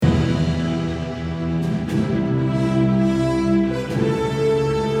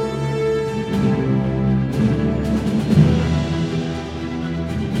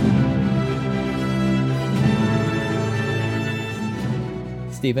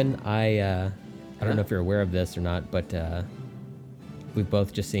Steven, I don't know if you're aware of this or not, but we've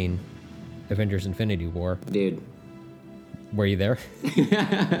both just seen Avengers Infinity War. Dude. Were you there?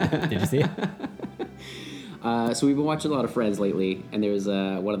 Did you see it? So we've been watching a lot of Friends lately, and there's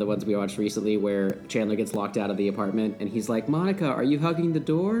one of the ones we watched recently where Chandler gets locked out of the apartment, and he's like, Monica, are you hugging the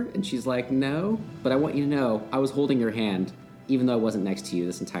door? And she's like, no, but I want you to know I was holding your hand, even though I wasn't next to you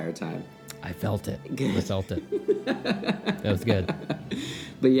this entire time. I felt it. I felt it. That was good.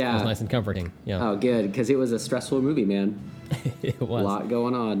 But yeah. It was nice and comforting. Yeah. Oh, good, because it was a stressful movie, man. It was. A lot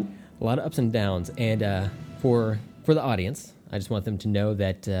going on. A lot of ups and downs. And for the audience, I just want them to know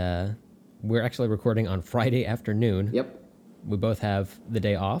that we're actually recording on Friday afternoon. Yep. We both have the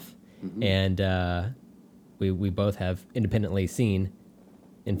day off, and we both have independently seen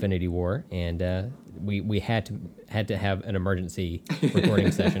Infinity War, and we had to have an emergency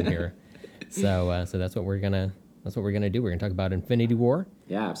recording session here. So that's what we're gonna do. We're gonna talk about Infinity War.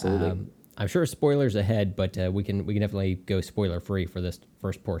 Yeah, absolutely. I'm sure spoilers ahead, but we can definitely go spoiler free for this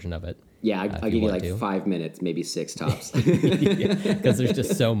first portion of it. Yeah, I'll give you like 5 minutes, maybe 6 tops. Because there's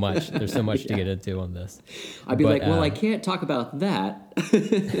just so much. There's so much to get into on this. I'd be like, well, I can't talk about that.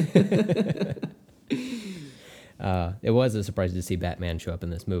 It was a surprise to see Batman show up in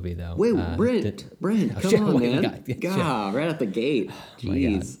this movie, though. Wait, Brent, come on, man. God, right out the gate.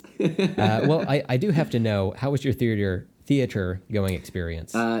 Jeez. Well, I do have to know, how was your theater going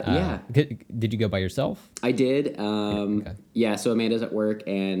experience? Yeah. Did you go by yourself? I did. Okay. Yeah, so Amanda's at work,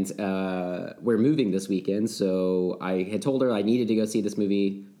 and we're moving this weekend, so I had told her I needed to go see this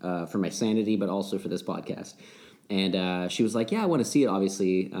movie for my sanity, but also for this podcast. And she was like, yeah, I want to see it,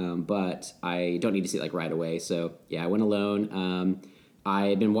 obviously, but I don't need to see it, like, right away. So, yeah, I went alone. I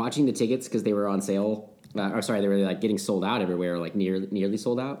had been watching the tickets because they were on sale. They were, like, getting sold out everywhere, like, nearly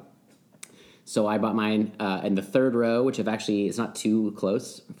sold out. So I bought mine in the third row, which it's not too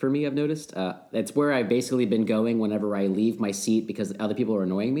close for me, I've noticed. It's where I've basically been going whenever I leave my seat because other people are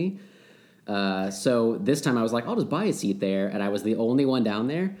annoying me. So this time I was like, I'll just buy a seat there, and I was the only one down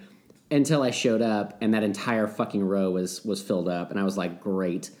there. Until I showed up, and that entire fucking row was filled up, and I was like,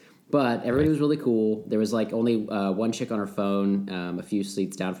 great. But everybody was really cool. There was like only one chick on her phone, a few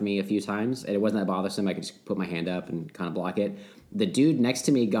seats down from me a few times, and it wasn't that bothersome. I could just put my hand up and kind of block it. The dude next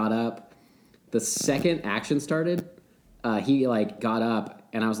to me got up. The second action started, he like got up,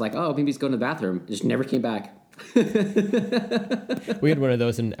 and I was like, oh, maybe he's going to the bathroom. Just never came back. We had one of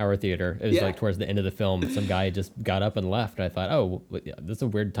those in our theater. It was like towards the end of the film, some guy just got up and left. I thought, oh, this is a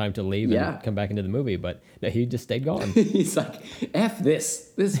weird time to leave and come back into the movie, but no, he just stayed gone. He's like, F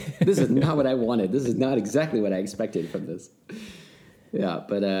this is not what I wanted. This is not exactly what I expected from this. Yeah,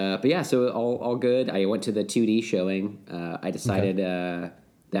 but yeah, so all good. I went to the 2D showing. I decided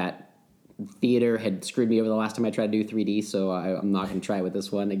that theater had screwed me over the last time I tried to do 3D, so I'm not going to try it with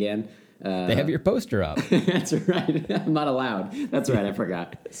this one again. They have your poster up. That's right. I'm not allowed. That's right. I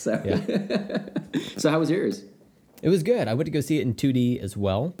forgot. So, So how was yours? It was good. I went to go see it in 2D as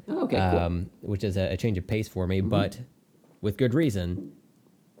well. Oh, okay, cool. Which is a change of pace for me, but with good reason.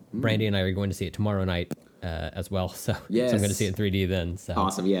 Brandy and I are going to see it tomorrow night as well, so I'm going to see it in 3D then. So.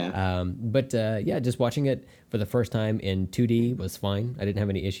 Awesome, yeah. But just watching it for the first time in 2D was fine. I didn't have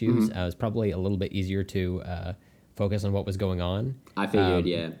any issues. It was probably a little bit easier to focus on what was going on. I figured,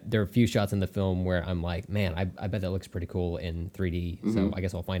 yeah. There are a few shots in the film where I'm like, man, I bet that looks pretty cool in 3D. So I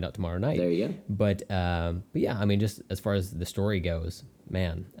guess I'll find out tomorrow night. There you go. But yeah, I mean, just as far as the story goes,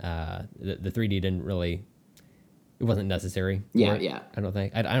 man, the 3D didn't really. It wasn't necessary. Yeah. I don't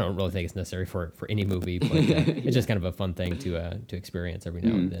think. I don't really think it's necessary for any movie, but it's just kind of a fun thing to experience every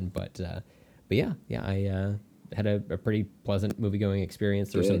now and then. But yeah, I had a pretty pleasant movie going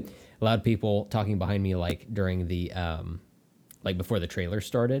experience. There were a lot of people talking behind me, like during the like before the trailer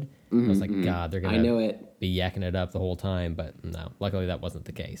started. I was like, God, they're gonna be yakking it up the whole time. But no, luckily that wasn't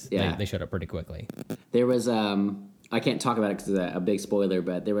the case. Yeah. They showed up pretty quickly. There was I can't talk about it because it's a big spoiler,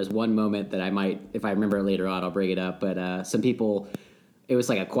 but there was one moment that I might, if I remember later on, I'll bring it up. But some people, it was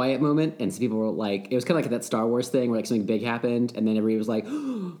like a quiet moment, and some people were like, it was kind of like that Star Wars thing where like something big happened, and then everybody was like,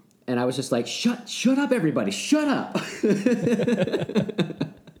 and I was just like, shut up, everybody, shut up.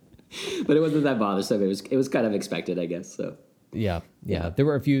 But it wasn't that bothersome. It was kind of expected, I guess. So. Yeah. There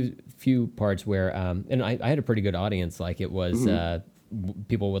were a few parts where, and I had a pretty good audience. Like it was.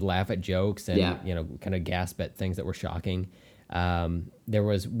 People would laugh at jokes and kind of gasp at things that were shocking. There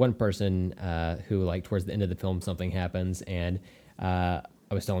was one person who, like, towards the end of the film, something happens, and I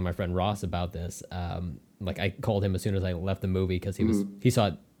was telling my friend Ross about this. Like, I called him as soon as I left the movie because he saw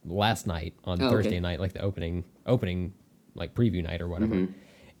it last night on Thursday night, like the opening like preview night or whatever.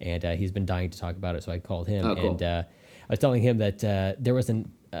 And he's been dying to talk about it, so I called him. Oh, cool. And I was telling him that there was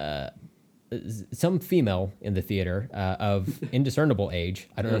some female in the theater of indiscernible age.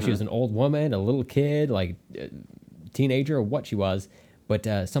 I don't know if she was an old woman, a little kid, like teenager, or what she was,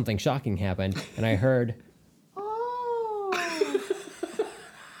 but something shocking happened, and I heard, "Oh."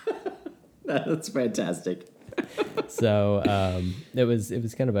 That's fantastic. So it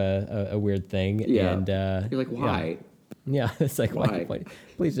was kind of a weird thing. Yeah. And you're like, why? Yeah, it's like, why?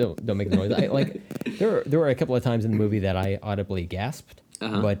 Please don't make the noise. There were a couple of times in the movie that I audibly gasped,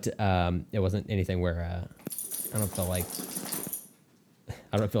 but it wasn't anything where I don't feel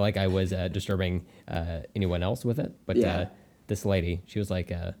like I was disturbing anyone else with it. But this lady, she was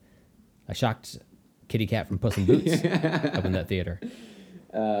like a shocked kitty cat from Puss in Boots up in that theater.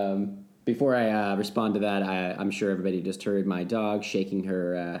 Before I respond to that, I'm sure everybody just heard my dog shaking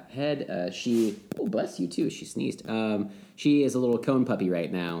her head. Oh, bless you too. She sneezed. She is a little cone puppy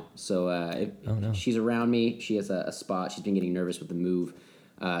right now. So if she's around me, she has a spot. She's been getting nervous with the move.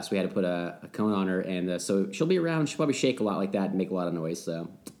 So we had to put a cone on her. And so she'll be around. She'll probably shake a lot like that and make a lot of noise. So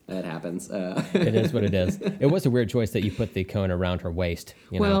that happens. It is what it is. It was a weird choice that you put the cone around her waist.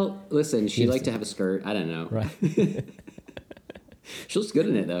 Well, listen, she liked to have a skirt. I don't know. Right. She looks good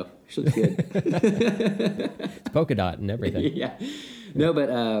in it, though. She looks good. It's polka dot and everything. Yeah. No, but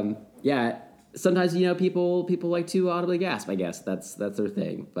sometimes people like to audibly gasp. I guess that's their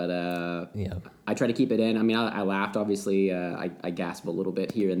thing. But I try to keep it in. I mean, I laughed. Obviously, I gasp a little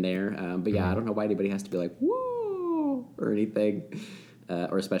bit here and there. But I don't know why anybody has to be like whoa or anything,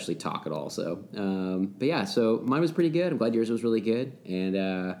 or especially talk at all. So, so mine was pretty good. I'm glad yours was really good.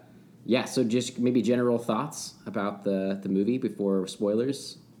 And so just maybe general thoughts about the movie before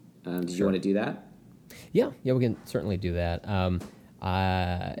spoilers. Did you want to do that? Yeah, we can certainly do that.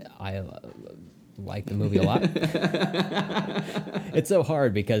 I like the movie a lot. It's so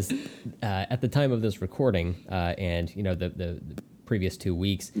hard because at the time of this recording, and the previous 2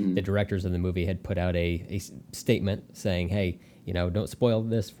 weeks, the directors of the movie had put out a statement saying, "Hey, don't spoil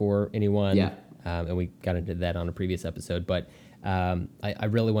this for anyone." Yeah. And we got into that on a previous episode, but I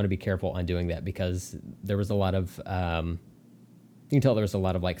really want to be careful on doing that because there was a lot of you can tell there was a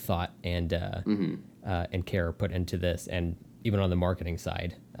lot of like thought and care put into this, and even on the marketing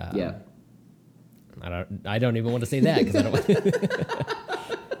side. I don't even want to say that because I don't.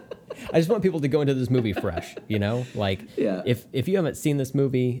 I just want people to go into this movie fresh, If you haven't seen this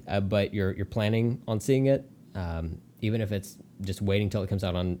movie, but you're planning on seeing it, even if it's just waiting till it comes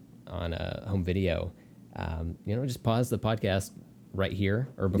out on a home video, just pause the podcast right here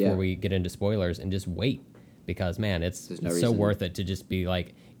or before we get into spoilers and just wait, because man, it's so worth it to just be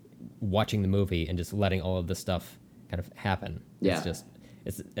like watching the movie and just letting all of this stuff kind of happen. Yeah.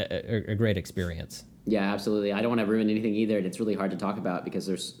 It's a great experience. Yeah, absolutely. I don't want to ruin anything either, and it's really hard to talk about because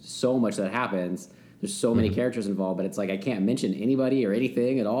there's so much that happens. There's so many characters involved, but it's like I can't mention anybody or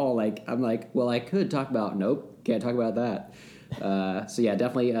anything at all. Like I'm like, well, I could talk about. Nope, can't talk about that.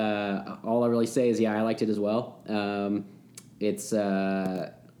 Definitely. All I really say is, I liked it as well. It's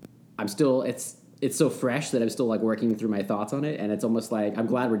so fresh that I'm still like working through my thoughts on it, and it's almost like I'm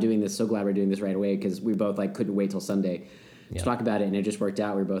glad we're doing this. So glad we're doing this right away because we both like couldn't wait till Sunday to talk about it, and it just worked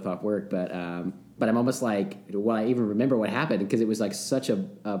out. We were both off work, but I'm almost like, well, I even remember what happened because it was like such a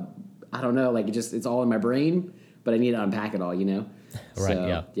I don't know, like it's all in my brain, but I need to unpack it all, Right.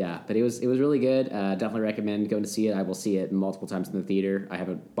 So, but it was really good. Definitely recommend going to see it. I will see it multiple times in the theater. I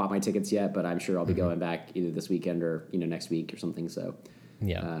haven't bought my tickets yet, but I'm sure I'll be going back either this weekend or next week or something. So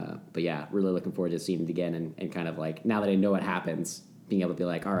really looking forward to seeing it again and kind of like now that I know what happens, being able to be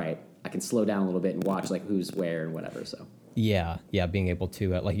like, all right, I can slow down a little bit and watch like who's where and whatever. So being able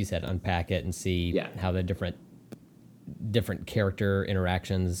to like you said, unpack it and see how the different character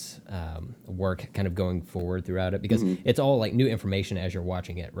interactions work kind of going forward throughout it, because it's all like new information as you're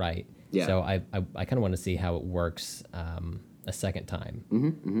watching it, right? So I kind of want to see how it works a second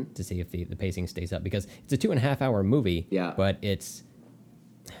time to see if the pacing stays up, because it's a 2.5 hour movie, but it's,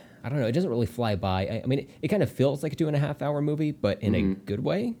 I don't know, it doesn't really fly by. I mean, it kind of feels like a 2.5 hour movie, but in a good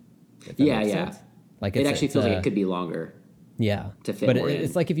way. Sense. Like it actually feels like it could be longer. To fit, but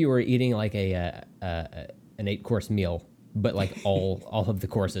it's like if you were eating like an 8-course meal, but like all of the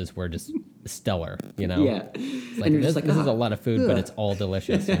courses were just stellar, It's like, this is a lot of food, but it's all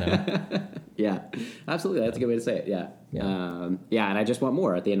delicious, Yeah, absolutely. That's a good way to say it. And I just want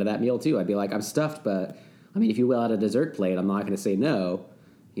more at the end of that meal too. I'd be like, I'm stuffed, but I mean, if you will out a dessert plate, I'm not going to say no.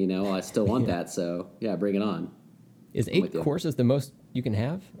 I still want that. So bring it on. Is 8 courses the most you can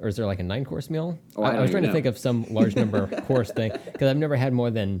have, or is there like a 9-course meal? I was trying to think of some large number of course thing, because I've never had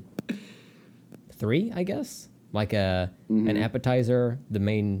more than 3, I guess. Like an appetizer, the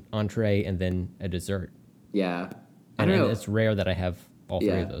main entree, and then a dessert. Yeah. I don't know. It's rare that I have all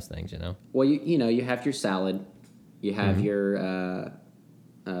three of those things, you know? Well, you have your salad, you have your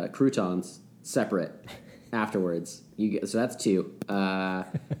croutons separate afterwards. So that's two.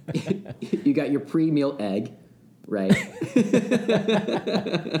 You got your pre-meal egg, right?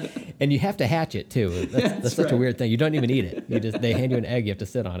 And you have to hatch it too. That's such a weird thing. You don't even eat it. They hand you an egg. You have to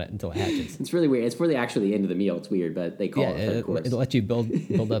sit on it until it hatches. It's really weird. It's for the end of the meal. It's weird, but they call it third course. It'll let you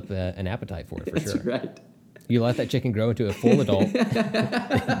build up an appetite for it for That's sure. Right. You let that chicken grow into a full adult,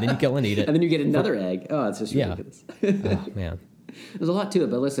 then you kill and eat it, and then you get another egg. Oh, it's just ridiculous. Oh man. There's a lot to it,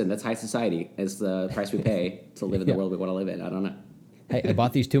 but listen, that's high society. It's the price we pay to live in the world we want to live in. I don't know. Hey, I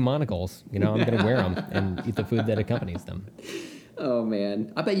bought these 2 monocles. You know, I'm going to wear them and eat the food that accompanies them. Oh,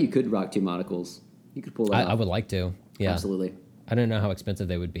 man. I bet you could rock 2 monocles. You could pull that off. I would like to. Yeah. Absolutely. I don't know how expensive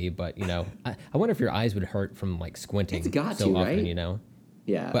they would be, but, you know, I wonder if your eyes would hurt from, like, squinting It's got so to, often, right? you know?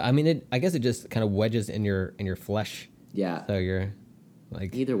 Yeah. But, I mean, I guess it just kind of wedges in your flesh. Yeah. So you're,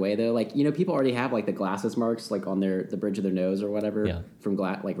 like... Either way, though, like, you know, people already have, like, the glasses marks, like, on the bridge of their nose or whatever from,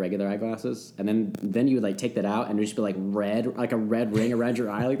 like, regular eyeglasses. And then you would, like, take that out and it'd just be, like, red, like a red ring around your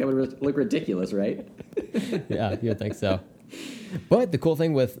eye. Like, that would look ridiculous, right? Yeah, you would think so. But the cool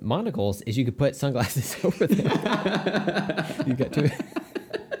thing with monocles is you could put sunglasses over them. You got to...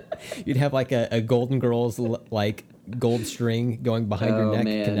 You'd have, like, a Golden Girls, like, gold string going behind your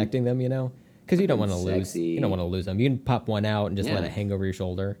neck, connecting them, you know? Because you don't want to lose. You don't want to lose them. You can pop one out and just let it hang over your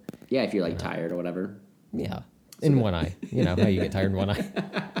shoulder. Yeah, if you're like tired or whatever. Yeah, in one eye. You know how you get tired in one eye.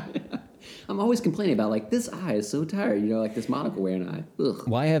 I'm always complaining about like this eye is so tired. You know, like this monocle wearing eye. Ugh.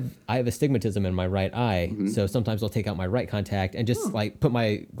 Well, I have astigmatism in my right eye, so sometimes I'll take out my right contact and just like put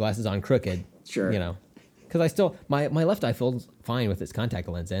my glasses on crooked. Sure. You know, because I still my left eye feels fine with its contact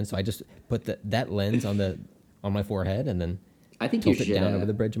lens in, so I just put that lens on my forehead and then. I think you should it down over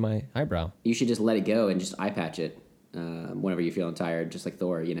the bridge of my eyebrow. You should just let it go and just eye patch it whenever you're feeling tired, just like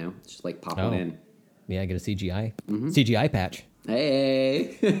Thor. You know, just like pop one in. Yeah, get a CGI patch.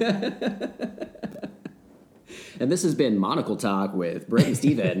 Hey. And this has been Monocle Talk with Brett and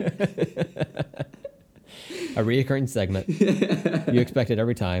Steven. A reoccurring segment. You expect it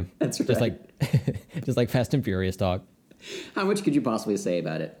every time. That's right. Just like Fast and Furious talk. How much could you possibly say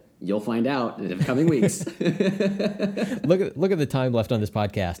about it? You'll find out in the coming weeks. Look at the time left on this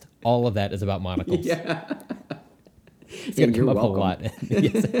podcast. All of that is about monocles. Yeah. It's going to come up a lot.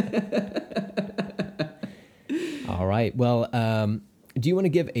 All right. Well, do you want to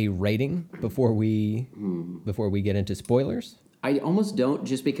give a rating before we get into spoilers? I almost don't,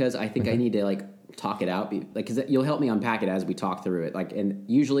 just because I think I need to like talk it out, like because you'll help me unpack it as we talk through it. Like, and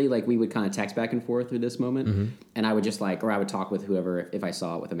usually like we would kind of text back and forth through this moment, and I would just like, or I would talk with whoever if I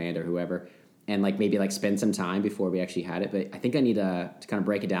saw it with Amanda or whoever, and like maybe like spend some time before we actually had it. But I think I need to kind of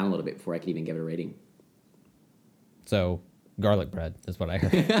break it down a little bit before I can even give it a rating. So garlic bread is what I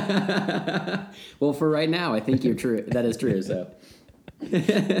heard. Well, for right now, I think you're true. That is true. So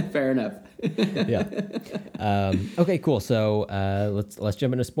fair enough. Yeah. Okay, cool. So let's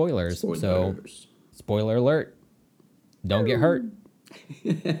jump into spoilers. So spoiler alert. Don't get hurt.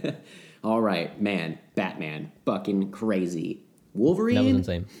 All right, man. Batman. Fucking crazy. Wolverine. That was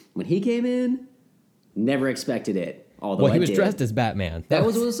insane. When he came in, never expected it. Although he was dressed as Batman. That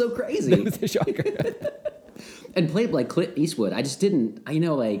was what was so crazy. That was a shocker. And played like Clint Eastwood. I just didn't.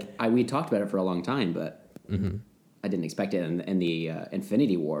 We talked about it for a long time, but I didn't expect it in the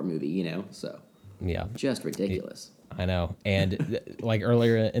Infinity War movie. You know, so yeah, just ridiculous. I know. And like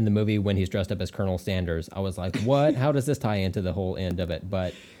earlier in the movie when he's dressed up as Colonel Sanders, I was like, what? How does this tie into the whole end of it?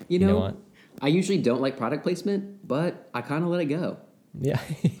 But you know what? I usually don't like product placement, but I kind of let it go. Yeah.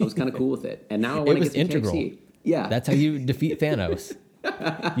 I was kind of cool with it. And now I want to get some integral. KFC. Yeah. That's how you defeat Thanos.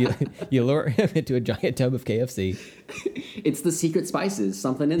 You lure him into a giant tub of KFC. It's the secret spices.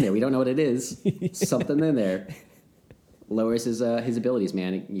 Something in there. We don't know what it is. Something in there. Lowers his abilities,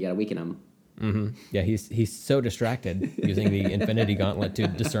 man. You got to weaken him. Mm-hmm. Yeah, he's so distracted using the Infinity Gauntlet to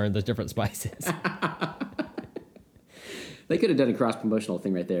discern the different spices. They could have done a cross-promotional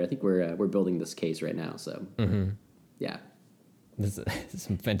thing right there. I think we're building this case right now. So, yeah. This is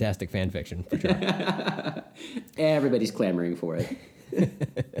some fantastic fan fiction, for sure. Everybody's clamoring for it.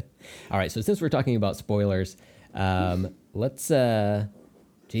 All right, so since we're talking about spoilers, let's... I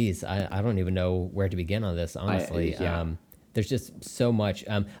don't even know where to begin on this, honestly. There's just so much.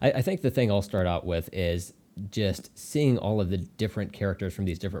 I think the thing I'll start out with is just seeing all of the different characters from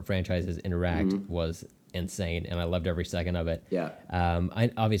these different franchises interact was insane, and I loved every second of it. Yeah.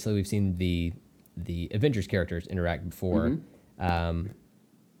 Obviously, we've seen the Avengers characters interact before.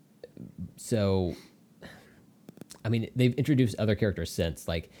 So, I mean, they've introduced other characters since.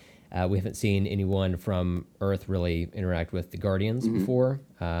 Like, We haven't seen anyone from Earth really interact with the Guardians before,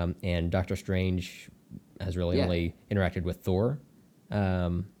 and Doctor Strange has really only interacted with Thor.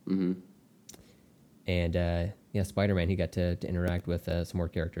 And Spider-Man, he got to interact with some more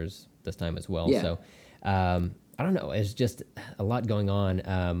characters this time as well. So I don't know, it's just a lot going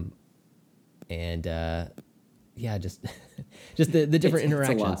on, just just the different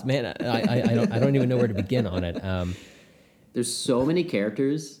interactions. Man, I don't even know where to begin on it. There's so many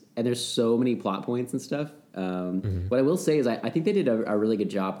characters and there's so many plot points and stuff. What I will say is I think they did a really good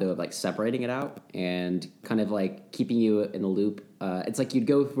job though of like separating it out and kind of like keeping you in the loop. It's like you'd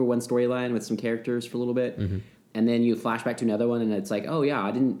go through one storyline with some characters for a little bit, and then you flash back to another one, and it's like, oh yeah,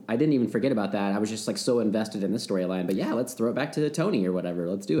 I didn't even forget about that. I was just like so invested in this storyline, but yeah, let's throw it back to Tony or whatever.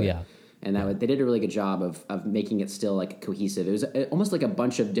 Let's do it. Yeah. And they did a really good job of making it still like cohesive. It was almost like a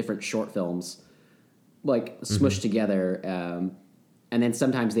bunch of different short films, like smushed together. And then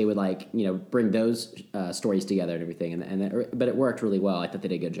sometimes they would like bring those stories together and everything. But it worked really well. I thought they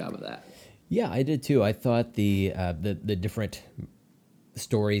did a good job of that. Yeah, I did too. I thought the different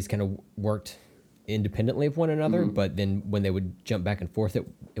stories kind of worked independently of one another, but then when they would jump back and forth,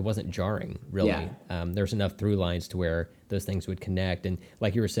 it wasn't jarring, really. Yeah. There's enough through lines to where those things would connect. And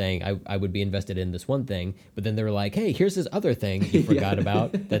like you were saying, I would be invested in this one thing, but then they were like, hey, here's this other thing you forgot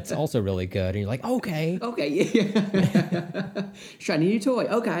about that's also really good. And you're like, okay. Okay, yeah. Shiny new toy,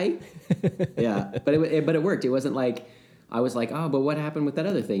 okay. Yeah, but it worked. It wasn't like, I was like, oh, but what happened with that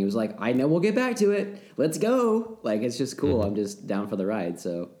other thing? It was like, I know we'll get back to it. Let's go. Like, it's just cool. I'm just down for the ride,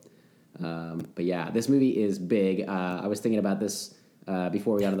 so... but yeah, this movie is big. I was thinking about this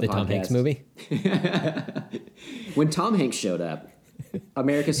before we got on the podcast. Tom Hanks movie? When Tom Hanks showed up,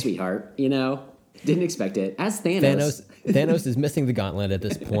 America's sweetheart, didn't expect it. As Thanos. Thanos is missing the gauntlet at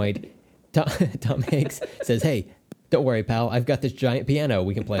this point. Tom Hanks says, hey, don't worry, pal. I've got this giant piano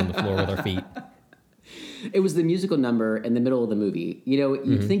we can play on the floor with our feet. It was the musical number in the middle of the movie.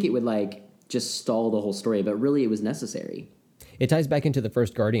 You'd think it would like just stall the whole story, but really it was necessary. It ties back into the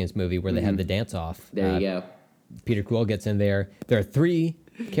first Guardians movie where they have the dance-off. There you go. Peter Quill gets in there. There are 3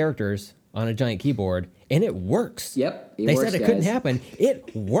 characters on a giant keyboard, and it works. Yep, They said it couldn't happen.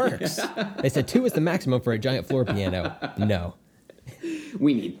 It works. They said 2 is the maximum for a giant floor piano. No.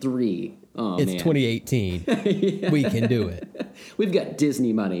 We need 3. Oh, it's 2018. Yeah. We can do it. We've got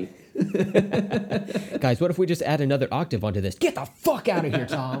Disney money. Guys, what if we just add another octave onto this? Get the fuck out of here,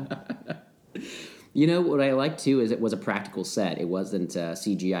 Tom. What I liked too is it was a practical set. It wasn't a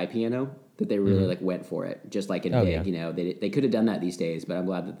CGI piano that they really like went for it. Just like in Big, they could have done that these days, but I'm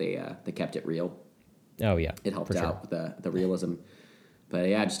glad that they kept it real. Oh yeah, it helped out with the realism. But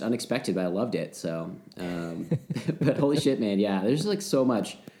yeah, just unexpected, but I loved it. So, but holy shit, man, yeah, there's like so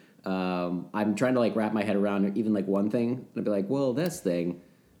much. I'm trying to like wrap my head around even like one thing, and I'd be like, well, this thing,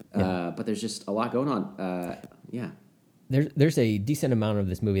 but there's just a lot going on. Yeah. There's a decent amount of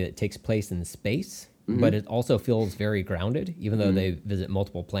this movie that takes place in space, but it also feels very grounded, even though they visit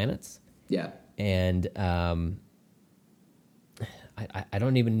multiple planets. Yeah. And I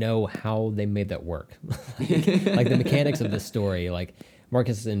don't even know how they made that work. like the mechanics of this story, like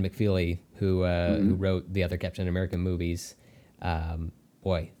Marcus and McFeely, who wrote the other Captain America movies,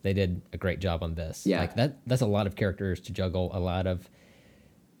 boy, they did a great job on this. Yeah. Like that's a lot of characters to juggle, a lot of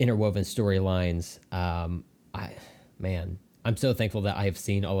interwoven storylines. Man, I'm so thankful that I have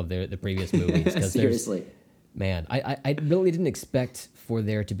seen all of the previous movies. Seriously. Man, I really didn't expect for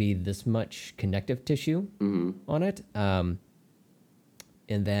there to be this much connective tissue on it.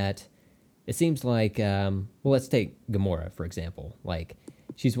 In that it seems like, let's take Gamora, for example. Like,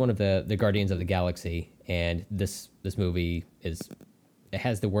 she's one of the Guardians of the Galaxy, and this movie it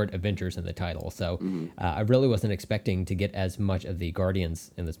has the word Avengers in the title. So I really wasn't expecting to get as much of the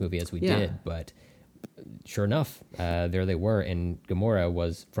Guardians in this movie as we did, but... Sure enough, there they were, and Gamora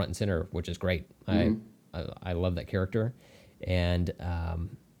was front and center, which is great. I love that character, and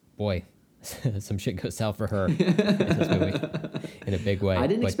boy, some shit goes south for her in this movie in a big way. I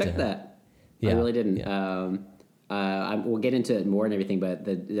didn't expect that. I really didn't. Yeah. We'll get into it more and everything, but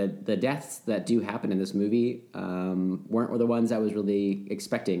the deaths that do happen in this movie weren't the ones I was really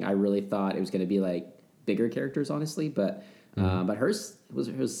expecting. I really thought it was going to be like bigger characters, honestly, but hers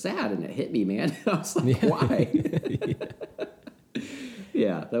was sad and it hit me, man. I was like, why?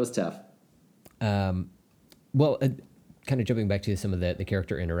 Yeah, that was tough. Well, kind of jumping back to some of the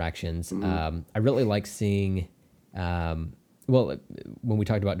character interactions, I really like seeing. When we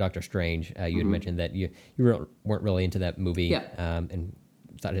talked about Doctor Strange, you had mentioned that you weren't really into that movie, and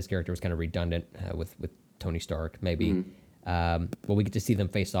thought his character was kind of redundant with Tony Stark, maybe. Well, we get to see them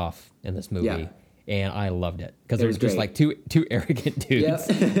face off in this movie, and I loved it because there's was just great. like two arrogant dudes.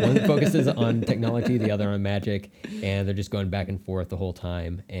 Yep. One focuses on technology, the other on magic, and they're just going back and forth the whole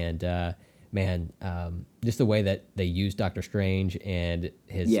time. And man, just the way that they use Doctor Strange and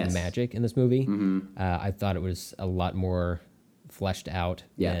his Yes. magic in this movie, I thought it was a lot more fleshed out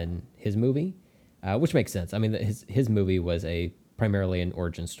Yeah. than his movie, which makes sense. I mean, his movie was primarily an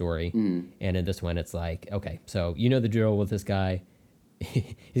origin story, and in this one, it's like, okay, so you know the drill with this guy.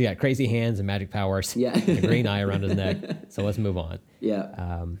 He's got crazy hands and magic powers, Yeah. and a green eye around his neck. So let's move on.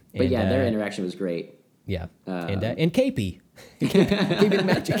 Yeah. But yeah, their interaction was great. Yeah, and Capey, Capey the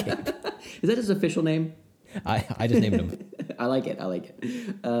Magic Cape. Is that his official name? I just named him. I like it.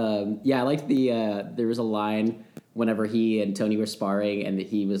 Yeah, I liked there was a line whenever he and Tony were sparring, and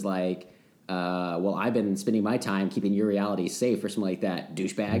he was like, well, I've been spending my time keeping your reality safe or something like that,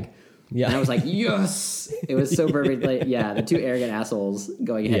 douchebag. Yeah. And I was like, yes! It was so perfect. Like, yeah, the two arrogant assholes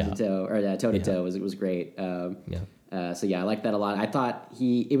going head to toe, or toe to toe was great. So yeah, I liked that a lot. I thought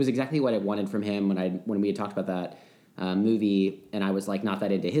it was exactly what I wanted from him when we had talked about that movie, and I was like not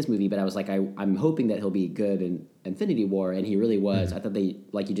that into his movie, but I was like, I'm hoping that he'll be good in Infinity War, and he really was. I thought they,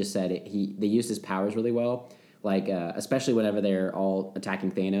 like you just said, they used his powers really well, like especially whenever they're all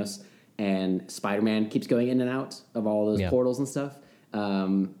attacking Thanos, and Spider-Man keeps going in and out of all those portals and stuff.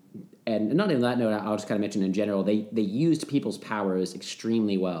 And not even that note, I'll just kind of mention in general, they used people's powers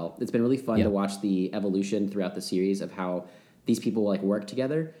extremely well. It's been really fun to watch the evolution throughout the series of how these people like work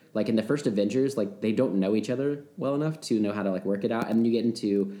together. Like in the first Avengers, like they don't know each other well enough to know how to like work it out. And then you get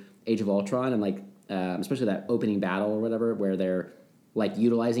into Age of Ultron and like especially that opening battle or whatever, where they're like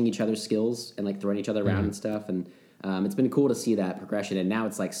utilizing each other's skills and like throwing each other around and stuff. And it's been cool to see that progression. And now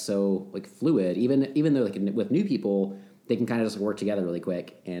it's like so like fluid, even though like with new people, they can kind of just work together really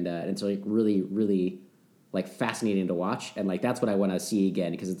quick, and it's like really, really like fascinating to watch, and like that's what I want to see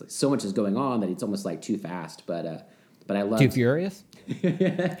again because it's, so much is going on that it's almost like too fast. But I love Too furious,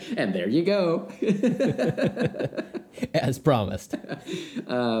 and there you go, as promised.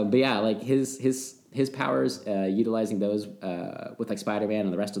 But yeah, like his powers, utilizing those with like Spider-Man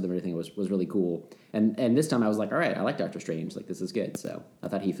and the rest of them, everything was really cool. And this time I was like, all right, I like Doctor Strange, like this is good. So I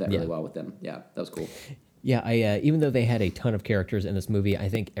thought he fit really well with them. Yeah, that was cool. Yeah, I even though they had a ton of characters in this movie, I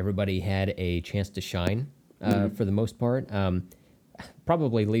think everybody had a chance to shine for the most part.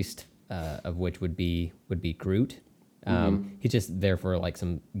 Probably least of which would be Groot. He's just there for like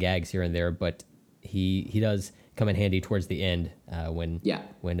some gags here and there, but he does come in handy towards the end when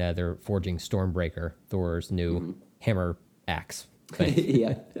they're forging Stormbreaker, Thor's new hammer axe thing.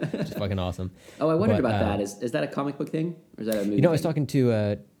 Yeah, which is fucking awesome. Oh, I wondered about that. Is that a comic book thing or is that a movie? I was talking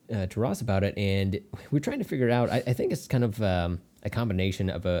to Ross about it, and we're trying to figure it out. I think it's kind of a combination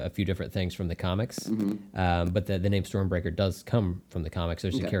of a few different things from the comics, but the name Stormbreaker does come from the comics.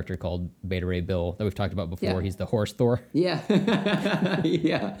 There's a character called Beta Ray Bill that we've talked about before. Yeah. He's the horse Thor. Yeah.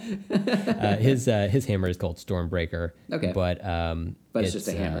 Yeah. His hammer is called Stormbreaker. Okay. But it's just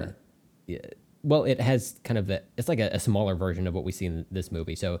a hammer. Yeah. Well, it has kind of it's like a smaller version of what we see in this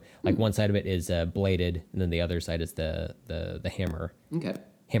movie. So like one side of it is bladed, and then the other side is the hammer. Okay.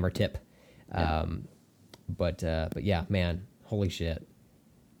 Hammer tip. But yeah, man, holy shit.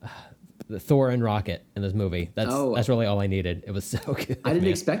 The Thor and Rocket in this movie. That's really all I needed. It was so good. I didn't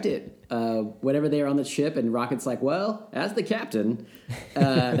expect it. Whenever they were on the ship and Rocket's like, well, as the captain,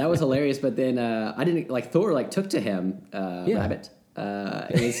 that was hilarious. But then I didn't like Thor like took to him, Rabbit.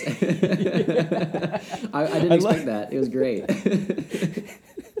 It was I didn't expect that. It was great.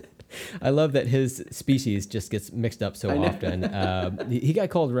 I love that his species just gets mixed up so often. He got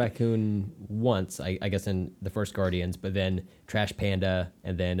called Raccoon once, I guess, in the first Guardians, but then Trash Panda,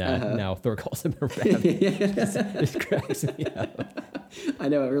 and then now Thor calls him a rabbit. It cracks me up. I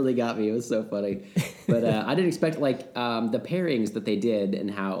know, it really got me. It was so funny. But I didn't expect, like, the pairings that they did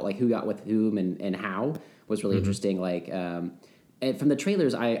and how, like, who got with whom and how was really interesting. Like, and from the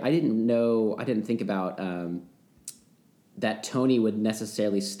trailers, I didn't think about that Tony would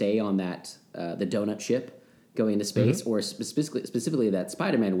necessarily stay on that the donut ship going into space, or specifically that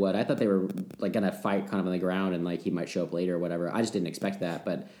Spider-Man would. I thought they were like gonna fight kind of on the ground and like he might show up later or whatever. I just didn't expect that,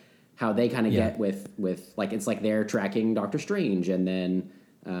 but how they kind of get with like it's like they're tracking Doctor Strange, and then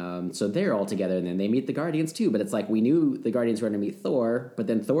so they're all together, and then they meet the Guardians too. But it's like we knew the Guardians were going to meet Thor, but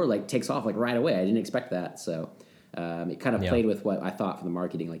then Thor like takes off like right away. I didn't expect that, so it kind of played with what I thought from the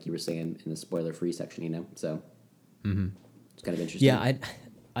marketing, like you were saying in the spoiler-free section, so. It's kind of interesting. Yeah,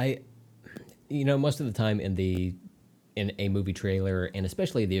 I most of the time in a movie trailer, and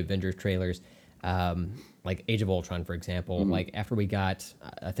especially the Avengers trailers, like Age of Ultron, for example, like after we got,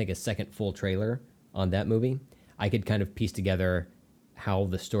 I think, a second full trailer on that movie, I could kind of piece together how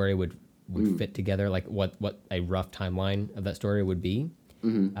the story would would fit together, like what a rough timeline of that story would be.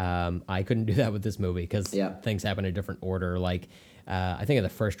 I couldn't do that with this movie because things happen in a different order. Like I think in the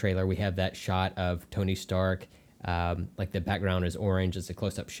first trailer we have that shot of Tony Stark. Like the background is orange. It's a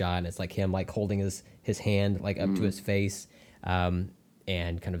close-up shot, and it's like him like holding his hand like up to his face, and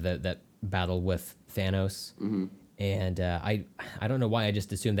kind of that battle with Thanos. And I don't know why I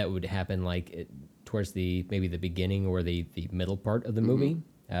just assumed that would happen like towards maybe the beginning or the middle part of the movie.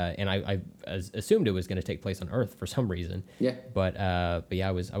 And I assumed it was going to take place on Earth for some reason. Yeah. But yeah,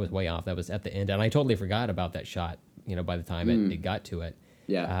 I was way off. That was at the end, and I totally forgot about that shot. By the time it got to it.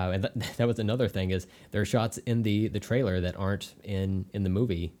 Yeah. And that was another thing is there are shots in the trailer that aren't in the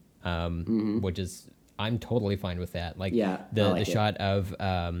movie, which is I'm totally fine with that. Like the shot of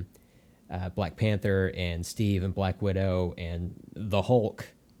Black Panther and Steve and Black Widow and the Hulk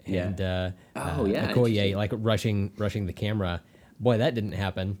and Okoye like rushing the camera. Boy, that didn't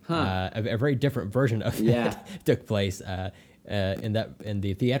happen. A very different version of that took place. In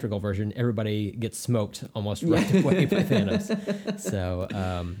the theatrical version, everybody gets smoked almost right away by Thanos. So,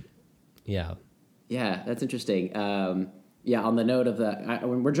 yeah, that's interesting. On the note of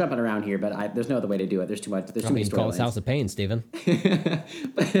we're jumping around here, but there's no other way to do it. There's too much. There's too many storylines. Call us House of Pain, Steven. That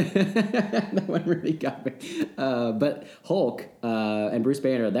one really got me. But Hulk and Bruce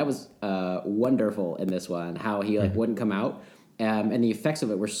Banner, that was wonderful in this one. How he wouldn't come out. And the effects of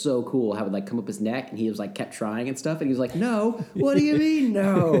it were so cool. How it would like come up his neck, and he was like kept trying and stuff. And he was like, "No, what do you mean,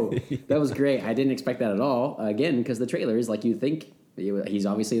 no?" That was great. I didn't expect that at all. Again, because the trailer is like you think he's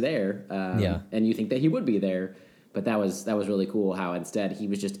obviously there, and you think that he would be there. But that was really cool. How instead he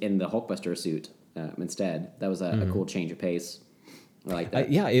was just in the Hulkbuster suit. Instead, that was a cool change of pace. I like that.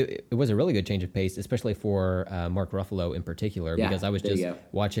 It was a really good change of pace, especially for Mark Ruffalo in particular, because I was just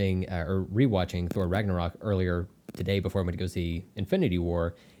watching or rewatching Thor Ragnarok earlier today before I went to go see Infinity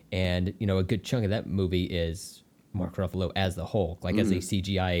War, and a good chunk of that movie is Mark Ruffalo as the Hulk, like as a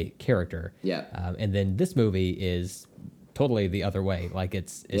CGI character. And then this movie is totally the other way. Like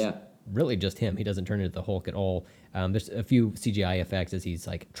it's really just him. He doesn't turn into the Hulk at all. There's a few CGI effects as he's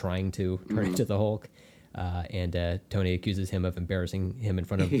like trying to turn into the Hulk. And Tony accuses him of embarrassing him in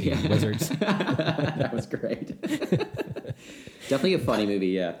front of the wizards. That was great. Definitely a funny movie,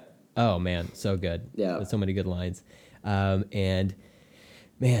 yeah. Oh, man, so good. Yeah. There's so many good lines. And,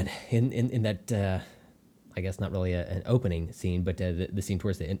 man, in that, I guess not really an opening scene, but the scene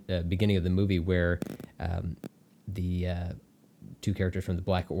towards the beginning of the movie where the two characters from the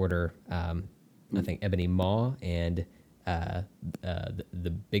Black Order, I think Ebony Maw and...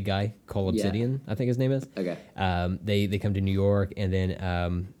 the big guy, Cole Obsidian, I think his name is. Okay. They come to New York, and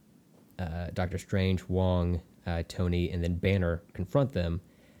then Doctor Strange, Wong, Tony, and then Banner confront them.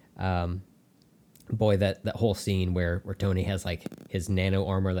 Boy, that whole scene where Tony has like his nano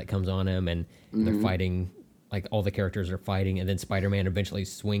armor that comes on him, and they're fighting, like all the characters are fighting, and then Spider-Man eventually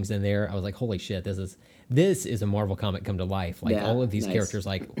swings in there. I was like, holy shit, this is a Marvel comic come to life. Like all of these characters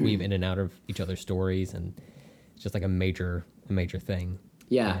like weave in and out of each other's stories, and just like a major thing.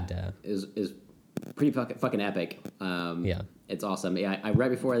 Yeah, and, is pretty fucking epic. It's awesome. Yeah, I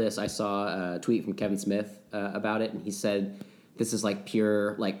right before this, I saw a tweet from Kevin Smith about it, and he said this is like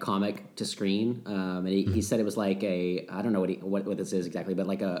pure like comic to screen. And he said it was like I don't know what this is exactly, but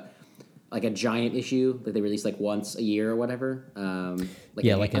like a giant issue that they release like once a year or whatever.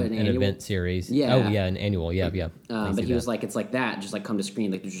 Like an event series. Yeah. Oh yeah, an annual. Yeah. But he was like, it's like that, just like come to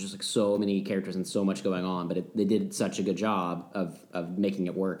screen. Like there's just like so many characters and so much going on, but they did such a good job of making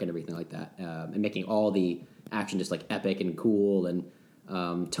it work and everything like that, and making all the action just like epic and cool.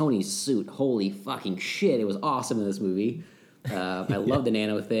 And Tony's suit, holy fucking shit, it was awesome in this movie. I love the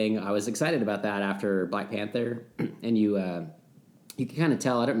nano thing. I was excited about that after Black Panther, and you can kind of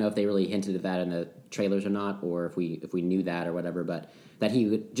tell. I don't know if they really hinted at that in the trailers or not, or if we knew that or whatever. But that he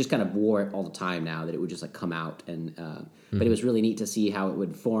would just kind of wore it all the time now. That it would just like come out, and but it was really neat to see how it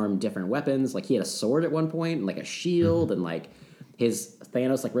would form different weapons. Like he had a sword at one point, and like a shield, and like his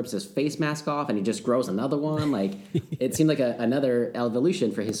Thanos like rips his face mask off, and he just grows another one. Like it seemed like another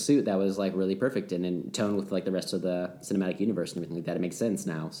evolution for his suit that was like really perfect and in tone with like the rest of the cinematic universe and everything like that. It makes sense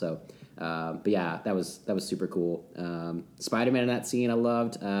now. So. But yeah, that was super cool. Spider-Man in that scene I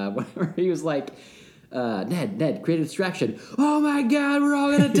loved. Where he was like, Ned, create a distraction. Oh my God, we're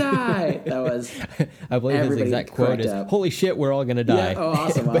all gonna die. That was. I believe his exact quote is, "Holy shit, we're all gonna die." Yeah,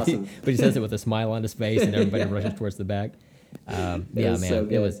 awesome. but he says it with a smile on his face, and everybody rushes towards the back. Man, so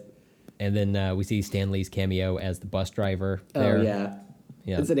it was. And then we see Stan Lee's cameo as the bus driver there. Oh yeah.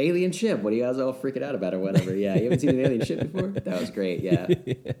 Yeah. It's an alien ship. What are you guys all freaking out about or whatever? Yeah, you haven't seen an alien ship before? That was great, yeah.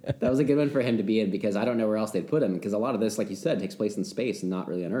 That was a good one for him to be in because I don't know where else they'd put him because a lot of this, like you said, takes place in space and not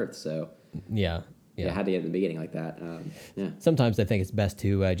really on Earth. So Yeah. yeah, had to get in the beginning like that. Yeah. Sometimes I think it's best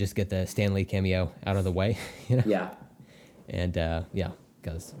to just get the Stan Lee cameo out of the way, you know? Yeah. And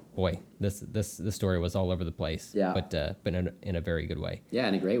because boy, this story was all over the place. Yeah. But in a very good way. Yeah,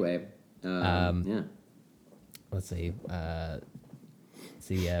 in a great way. Yeah. Let's see.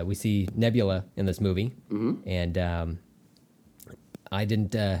 We see Nebula in this movie, and I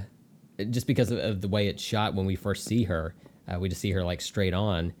didn't just because of the way it's shot when we first see her. We just see her like straight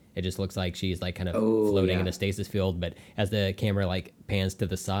on. It just looks like she's like kind of floating in a stasis field. But as the camera like pans to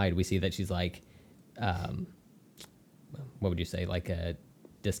the side, we see that she's like, what would you say, like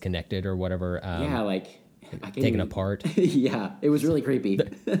disconnected or whatever? Yeah, like taken apart. Yeah, it was really creepy.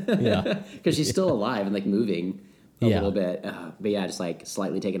 Yeah, because she's still alive and like moving a little bit, but yeah, just like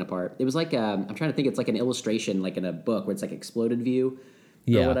slightly taken apart. It was like I'm trying to think. It's like an illustration, like in a book where it's like exploded view,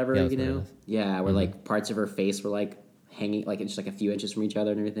 or whatever. You know, where like parts of her face were like hanging, like just like a few inches from each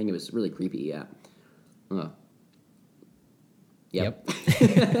other and everything. It was really creepy. Yeah. Yep.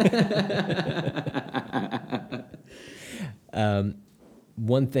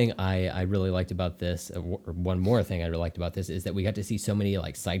 One thing I really liked about this, or one more thing I really liked about this, is that we got to see so many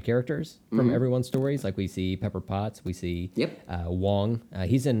like side characters from everyone's stories. Like we see Pepper Potts, we see Wong.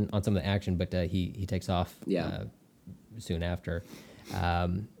 He's in on some of the action, but he takes off soon after.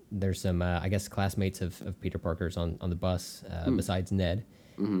 There's some I guess classmates of Peter Parker's on the bus besides Ned,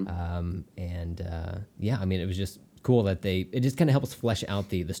 I mean it was just cool that it just kind of helps flesh out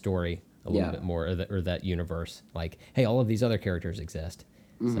the story a little bit more, or that universe. Like, hey, all of these other characters exist,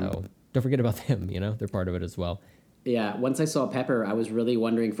 so don't forget about them. You know, they're part of it as well. Yeah, once I saw Pepper, I was really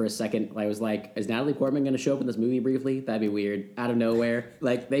wondering for a second. I was like, is Natalie Portman going to show up in this movie briefly? That'd be weird. Out of nowhere.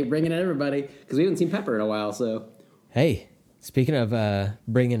 Like, they bring in everybody, because we haven't seen Pepper in a while, so. Hey, speaking of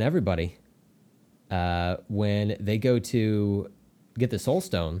bringing everybody, when they go to get the Soul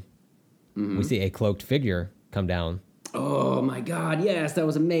Stone, we see a cloaked figure come down. Oh, my God, yes, that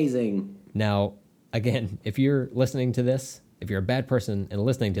was amazing. Now, again, if you're listening to this, if you're a bad person and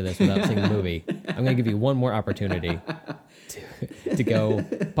listening to this without seeing the movie, I'm going to give you one more opportunity to go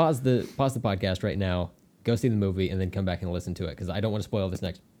pause the podcast right now, go see the movie, and then come back and listen to it, because I don't want to spoil this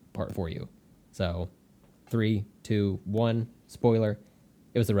next part for you. So, 3, 2, 1, spoiler.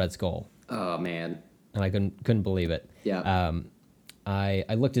 It was the Red Skull. Oh, man. And I couldn't believe it. Yeah. I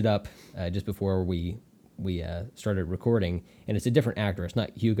looked it up just before we started recording, and it's a different actor. It's not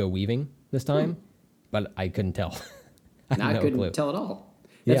Hugo Weaving this time, but I couldn't tell. I couldn't tell at all.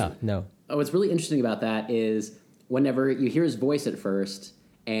 No. Oh, what's really interesting about that is whenever you hear his voice at first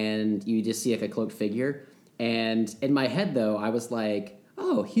and you just see like a cloaked figure, and in my head though, I was like,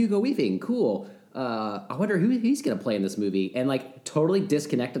 oh, Hugo Weaving, cool. I wonder who he's going to play in this movie, and like totally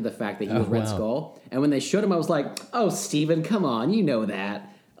disconnected the fact that he was Red Skull. And when they showed him, I was like, oh, Steven, come on, you know that.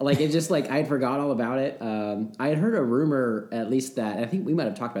 Like, it just like I had forgot all about it. I had heard a rumor, at least that I think we might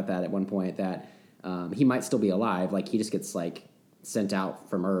have talked about that at one point, that he might still be alive. Like, he just gets like sent out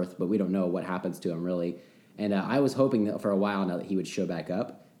from Earth, but we don't know what happens to him really. And I was hoping that for a while now that he would show back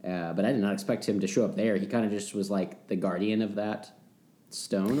up, but I did not expect him to show up there. He kind of just was like the guardian of that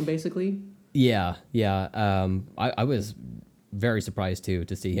stone, basically. Yeah. I was very surprised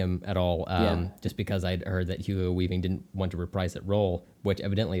to see him at all, just because I'd heard that Hugo Weaving didn't want to reprise that role, which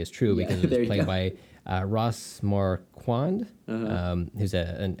evidently is true because it was played by Ross Marquand, who's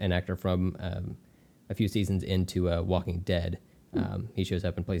an actor from a few seasons into Walking Dead. He shows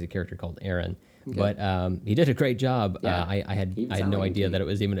up and plays a character called Aaron, but he did a great job. I had no idea that it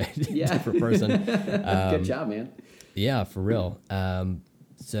was even a different person. Good job, man. Yeah, for real.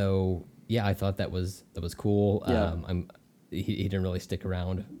 So yeah, I thought that was cool. He didn't really stick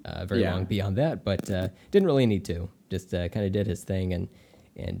around very long beyond that, but didn't really need to. Just kind of did his thing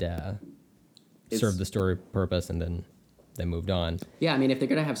and served the story purpose, and then they moved on. Yeah, I mean, if they're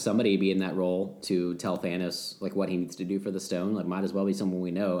gonna have somebody be in that role to tell Thanos like what he needs to do for the stone, like might as well be someone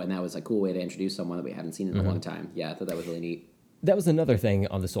we know. And that was a cool way to introduce someone that we haven't seen in a long time. Yeah, I thought that was really neat. That was another thing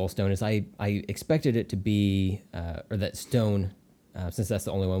on the Soul Stone is I expected it to be or that stone. Since that's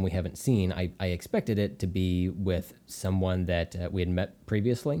the only one we haven't seen, I expected it to be with someone that we had met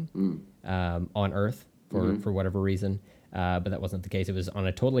previously on Earth for whatever reason, but that wasn't the case. It was on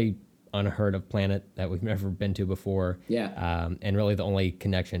a totally unheard of planet that we've never been to before. And really the only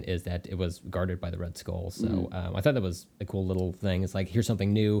connection is that it was guarded by the Red Skull. So I thought that was a cool little thing. It's like, here's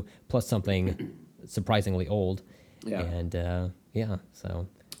something new plus something surprisingly old. So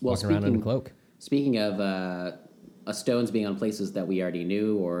walking around in a cloak. Speaking of stones being on places that we already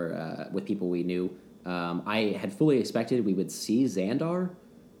knew or with people we knew. I had fully expected we would see Xandar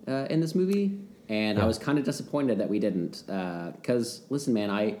in this movie, and I was kind of disappointed that we didn't. Because listen, man,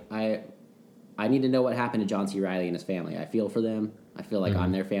 I need to know what happened to John C. Reilly and his family. I feel for them. I feel like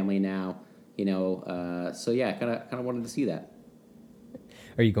I'm their family now. You know, so yeah, kind of wanted to see that.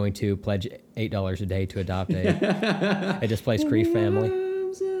 Are you going to pledge $8 a day to adopt a displaced Cree family?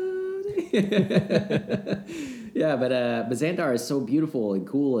 Yeah, but Xandar is so beautiful and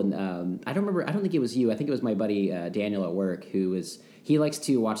cool, and I don't think it was you. I think it was my buddy Daniel at work he likes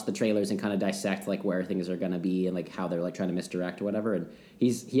to watch the trailers and kind of dissect like where things are gonna be and like how they're like trying to misdirect or whatever. And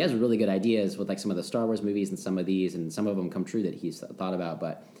he has really good ideas with like some of the Star Wars movies and some of these, and some of them come true that he's thought about.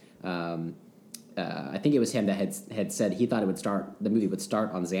 But I think it was him that had said he thought the movie would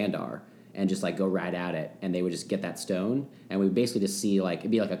start on Xandar and just like go right at it, and they would just get that stone, and we would basically just see like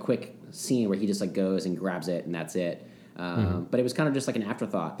it'd be like a quick scene where he just like goes and grabs it, and that's it. But it was kind of just like an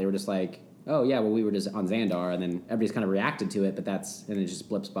afterthought. They were just like, oh yeah, well we were just on Xandar, and then everybody's kind of reacted to it, but and it just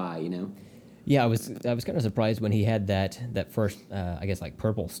blips by, you know. Yeah, I was kind of surprised when he had that first I guess like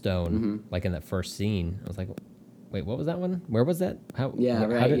purple stone like in that first scene. I was like, wait, what was that one? Where was that? How? Yeah,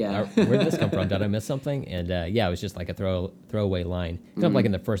 right. Where did this come from? Did I miss something? And it was just like a throwaway line, kind of like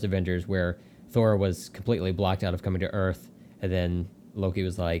in the first Avengers where Thor was completely blocked out of coming to Earth, and then Loki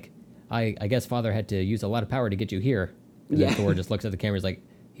was like, I guess Father had to use a lot of power to get you here. And then Thor just looks at the camera, he's like,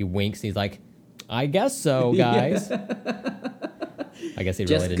 he winks, and he's like, I guess so, guys. I guess he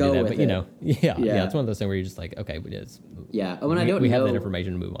really didn't do that, but you know, it's one of those things where you're just like, okay, we did. Yeah, we have that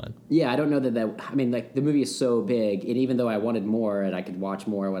information to move on. Yeah, I don't know that. I mean, like the movie is so big, and even though I wanted more and I could watch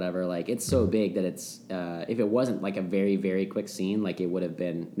more or whatever, like it's so big that it's if it wasn't like a very very quick scene, like it would have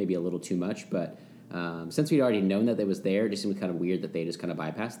been maybe a little too much. But since we'd already known that it was there, it just seemed kind of weird that they just kind of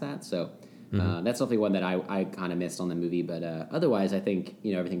bypassed that. So that's definitely one that I kind of missed on the movie. But otherwise, I think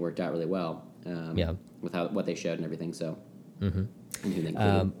everything worked out really well. With what they showed and everything. So.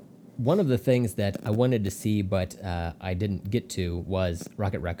 One of the things that I wanted to see, but I didn't get to, was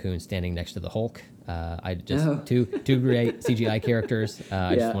Rocket Raccoon standing next to the Hulk. Two great CGI characters.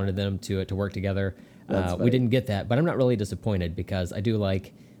 I just wanted them to work together. We didn't get that, but I'm not really disappointed because I do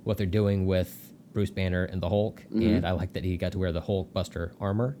like what they're doing with Bruce Banner and the Hulk, and I like that he got to wear the Hulk Buster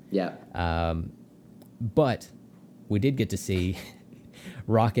armor. Yeah. But we did get to see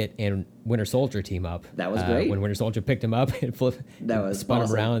Rocket and Winter Soldier team up. That was great. When Winter Soldier picked him up and spun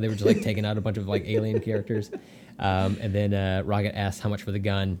him around, and they were just like taking out a bunch of like alien characters. And then Rocket asks how much for the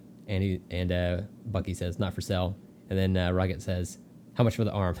gun, and Bucky says not for sale. And then Rocket says how much for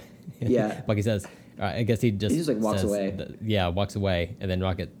the arm. Yeah. Bucky says, I guess he just like walks away. Walks away, and then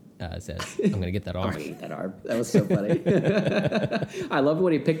Rocket says, I'm going to get that arm. I'm going to get that arm. That was so funny. I loved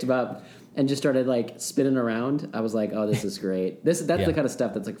when he picked him up and just started like spinning around. I was like, oh, this is great. That's the kind of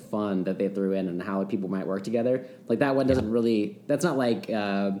stuff that's like fun that they threw in, and how people might work together. Like that one doesn't really, that's not like,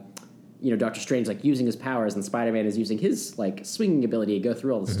 Doctor Strange like using his powers and Spider-Man is using his like swinging ability to go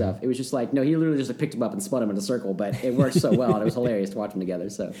through all the stuff. It was just like, no, he literally just like, picked him up and spun him in a circle, but it worked so well, and it was hilarious to watch them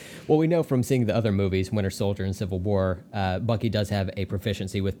together. So, well, we know from seeing the other movies, Winter Soldier and Civil War, Bucky does have a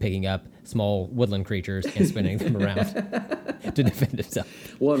proficiency with picking up small woodland creatures and spinning them around to defend himself.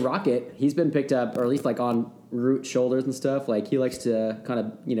 Well, in Rocket, he's been picked up, or at least like on Root's shoulders and stuff. Like he likes to kind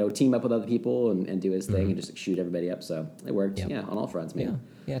of team up with other people and do his thing and just like, shoot everybody up. So it worked, on all fronts, man.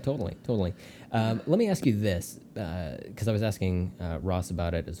 Yeah, totally. Let me ask you this, because I was asking Ross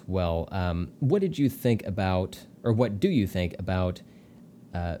about it as well. What did you think about, or what do you think about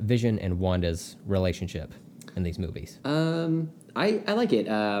Vision and Wanda's relationship in these movies? I like it.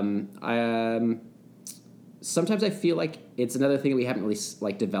 Sometimes I feel like it's another thing that we haven't really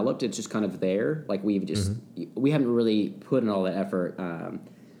like developed. It's just kind of there. Like we haven't really put in all the effort.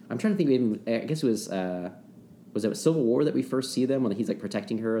 I'm trying to think. Maybe, I guess it was it Civil War that we first see them when he's like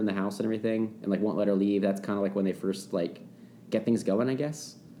protecting her in the house and everything, and like won't let her leave. That's kind of like when they first like get things going, I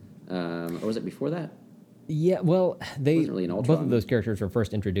guess. Or was it before that? Yeah, well, really in both of those characters were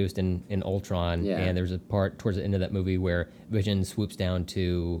first introduced in Ultron, and there's a part towards the end of that movie where Vision swoops down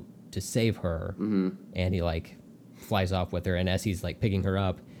to save her, and he like flies off with her, and as he's like picking her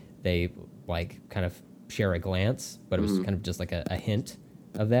up, they like kind of share a glance, but it was kind of just like a hint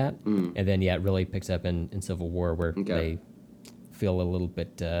of that, and then it really picks up in Civil War where they feel a little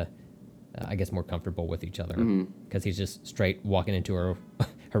bit, I guess, more comfortable with each other because he's just straight walking into her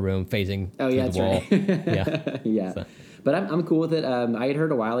room, facing through the wall. Right. Yeah. So. But I'm cool with it. I had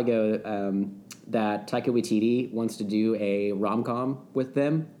heard a while ago that Taika Waititi wants to do a rom-com with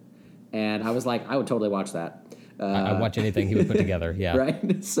them, and I was like, I would totally watch that. I watch anything he would put together. Yeah.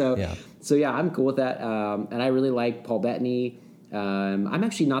 Right. So yeah, I'm cool with that. And I really like Paul Bettany. I'm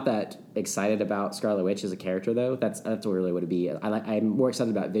actually not that excited about Scarlet Witch as a character, though. That's really what it'd be. I'm more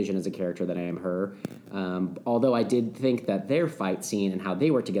excited about Vision as a character than I am her. Although I did think that their fight scene and how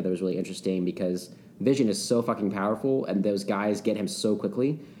they work together was really interesting because Vision is so fucking powerful, and those guys get him so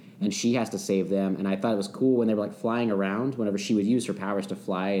quickly, and she has to save them. And I thought it was cool when they were like flying around. Whenever she would use her powers to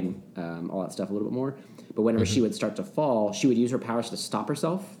fly and all that stuff a little bit more, but whenever she would start to fall, she would use her powers to stop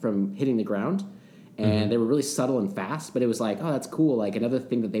herself from hitting the ground. And they were really subtle and fast, but it was like, oh, that's cool. Like another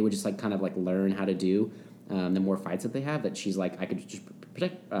thing that they would just like kind of like learn how to do. The more fights that they have, that she's like, I could just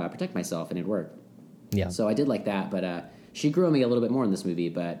protect myself and it'd work. Yeah. So I did like that, but she grew on me a little bit more in this movie.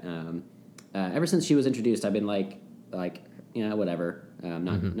 But ever since she was introduced, I've been like whatever.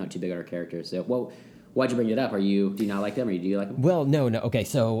 Not too big on her character. So why'd you bring it up? Do you not like them, or do you like them? Well, no. Okay,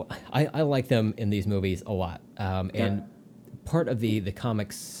 so I like them in these movies a lot, and part of the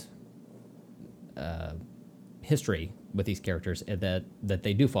comics. History with these characters that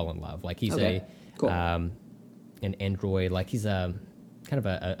they do fall in love. Like he's cool. An android. Like he's a kind of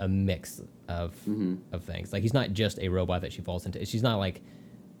a mix of things. Like he's not just a robot that she falls into. She's not like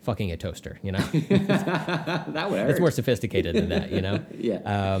fucking a toaster, you know. That would hurt. It's more sophisticated than that, you know.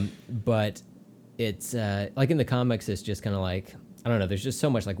 Yeah. But it's like in the comics, it's just kind of like I don't know. There's just so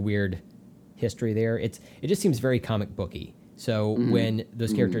much like weird history there. It just seems very comic booky. So when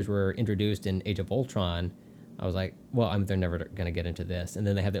those characters were introduced in Age of Ultron, I was like, well, they're never going to get into this. And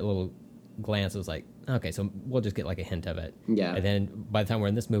then they had that little glance. It was like, okay, so we'll just get like a hint of it. Yeah. And then by the time we're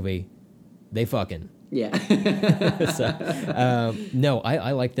in this movie, they fucking. Yeah. So, no,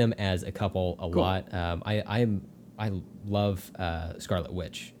 I like them as a couple a lot. I love Scarlet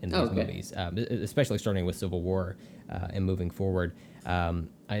Witch in these movies, especially starting with Civil War and moving forward.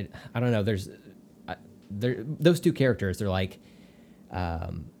 I don't know. Those two characters, they're like,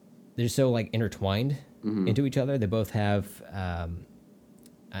 they're so like intertwined into each other. They both have,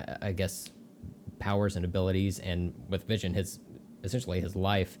 I guess, powers and abilities, and with Vision, essentially his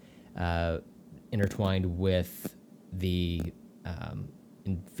life intertwined with the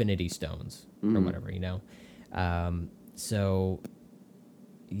Infinity Stones or whatever, you know. So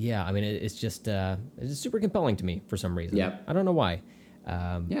yeah, I mean, it's just it's super compelling to me for some reason. Yeah, I don't know why.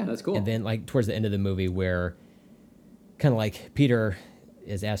 Yeah, that's cool. And then, like, towards the end of the movie where kind of like Peter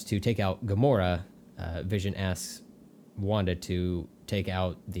is asked to take out Gamora, Vision asks Wanda to take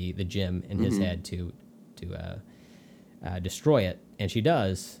out the gem in his head to destroy it. And she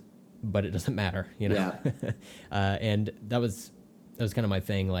does, but it doesn't matter, you know? Yeah. And that was kind of my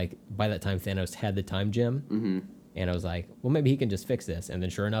thing. Like, by that time, Thanos had the time gem. And I was like, well, maybe he can just fix this. And then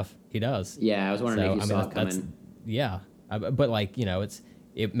sure enough, he does. Yeah, I was wondering if you saw it coming. Yeah. But like, you know,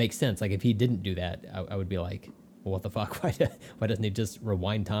 it makes sense. Like if he didn't do that, I would be like, well, what the fuck? Why doesn't he just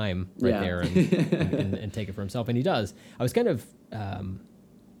rewind time right there and take it for himself? And he does. I was kind of, I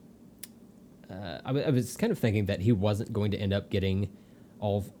was kind of thinking that he wasn't going to end up getting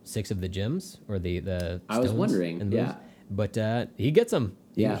all 6 of the gems or the stones. I was wondering, yeah. But he gets them.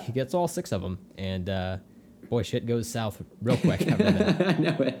 Yeah. He gets all 6 of them. And boy, shit goes south real quick after that. I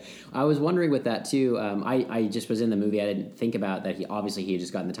know. I was wondering with that too. I just was in the movie. I didn't think about that. He had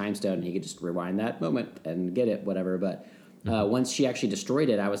just gotten the time stone and he could just rewind that moment and get it, whatever. But once she actually destroyed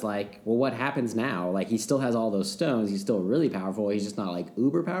it, I was like, well, what happens now? Like he still has all those stones. He's still really powerful. He's just not like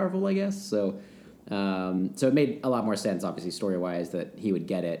uber powerful, I guess. So it made a lot more sense, obviously, story wise, that he would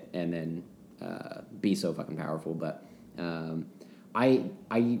get it and then be so fucking powerful. But I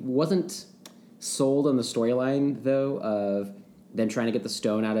wasn't sold on the storyline though of them trying to get the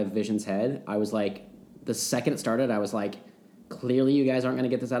stone out of Vision's head. I was like, the second it started, I was like, clearly you guys aren't going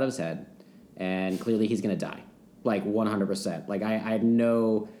to get this out of his head, and clearly he's going to die, like 100%. Like I had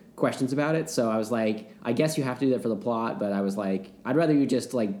no questions about it, so I was like, I guess you have to do that for the plot, but I was like, I'd rather you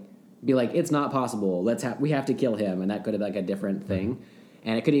just like be like, it's not possible. We have to kill him, and that could have been like a different thing.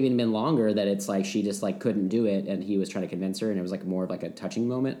 And it could have even been longer that it's like she just like couldn't do it, and he was trying to convince her, and it was like more of like a touching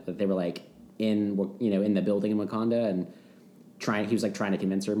moment that they were like in the building in Wakanda and he was like trying to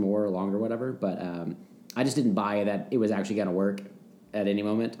convince her more or longer, whatever. But I just didn't buy that it was actually going to work at any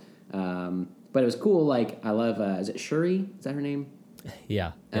moment. But it was cool. Like I love, is it Shuri? Is that her name?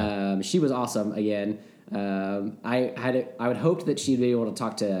 Yeah. She was awesome again. I would hoped that she'd be able to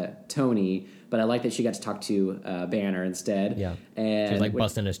talk to Tony, but I like that she got to talk to Banner instead. Yeah. And she was like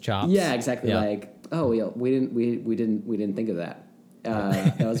busting his chops. Yeah, exactly. Yeah. Like, oh, we didn't think of that.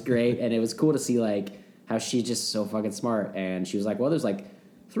 That was great, and it was cool to see like how she's just so fucking smart. And she was like, well, there's like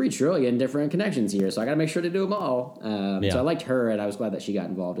 3 trillion different connections here, so I got to make sure to do them all. So I liked her, and I was glad that she got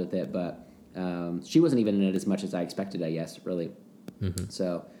involved with it. But She wasn't even in it as much as I expected, I guess, really. Mm-hmm.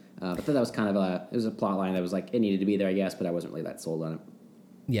 So I thought that was kind of it was a plot line that was like, it needed to be there, I guess, but I wasn't really that sold on it.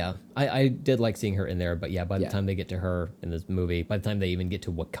 Yeah, I did like seeing her in there, but yeah, by the time they get to her in this movie, by the time they even get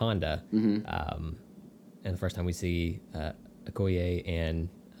to Wakanda, and the first time we see Okoye and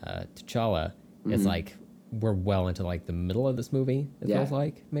T'Challa, it's like we're well into like the middle of this movie. It feels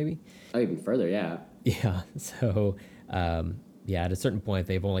like maybe. Oh, even further, yeah. Yeah. So, at a certain point,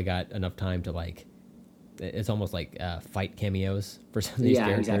 they've only got enough time to like. It's almost like fight cameos for some of these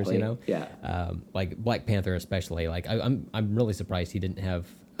characters, exactly. you know. Yeah. Like Black Panther, especially. Like I'm really surprised he didn't have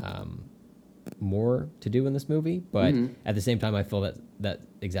more to do in this movie. But at the same time, I feel that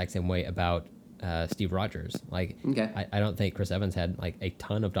exact same way about Steve Rogers. Like, I don't think Chris Evans had like a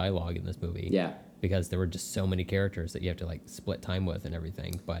ton of dialogue in this movie. Yeah. Because there were just so many characters that you have to like split time with and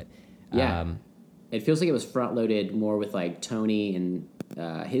everything. But it feels like it was front loaded more with like Tony and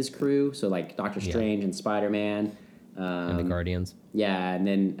his crew. So like Doctor Strange and Spider-Man. And the Guardians. Yeah, and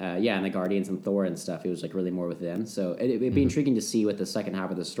then and the Guardians and Thor and stuff. It was like really more with them. So it'd be intriguing to see what the second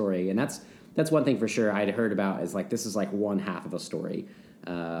half of the story. And that's one thing for sure I'd heard about is like this is like one half of a story.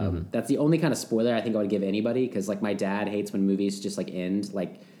 That's the only kind of spoiler I think I would give anybody because like my dad hates when movies just like end.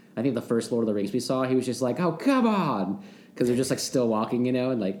 Like I think the first Lord of the Rings we saw, he was just like, "Oh, come on," because they're just like still walking, you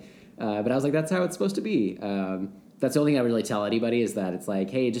know, and like. But I was like, that's how it's supposed to be. That's the only thing I would really tell anybody is that it's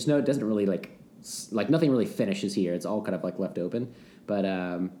like, hey, just know it doesn't really like nothing really finishes here. It's all kind of like left open. But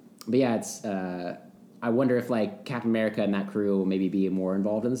yeah, it's. I wonder if like Captain America and that crew will maybe be more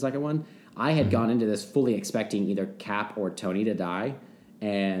involved in the second one. I had gone into this fully expecting either Cap or Tony to die,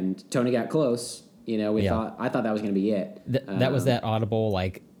 and Tony got close. You know, I thought that was going to be it. That was that audible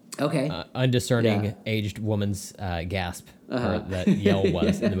like. Okay. Undiscerning aged woman's gasp, or that yell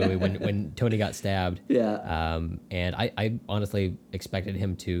was in the movie when Tony got stabbed. Yeah. And I honestly expected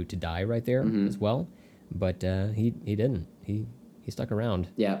him to die right there as well, but he didn't. He stuck around.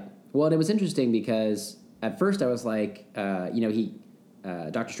 Yeah. Well, and it was interesting because at first I was like,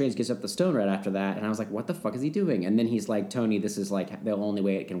 Doctor Strange gives up the stone right after that, and I was like, what the fuck is he doing? And then he's like, Tony, this is like the only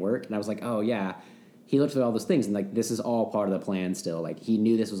way it can work. And I was like, oh yeah. He looked at all those things and like this is all part of the plan still. Like he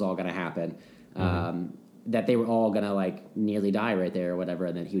knew this was all going to happen, that they were all going to like nearly die right there or whatever,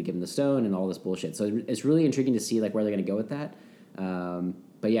 and then he would give them the stone and all this bullshit. So it's really intriguing to see like where they're going to go with that.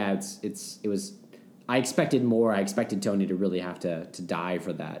 But yeah, it was. I expected more. I expected Tony to really have to die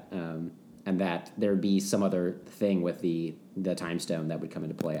for that, and that there'd be some other thing with the time stone that would come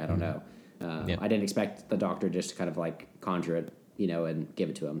into play. I don't know. I didn't expect the Doctor just to kind of like conjure it, you know, and give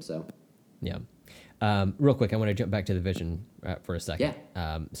it to him. So yeah. Real quick, I want to jump back to the Vision for a second.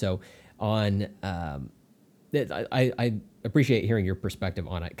 Yeah. So on, I appreciate hearing your perspective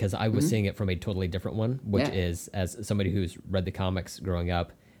on it because I was seeing it from a totally different one, which is as somebody who's read the comics growing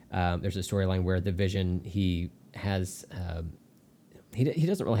up. There's a storyline where the Vision he has he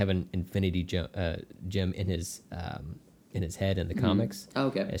doesn't really have an infinity gem in his head in the comics. Oh,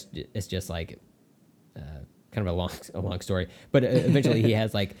 okay. It's just like. Kind of a long story, but eventually he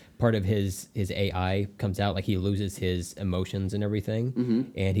has like part of his AI comes out, like he loses his emotions and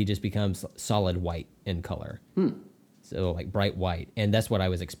everything, and he just becomes solid white in color. So like bright white, and that's what I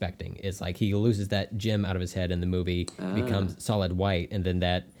was expecting. Is like he loses that gem out of his head in the movie, becomes solid white, and then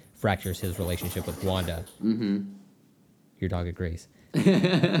that fractures his relationship with Wanda. Your dog agrees.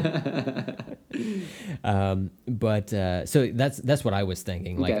 But so that's what I was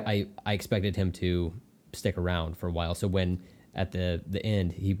thinking. Like I expected him to stick around for a while. So when at the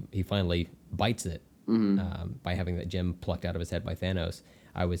end he finally bites it by having that gem plucked out of his head by Thanos,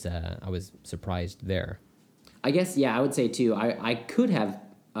 I was surprised there. I guess I would say too. I could have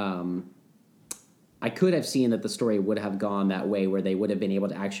seen that the story would have gone that way where they would have been able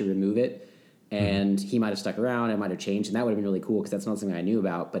to actually remove it, and he might have stuck around. It might have changed, and that would have been really cool because that's not something I knew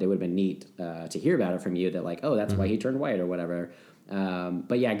about. But it would have been neat to hear about it from you. That like, oh, that's why he turned white or whatever.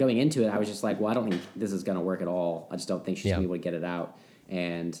 But yeah, going into it, I was just like, well, I don't think this is going to work at all. I just don't think she's going to be able to get it out.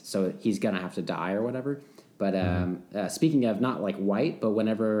 And so he's going to have to die or whatever. But speaking of not like white, but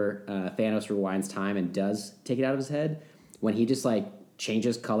whenever Thanos rewinds time and does take it out of his head, when he just like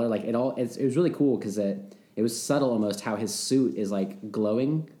changes color, like it was really cool because it was subtle almost how his suit is like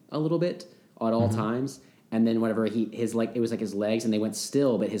glowing a little bit at all times. And then whenever it was like his legs and they went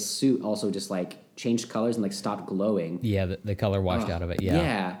still, but his suit also just like changed colors and like stopped glowing. Yeah, the color washed out of it. Yeah.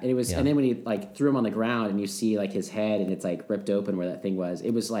 Yeah. And it was and then when he like threw him on the ground and you see like his head and it's like ripped open where that thing was,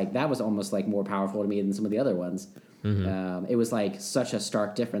 it was like that was almost like more powerful to me than some of the other ones. It was like such a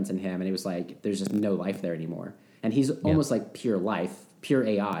stark difference in him, and it was like there's just no life there anymore. And he's almost like pure life, pure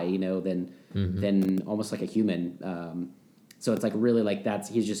AI, you know, than almost like a human. So it's like really like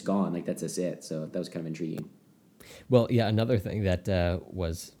he's just gone. Like that's just it. So that was kind of intriguing. Well, yeah, another thing that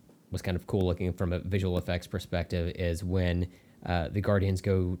was kind of cool looking from a visual effects perspective is when the Guardians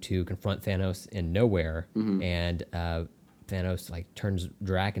go to confront Thanos in nowhere, and Thanos like turns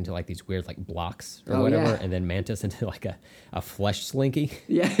Drac into like these weird like blocks or whatever, and then Mantis into like a flesh slinky.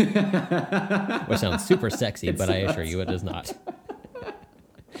 Yeah, which sounds super sexy, but I assure you it is not.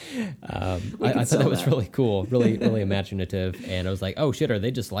 I thought that was really cool, really imaginative, and I was like, oh shit, are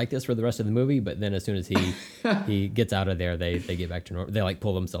they just like this for the rest of the movie? But then as soon as he gets out of there, they get back to normal. They like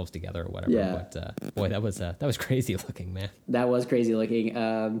pull themselves together or whatever. Yeah. But boy, that was crazy looking, man. That was crazy looking.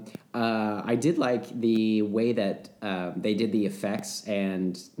 I did like the way that they did the effects,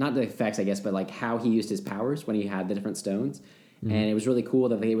 and not the effects, I guess, but like how he used his powers when he had the different stones, and it was really cool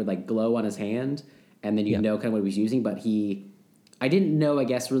that they would like glow on his hand, and then you know kind of what he was using, but I didn't know, I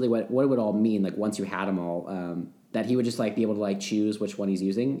guess, really what it would all mean. Like once you had them all, that he would just like be able to like choose which one he's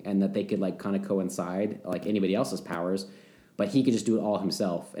using, and that they could like kind of coincide like anybody else's powers, but he could just do it all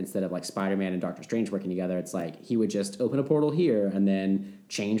himself instead of like Spider-Man and Doctor Strange working together. It's like he would just open a portal here and then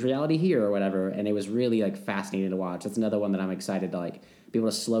change reality here or whatever, and it was really like fascinating to watch. That's another one that I'm excited to like be able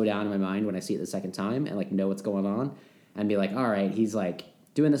to slow down in my mind when I see it the second time and like know what's going on and be like, all right, he's like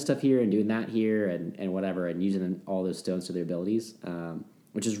doing this stuff here and doing that here and whatever, and using all those stones to their abilities,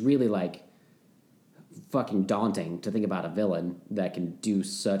 which is really like fucking daunting to think about a villain that can do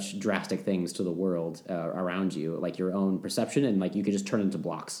such drastic things to the world around you, like your own perception, and like you could just turn into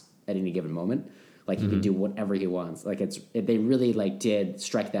blocks at any given moment. Like he can do whatever he wants. Like they really like did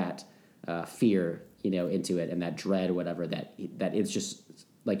strike that fear, into it, and that dread, whatever, that it's just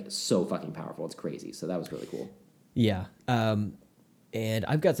like so fucking powerful. It's crazy. So that was really cool. Yeah. And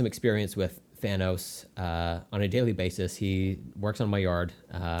I've got some experience with Thanos on a daily basis. He works on my yard.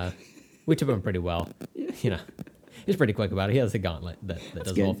 We took him pretty well. He's pretty quick about it. He has a gauntlet that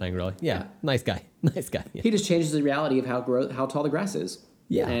does the whole thing, really. Yeah, nice guy. Nice guy. Yeah. He just changes the reality of how tall the grass is.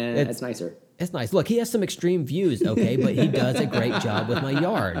 Yeah. And it's nicer. It's nice. Look, he has some extreme views, okay, but he does a great job with my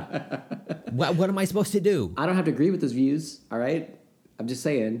yard. What am I supposed to do? I don't have to agree with his views, all right? I'm just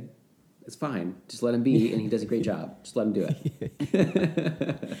saying. It's fine. Just let him be, and he does a great job. Just let him do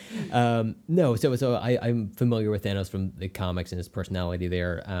it. No, so I'm familiar with Thanos from the comics and his personality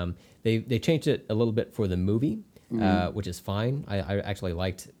there. They changed it a little bit for the movie, which is fine. I actually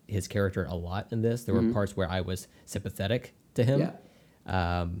liked his character a lot in this. There were parts where I was sympathetic to him,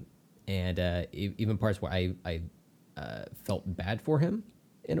 and even parts where I felt bad for him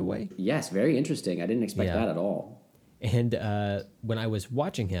in a way. Yes, very interesting. I didn't expect that at all. And when I was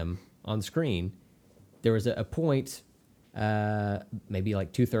watching him on screen, there was a point, maybe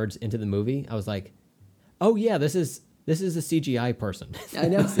like 2/3 into the movie, I was like, "Oh yeah, this is a CGI person." I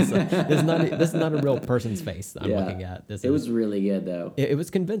know. this is not a real person's face I'm looking at. It was really good though. It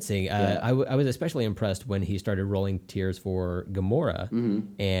was convincing. I was especially impressed when he started rolling tears for Gamora,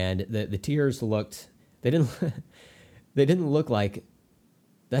 and the tears looked. They didn't look like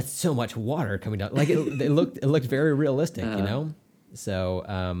that's so much water coming down. Like it looked very realistic,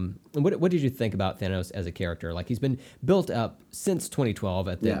 So, what did you think about Thanos as a character? Like he's been built up since 2012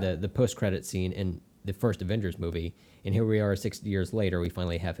 at the post-credit scene in the first Avengers movie, and here we are 6 years later. We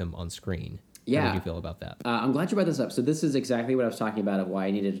finally have him on screen. Yeah. How did you feel about that? I'm glad you brought this up. So this is exactly what I was talking about of why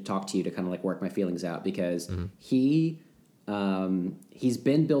I needed to talk to you to kind of like work my feelings out, because he's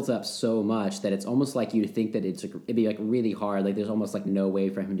been built up so much that it's almost like you think that it'd be like really hard. Like there's almost like no way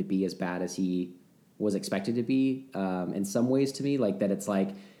for him to be as bad as he was expected to be in some ways to me, like that it's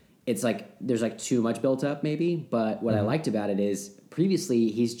like there's like too much built up maybe, but what I liked about it is previously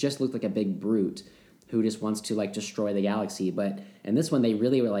he's just looked like a big brute who just wants to like destroy the galaxy, but in this one they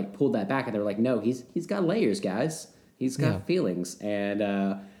really were like pulled that back and they were like, no, he's got layers, guys. He's got feelings,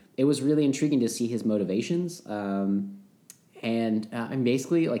 and it was really intriguing to see his motivations, and I'm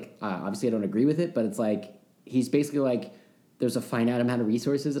basically like obviously I don't agree with it, but it's like he's basically like, there's a finite amount of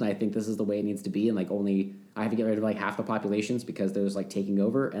resources, and I think this is the way it needs to be. And like only I have to get rid of like half the populations because there's like taking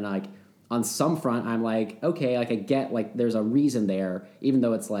over. And like on some front, I'm like, okay, like I get like there's a reason there, even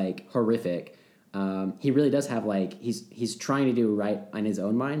though it's like horrific. He really does have like he's trying to do right in his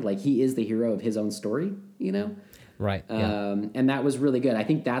own mind. Like he is the hero of his own story, Right. And that was really good. I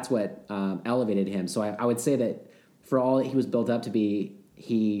think that's what elevated him. So I would say that for all that he was built up to be,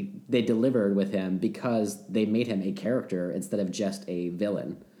 they delivered with him because they made him a character instead of just a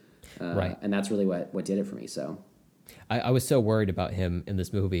villain. Right. And that's really what did it for me. So I was so worried about him in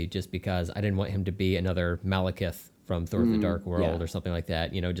this movie just because I didn't want him to be another Malekith from Thor: The Dark World or something like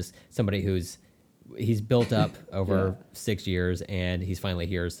that. Just somebody he's built up over 6 years and he's finally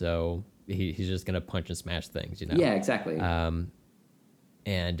here. So he's just gonna punch and smash things, you know. Yeah, exactly.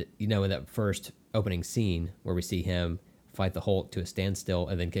 And you know, in that first opening scene where we see him fight the Hulk to a standstill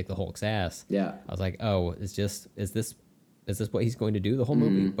and then kick the Hulk's ass, Yeah. I was like, oh, is this what he's going to do the whole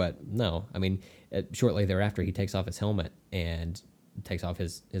movie? But no, I mean, shortly thereafter, he takes off his helmet and takes off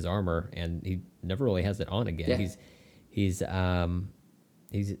his armor, and he never really has it on again. Yeah. He's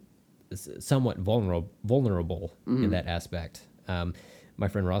somewhat vulnerable in that aspect. My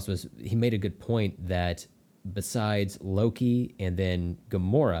friend Ross he made a good point that besides Loki and then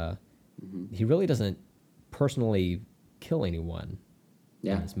Gamora, he really doesn't personally kill anyone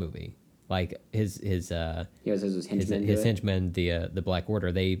in this movie. Like his henchmen, the Black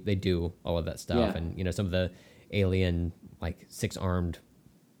Order, they do all of that stuff, and you know, some of the alien like 6-armed,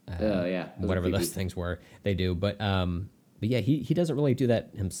 whatever those things were, they do. But yeah, he doesn't really do that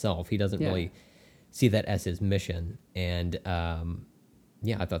himself. He doesn't really see that as his mission, and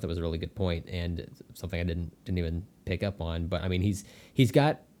yeah, I thought that was a really good point, and something I didn't even pick up on. But I mean, he's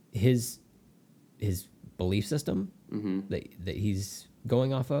got his belief system that he's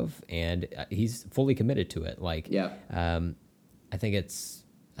going off of, and he's fully committed to it. Like, I think it's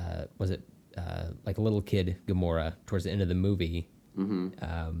was it like a little kid Gamora towards the end of the movie.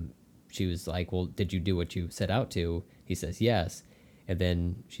 She was like, "Well, did you do what you set out to?" He says, "Yes," and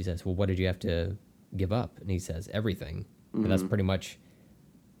then she says, "Well, what did you have to give up?" And he says, "Everything." And that's pretty much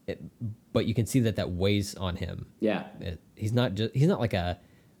it. But you can see that weighs on him. Yeah, he's not like a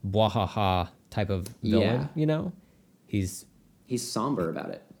bwahaha type of villain. You know, he's somber about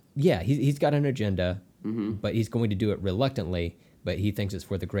it. Yeah, he's got an agenda, but he's going to do it reluctantly, but he thinks it's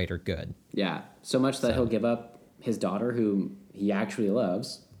for the greater good. Yeah, so much that he'll give up his daughter, whom he actually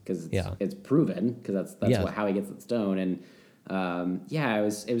loves, because it's proven, because that's how he gets the stone. And it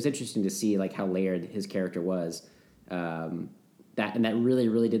was interesting to see like how layered his character was. That really,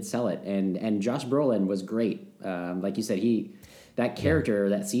 really did sell it. And Josh Brolin was great. Like you said, that character,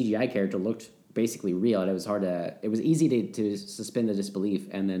 that CGI character, looked basically real, and it was easy to suspend the disbelief,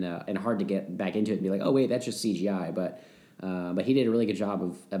 and then and hard to get back into it and be like, oh wait, that's just CGI. But he did a really good job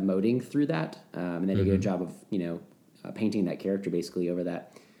of emoting through that, and then he did a good job of painting that character basically over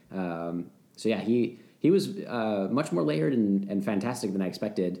that. So yeah, he was much more layered and fantastic than I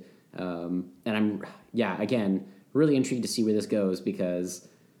expected. And I'm again really intrigued to see where this goes, because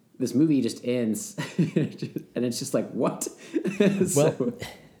this movie just ends and it's just like, what?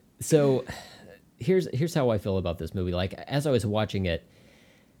 So here's how I feel about this movie. Like, as I was watching it,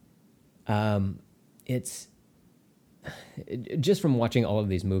 it's just from watching all of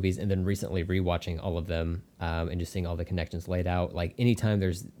these movies and then recently rewatching all of them, and just seeing all the connections laid out. Like, anytime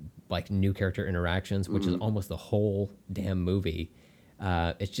there's like new character interactions, which is almost the whole damn movie,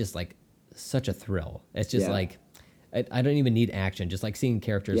 it's just like such a thrill. It's just like, I don't even need action. Just like seeing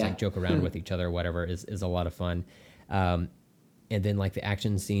characters like joke around with each other or whatever is a lot of fun. And then like the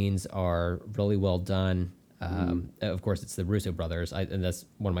action scenes are really well done. Of course, it's the Russo brothers, and that's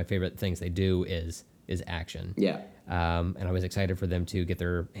one of my favorite things they do is action. Yeah. And I was excited for them to get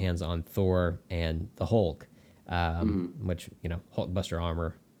their hands on Thor and the Hulk, which, you know, Hulkbuster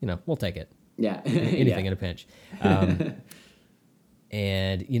armor, you know, we'll take it. Yeah. Anything in a pinch.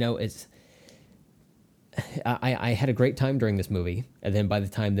 And, you know, I had a great time during this movie. And then by the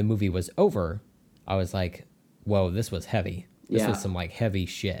time the movie was over, I was like, whoa, this was heavy. This was some like heavy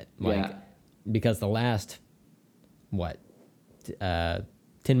shit. Like, because the last, 10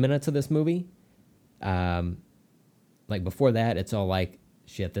 minutes of this movie, like before that, it's all like,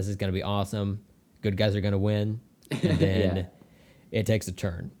 shit, this is going to be awesome. Good guys are going to win. And then it takes a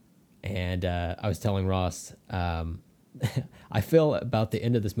turn. And I was telling Ross, I feel about the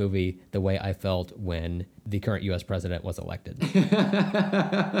end of this movie the way I felt when the current U.S. president was elected.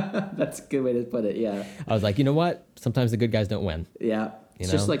 That's a good way to put it, yeah. I was like, you know what? Sometimes the good guys don't win. Yeah.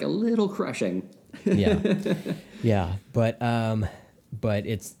 It's just like a little crushing. Yeah. Yeah. But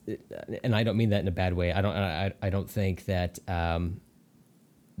it's, and I don't mean that in a bad way. I don't think that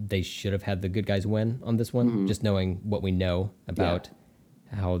they should have had the good guys win on this one, just knowing what we know about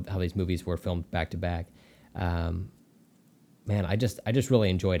how these movies were filmed back to back. Man, I just really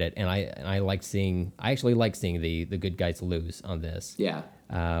enjoyed it, and I actually like seeing the good guys lose on this. Yeah.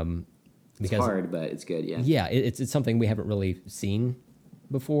 Because it's hard, but it's good. Yeah. Yeah, it's something we haven't really seen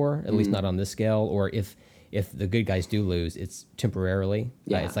before, at least not on this scale. Or if the good guys do lose, it's temporarily.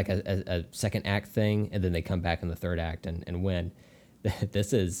 Yeah. It's like a second act thing, and then they come back in the third act and win.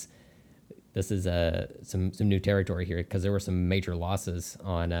 This is some new territory here, because there were some major losses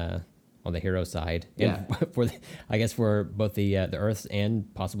on the hero side, and for both the Earth's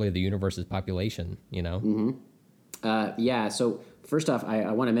and possibly the universe's population, you know. Yeah. So first off,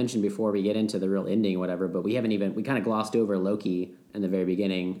 I want to mention before we get into the real ending or whatever, but we kind of glossed over Loki in the very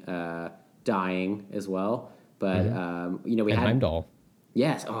beginning, dying as well. But we and had Heimdall.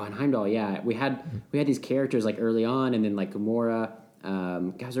 Yes. Oh, and Heimdall. Yeah, we had these characters like early on, and then like Gamora.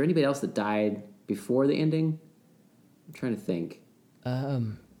 God, was there anybody else that died before the ending? I'm trying to think.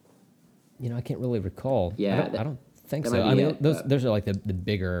 I can't really recall. Yeah, I don't think so. I mean, those are like the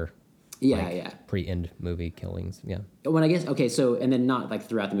bigger. Pre-end movie killings. Yeah. When I guess okay, so and then not like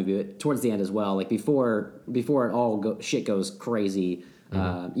throughout the movie, but towards the end as well. Like before it all shit goes crazy.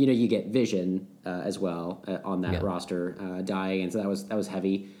 You get Vision as well on that roster dying, and so that was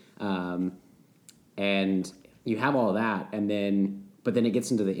heavy. And you have all of that, but then it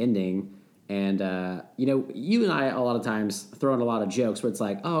gets into the ending, and you and I a lot of times throw in a lot of jokes where it's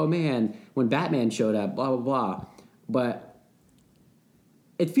like, oh man, when Batman showed up, blah blah blah, but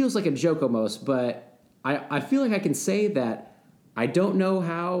it feels like a joke almost. But I feel like I can say that I don't know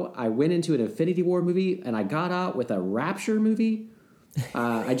how I went into an Infinity War movie and I got out with a Rapture movie.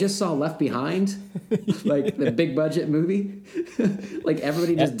 I just saw Left Behind, like the big budget movie. Like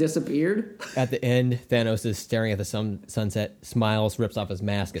everybody just disappeared. At the end, Thanos is staring at the sunset, smiles, rips off his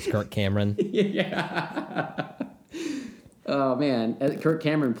mask. It's Kirk Cameron. Yeah. Oh man, Kirk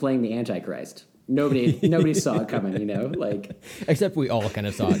Cameron playing the Antichrist. Nobody saw it coming, like except we all kind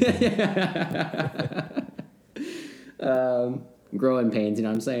of saw it coming. Growing pains, you know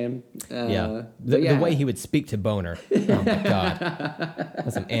what I'm saying? The way he would speak to Boner. Oh my god,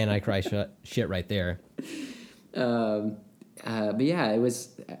 that's some Antichrist shit right there. But yeah, it was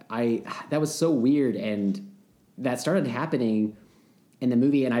that was so weird, and that started happening in the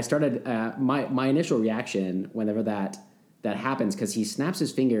movie, and I started my initial reaction whenever that happens, because he snaps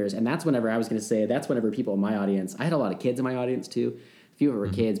his fingers, and that's whenever people in my audience, I had a lot of kids in my audience too, a few of them were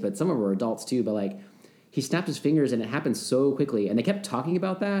kids, but some of them were adults too, but like he snapped his fingers and it happened so quickly, and they kept talking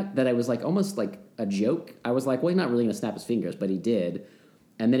about that I was like almost like a joke. I was like, well, he's not really gonna snap his fingers, but he did.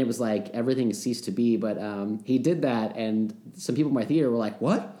 And then it was like everything ceased to be, but he did that, and some people in my theater were like,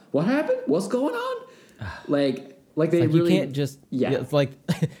 what happened, what's going on? like they really, you can't just it's like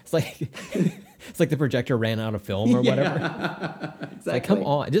it's like the projector ran out of film or whatever. Exactly. Like, come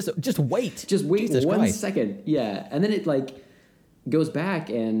on, just wait. Just wait Jesus 1 Christ. second. Yeah. And then it like goes back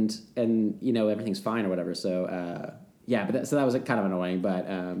and everything's fine or whatever. So but that was kind of annoying. But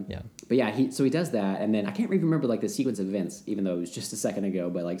But yeah, he does that, and then I can't even remember like the sequence of events, even though it was just a second ago.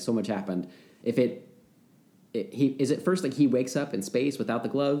 But like so much happened. Is it first like he wakes up in space without the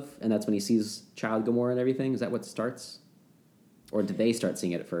glove, and that's when he sees Child Gamora and everything? Is that what starts, or did they start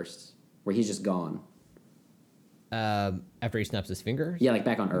seeing it at first? Where he's just gone. After he snaps his fingers? Yeah, like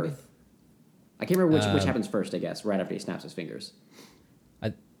back on Earth. I can't remember which happens first, I guess, right after he snaps his fingers.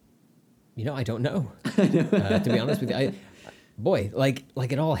 I don't know. To be honest with you.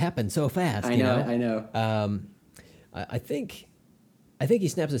 Like it all happened so fast. I know. I think he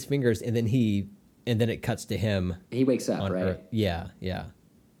snaps his fingers, and then it cuts to him. He wakes up, right? Earth. Yeah.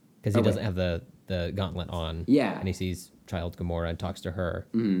 Because he doesn't have the gauntlet on. Yeah. And he sees Child Gamora and talks to her.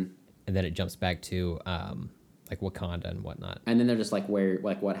 Mm-hmm. And then it jumps back to like Wakanda and whatnot. And then they're just like, where,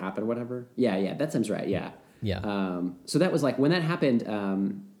 like, what happened, whatever. Yeah, that seems right. Yeah. Yeah. So that was like when that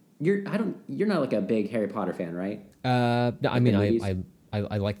happened. You're not like a big Harry Potter fan, right? No, I mean,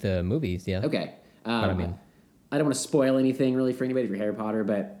 I like the movies. Yeah. Okay. But I mean, I don't want to spoil anything really for anybody for Harry Potter,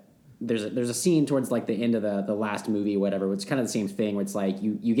 but there's a scene towards like the end of the last movie, whatever. It's kind of the same thing where it's like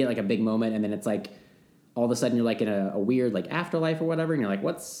you get like a big moment, and then it's like all of a sudden you're like in a weird like afterlife or whatever, and you're like,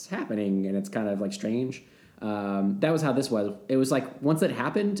 what's happening? And it's kind of like strange. That was how this was. It was like once that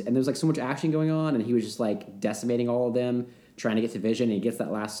happened, and there was like so much action going on, and he was just like decimating all of them, trying to get to Vision, and he gets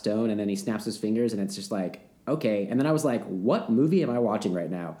that last stone, and then he snaps his fingers, and it's just like, okay. And then I was like, what movie am I watching right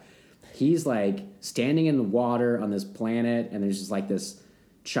now? He's like standing in the water on this planet, and there's just like this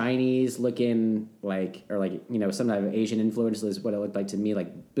Chinese looking like, or like, some type of Asian influence is what it looked like to me,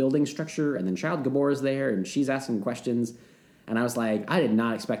 like building structure, and then Child Gamora's there, and she's asking questions, and I was like, I did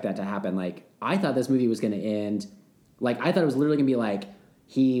not expect that to happen. Like, I thought this movie was going to end, like, I thought it was literally going to be like,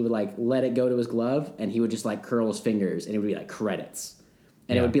 he would like let it go to his glove, and he would just like curl his fingers, and it would be like credits,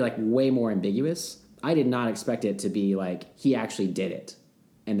 and it would be like way more ambiguous. I did not expect it to be like he actually did it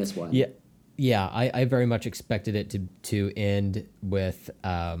in this one. Yeah, I very much expected it to end with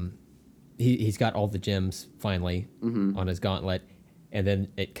he's got all the gems finally on his gauntlet, and then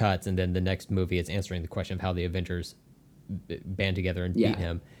it cuts, and then the next movie is answering the question of how the Avengers band together and beat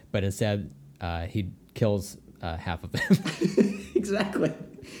him. But instead, he kills half of them. Exactly.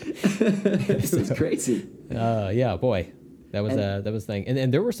 This is crazy. Yeah, boy. That was that was the thing,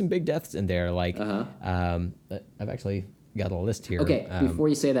 and there were some big deaths in there. Like, I've actually got a list here. Okay, before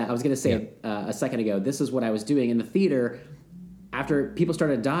you say that, I was going to say a second ago. This is what I was doing in the theater after people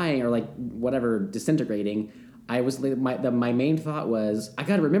started dying or like whatever disintegrating. I was my main thought was I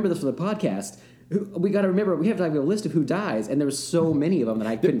got to remember this for the podcast. We got to remember we have to have a list of who dies, and there was so many of them that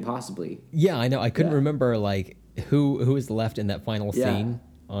I couldn't possibly. Yeah, I know. I couldn't remember like who was left in that final scene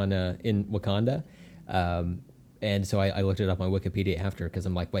on in Wakanda. And so I looked it up on Wikipedia after because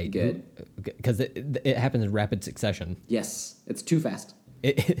I'm like, wait, because it happens in rapid succession. Yes, it's too fast.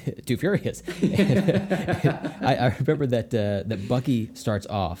 Too furious. I remember that Bucky starts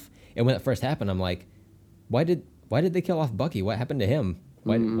off, and when it first happened, I'm like, why did they kill off Bucky? What happened to him?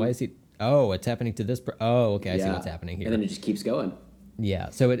 Why is he? Oh, it's happening to this. Okay, I see what's happening here. And then it just keeps going. Yeah,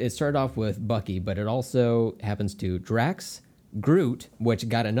 so it started off with Bucky, but it also happens to Drax, Groot, which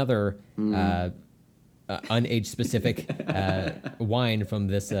got another unage specific whine from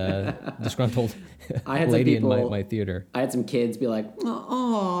this disgruntled lady in my theater. I had some kids be like,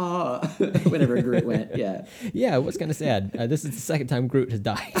 "Oh," whenever Groot went. Yeah. Yeah, it was kind of sad. This is the second time Groot has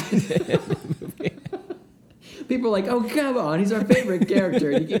died. People are like, "Oh, come on, he's our favorite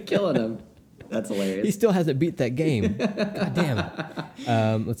character, and you keep killing him." That's hilarious. He still hasn't beat that game. God damn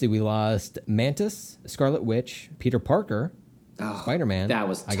it. Let's see. We lost Mantis, Scarlet Witch, Peter Parker, Spider-Man. That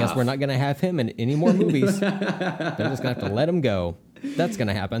was tough. I guess we're not going to have him in any more movies. They're just going to have to let him go. That's going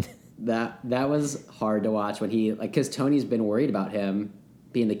to happen. That was hard to watch when he, like, because Tony's been worried about him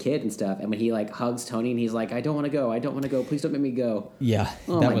being the kid and stuff, and when he, like, hugs Tony and he's like, I don't want to go, please don't make me go. Yeah,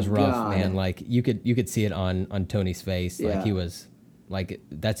 that was rough, man. Like, you could see it on Tony's face. Like, he was, like,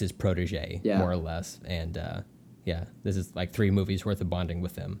 that's his protege, more or less. And, this is, like, 3 movies worth of bonding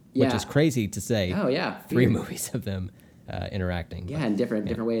with them, which is crazy to say. Oh, yeah. 3 movies of them interacting. Yeah, in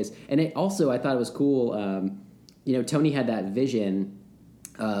different ways. And it also, I thought it was cool, Tony had that vision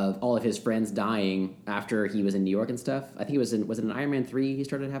of all of his friends dying after he was in New York and stuff. I think was it in Iron Man 3 he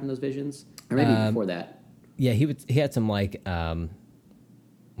started having those visions? Or maybe before that. Yeah, he had some like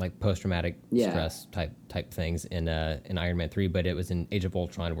post-traumatic stress type things in Iron Man 3, but it was in Age of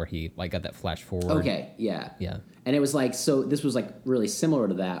Ultron where he like got that flash forward. Okay, yeah. Yeah. And it was like, so this was like really similar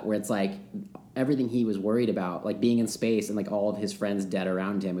to that, where it's like everything he was worried about, like being in space and like all of his friends dead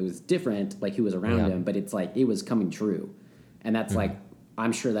around him, it was different, like who was around him, but it's like it was coming true. And that's like,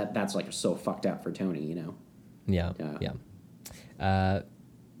 I'm sure that's like so fucked up for Tony, you know? Yeah.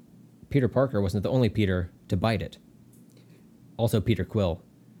 Peter Parker wasn't the only Peter to bite it. Also, Peter Quill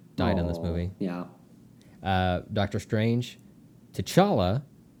died in this movie. Yeah. Doctor Strange, T'Challa,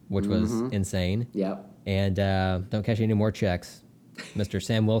 which was insane. Yep. And don't cash any more checks. Mr.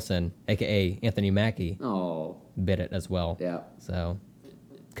 Sam Wilson, a.k.a. Anthony Mackie, bit it as well. Yeah. So,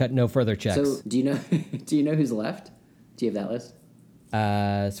 cut no further checks. So, do you know who's left? Do you have that list?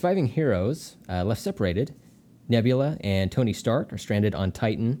 Surviving heroes left separated. Nebula and Tony Stark are stranded on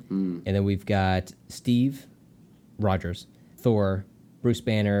Titan. And then we've got Steve Rogers, Thor, Bruce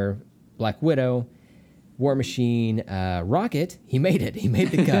Banner, Black Widow, War Machine, Rocket. He made it. He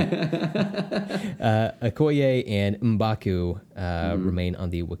made the cut. Okoye and M'Baku remain on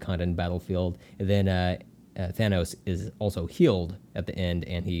the Wakandan battlefield. And then Thanos is also healed at the end,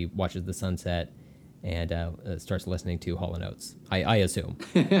 and he watches the sunset and starts listening to Hall & Oates. I assume.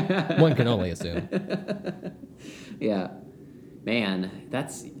 One can only assume. Yeah. Man,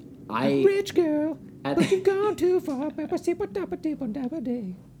 that's... Rich girl, but you've gone too far.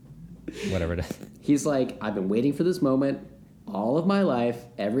 Whatever it is. He's like, I've been waiting for this moment all of my life.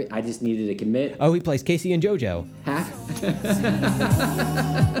 I just needed to commit. Oh, he plays Casey and JoJo.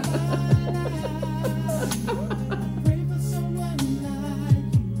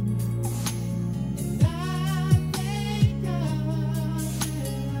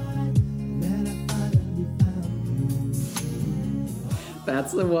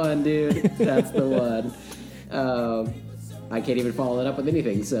 That's the one, dude. That's the one. I can't even follow that up with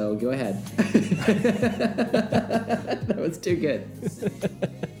anything, so go ahead. That was too good.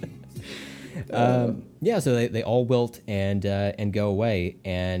 So they all wilt and go away.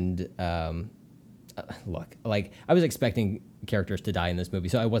 And look, like I was expecting characters to die in this movie,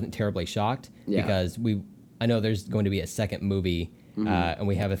 so I wasn't terribly shocked because I know there's going to be a second movie, and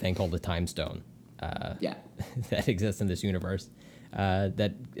we have a thing called the Time Stone. That exists in this universe.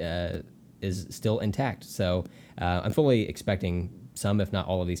 That is still intact. So I'm fully expecting some, if not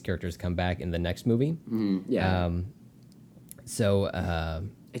all of these characters to come back in the next movie. It's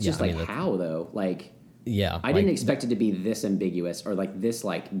just how though? Like, I didn't expect it to be this ambiguous or like this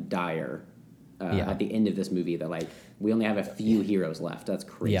like dire at the end of this movie that like we only have a few heroes left. That's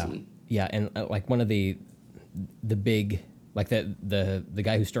crazy. Yeah, and like one of the big like the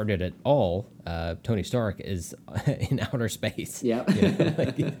guy who started it all, Tony Stark, is in outer space. Yeah.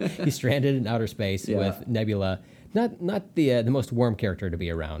 Like he's stranded in outer space with Nebula. Not the most warm character to be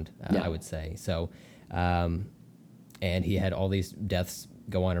around, I would say. So, and he had all these deaths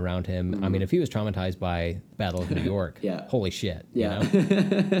go on around him. I mean, if he was traumatized by Battle of New York, holy shit. Yeah.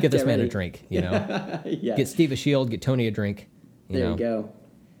 Get this man a drink, Get Steve a shield, get Tony a drink. There you go.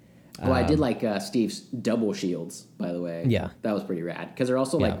 Well, I did like Steve's double shields, by the way. Yeah. That was pretty rad. Because they're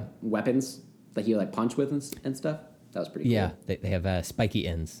also like weapons that he like punch with and stuff. That was pretty cool. Yeah, they have spiky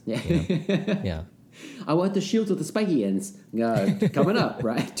ends. Yeah. Yeah. I want the shields with the spiky ends. Coming up,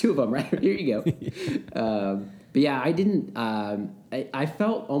 right? 2 of them, right? Here you go. But yeah, I didn't. I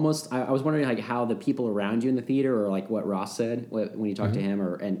felt almost. I was wondering like how the people around you in the theater, or like what Ross said when you talked to him,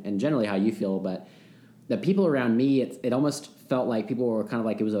 or and generally how you feel. But the people around me, it almost felt like people were kind of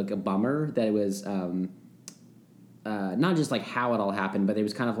like it was like a bummer that it was. Not just like how it all happened, but it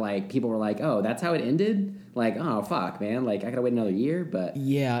was kind of like people were like, "Oh, that's how it ended." Like, "Oh, fuck, man! Like, I gotta wait another year." But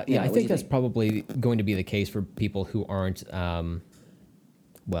yeah, I think that's probably going to be the case for people who aren't,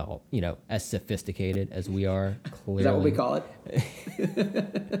 well, as sophisticated as we are. Clearly, is that what we call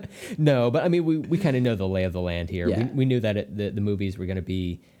it? No, but I mean, we kind of know the lay of the land here. Yeah. We knew that the movies were going to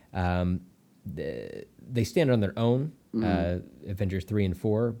be, they stand on their own, Avengers 3 and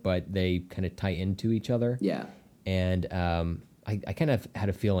 4, but they kind of tie into each other. Yeah. And I kind of had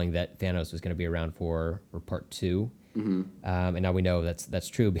a feeling that Thanos was going to be around for part 2. Mm-hmm. And now we know that's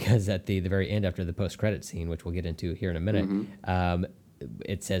true because at the very end, after the post-credit scene, which we'll get into here in a minute,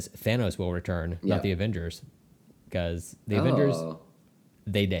 it says Thanos will return, not the Avengers. Because the Avengers,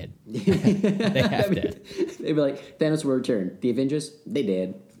 they did. They have did. They'd be like, Thanos will return. The Avengers, they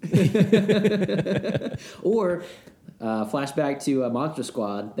did. Or flashback to Monster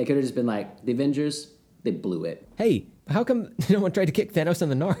Squad, they could have just been like, the Avengers, they blew it. Hey, how come no one tried to kick Thanos in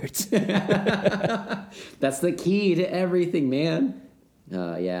the nards? That's the key to everything, man.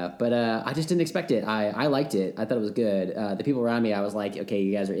 Yeah, but I just didn't expect it. I liked it. I thought it was good. The people around me, I was like, okay,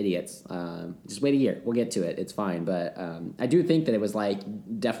 you guys are idiots. Just wait a year. We'll get to it. It's fine. But I do think that it was like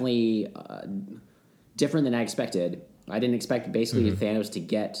definitely different than I expected. I didn't expect basically Thanos to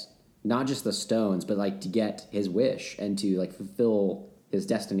get not just the stones, but like to get his wish and to like fulfill his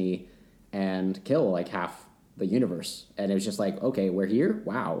destiny and kill like half the universe. And it was just like, okay, we're here.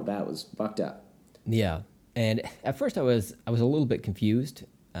 Wow, that was fucked up. Yeah. And at first I was a little bit confused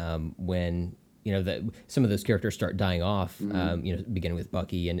when some of those characters start dying off. Beginning with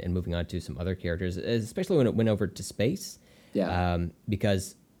Bucky and moving on to some other characters, especially when it went over to space. Yeah.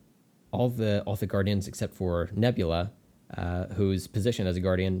 Because all the Guardians except for Nebula, whose position as a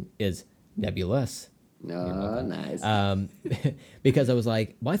Guardian is nebulous. Nice. Because I was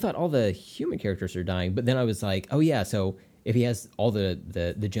like, well, I thought all the human characters are dying, but then I was like, oh yeah, so if he has all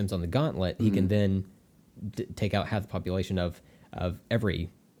the gems on the gauntlet, he can then take out half the population of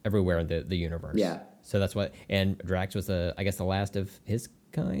everywhere in the universe. Yeah. So that's what, and Drax was the last of his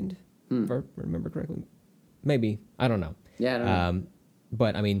kind, if I remember correctly. Maybe, I don't know. Yeah, I don't know.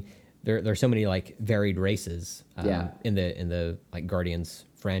 But I mean, there are so many like varied races in the like Guardians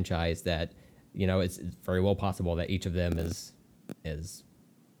franchise that it's very well possible that each of them is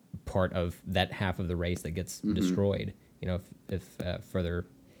part of that half of the race that gets destroyed. If further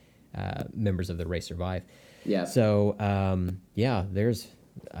members of the race survive. Yeah. So there's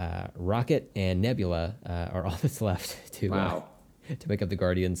Rocket and Nebula are all that's left to make up the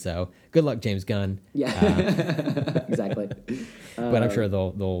Guardians. So good luck, James Gunn. Yeah. Exactly. But I'm sure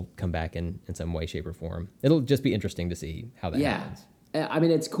they'll come back in some way, shape, or form. It'll just be interesting to see how that happens. I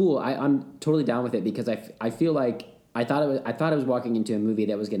mean, it's cool. I'm totally down with it because I feel like I thought I was walking into a movie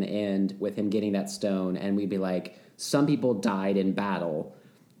that was going to end with him getting that stone, and we'd be like, some people died in battle,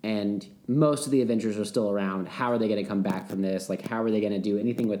 and most of the Avengers are still around. How are they going to come back from this? Like, how are they going to do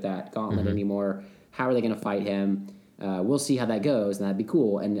anything with that gauntlet anymore? How are they going to fight him? We'll see how that goes, and that'd be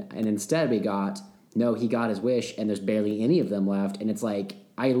cool. And instead he got his wish, and there's barely any of them left, and it's like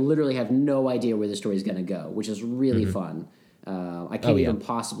I literally have no idea where the story's going to go, which is really fun. I can't even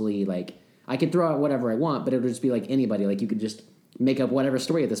possibly, like, I could throw out whatever I want, but it would just be like anybody. Like, you could just make up whatever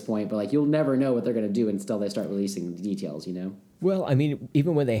story at this point, but like you'll never know what they're going to do until they start releasing the details, Well, I mean,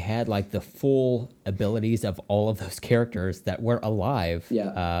 even when they had like the full abilities of all of those characters that were alive,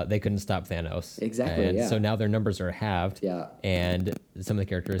 they couldn't stop Thanos. Exactly. And so now their numbers are halved. Yeah. And some of the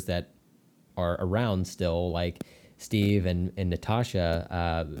characters that are around still, like Steve and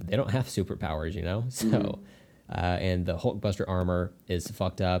Natasha, they don't have superpowers, So, and the Hulkbuster armor is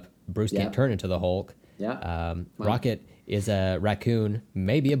fucked up. Bruce can't turn into the Hulk. Yeah. Rocket is a raccoon,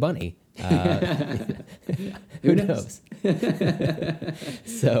 maybe a bunny. Who knows?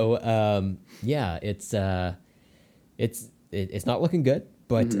 So yeah, it's not looking good,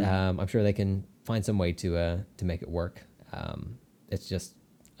 but I'm sure they can find some way to make it work. It's just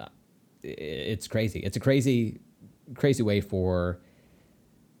it's crazy. It's a crazy way for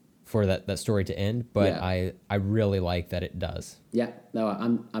that story to end, but I really like that it does. Yeah, no,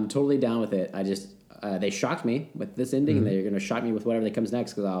 I'm totally down with it. I just they shocked me with this ending, and they're going to shock me with whatever that comes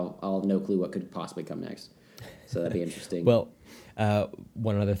next because I'll have no clue what could possibly come next. So that'd be interesting. Well,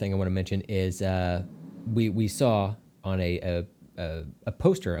 one other thing I want to mention is we saw on a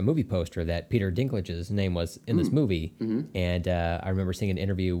poster, a movie poster, that Peter Dinklage's name was in this movie, and I remember seeing an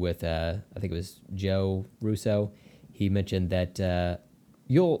interview with I think it was Joe Russo. He mentioned that.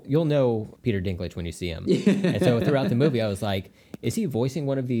 You'll know Peter Dinklage when you see him. And so throughout the movie, I was like, is he voicing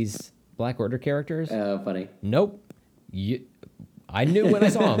one of these Black Order characters? Oh, funny. Nope. I knew when I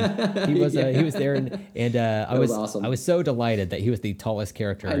saw him. He was there, and I was awesome. I was so delighted that he was the tallest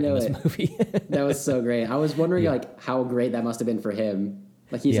character in this movie. That was so great. I was wondering like how great that must have been for him.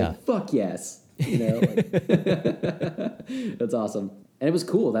 Like he's like, fuck yes. You know, like, that's awesome. And it was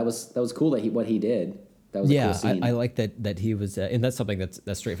cool. That was cool that what he did. That was a cool scene. I like that he was, and that's something that's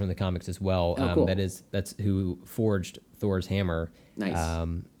straight from the comics as well. Cool. That's who forged Thor's hammer. Nice.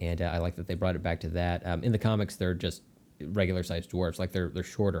 And I like that they brought it back to that. In the comics, they're just regular sized dwarves, like they're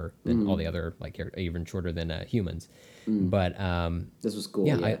shorter than all the other, like even shorter than humans. But this was cool.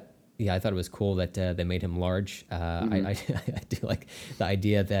 I thought it was cool that they made him large. I do like the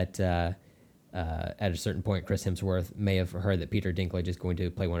idea that. At a certain point, Chris Hemsworth may have heard that Peter Dinklage is going to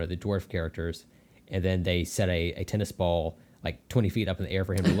play one of the dwarf characters, and then they set a tennis ball like 20 feet up in the air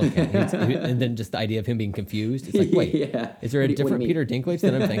for him to look at. And then just the idea of him being confused. It's like, wait, is there a different Peter Dinklage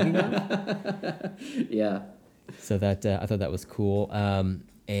than I'm thinking of? Yeah. So that I thought that was cool.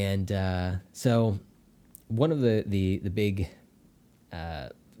 So one of the big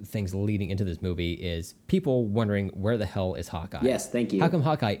things leading into this movie is people wondering where the hell is Hawkeye. Yes, thank you. How come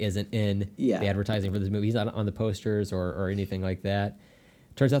Hawkeye isn't in the advertising for this movie? He's not on the posters or anything like that.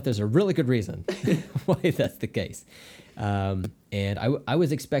 Turns out there's a really good reason why that's the case. And I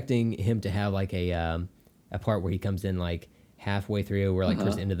was expecting him to have like a part where he comes in like halfway through or like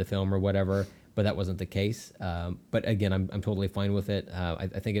towards the end of the film or whatever, but that wasn't the case. But again, I'm totally fine with it. I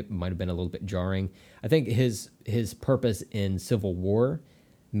think it might have been a little bit jarring. I think his purpose in Civil War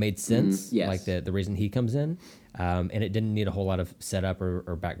made sense, like the reason he comes in, and it didn't need a whole lot of setup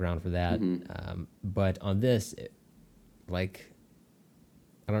or background for that. But on this, I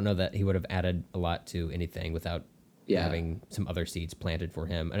don't know that he would have added a lot to anything without having some other seeds planted for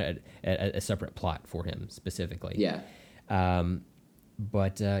him, a separate plot for him specifically. Yeah. Hawkeye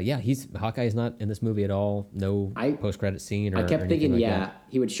is not in this movie at all. No post-credit scene. I kept thinking,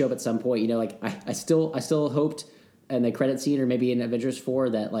 he would show up at some point. You know, like I still hoped in the credit scene or maybe in Avengers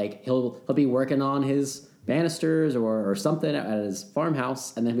 4 that like he'll be working on his banisters or something at his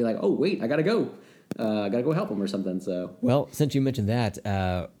farmhouse, and then be like, oh wait, I gotta go help him or something. So well, since you mentioned that,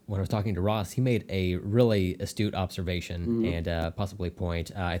 when I was talking to Ross, he made a really astute observation and possibly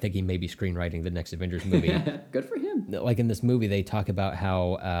point. I think he may be screenwriting the next Avengers movie. Good for him. Like in this movie, they talk about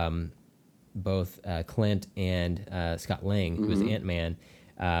how both Clint and Scott Lang, who was Ant-Man,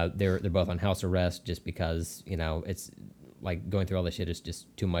 they're both on house arrest just because it's like going through all this shit is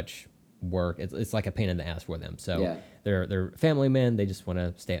just too much work. It's like a pain in the ass for them. So they're family men. They just want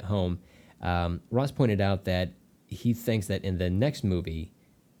to stay at home. Ross pointed out that he thinks that in the next movie,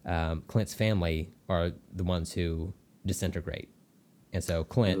 Clint's family are the ones who disintegrate. And so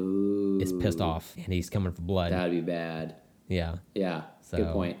Clint is pissed off and he's coming for blood. That'd be bad. Yeah. Yeah. So,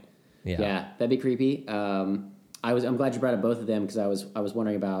 good point. Yeah. That'd be creepy. I'm glad you brought up both of them because I was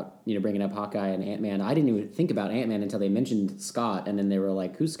wondering about, bringing up Hawkeye and Ant-Man. I didn't even think about Ant-Man until they mentioned Scott, and then they were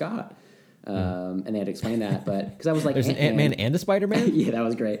like, who's Scott? And they had to explain that, but because I was like, there's an Ant-Man and a Spider-Man? Yeah, that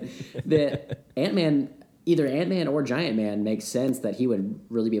was great. The either Ant-Man or Giant Man makes sense that he would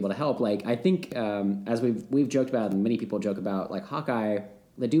really be able to help. Like, I think as we've joked about, and many people joke about, like Hawkeye,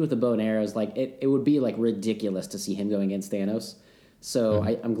 the dude with the bow and arrows, like it would be like ridiculous to see him going against Thanos. So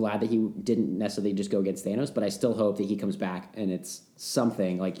I'm glad that he didn't necessarily just go against Thanos, but I still hope that he comes back and it's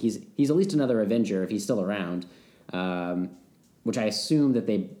something like he's at least another Avenger if he's still around. Which I assume that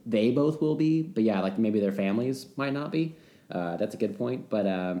they both will be, but yeah, like maybe their families might not be. That's a good point. But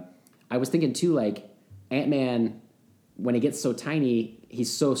I was thinking too, like Ant-Man, when he gets so tiny,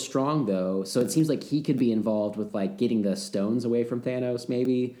 he's so strong though. So it seems like he could be involved with like getting the stones away from Thanos,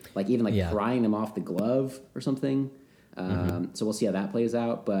 maybe like even like prying them off the glove or something. So we'll see how that plays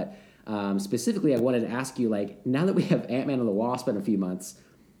out. But specifically, I wanted to ask you, like, now that we have Ant-Man and the Wasp in a few months,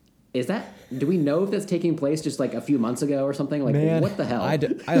 Do we know if that's taking place just like a few months ago or something? Like, Man, what the hell? I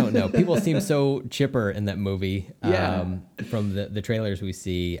don't know. People seem so chipper in that movie. Yeah. From the trailers we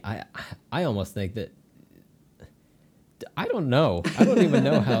see, I almost think that I don't know. I don't even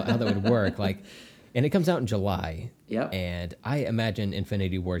know how that would work. Like, and it comes out in July. Yep. And I imagine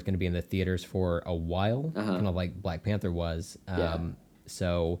Infinity War is going to be in the theaters for a while, kind of like Black Panther was.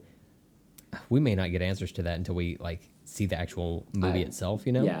 So we may not get answers to that until we like see the actual movie itself.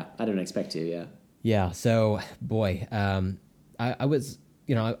 You know? Yeah, I don't expect to. Yeah. Yeah. So boy, I was,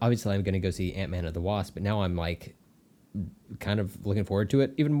 obviously I'm going to go see Ant-Man and the Wasp, but now I'm like kind of looking forward to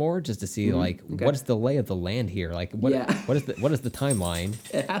it even more just to see like what is the lay of the land here, like what is the timeline.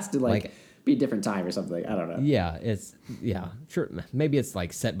 It has to like be a different time or something. I don't know. Yeah, sure, maybe it's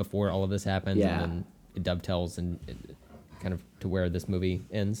like set before all of this happens, and then it dovetails and kind of to where this movie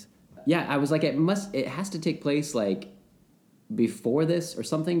ends. I was like, it has to take place like before this or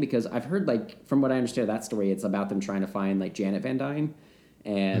something, because I've heard, like, from what I understand that story, it's about them trying to find like Janet Van Dyne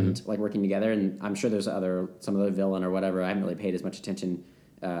and like working together, and I'm sure there's some other villain or whatever. I haven't really paid as much attention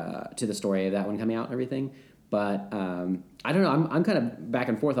to the story of that one coming out and everything, but I don't know. I'm kind of back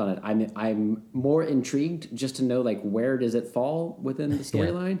and forth on it. I'm more intrigued just to know like where does it fall within the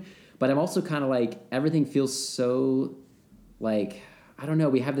storyline, but I'm also kind of like everything feels so like, I don't know.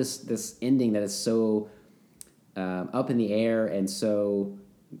 We have this ending that is so up in the air and so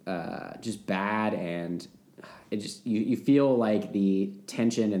just bad, and it just you feel like the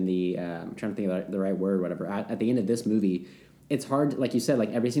tension and the I'm trying to think of the right word, whatever. At the end of this movie, it's hard, like you said, like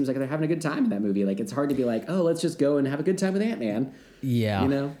everybody seems like they're having a good time in that movie. Like it's hard to be like, oh, let's just go and have a good time with Ant-Man. Yeah,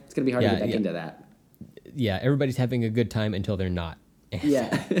 it's gonna be hard to get back into that. Yeah, everybody's having a good time until they're not.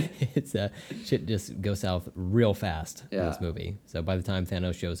 Yeah. It's shit just goes south real fast in this movie. So by the time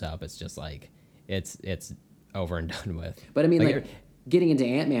Thanos shows up, it's just like it's over and done with. But I mean, like getting into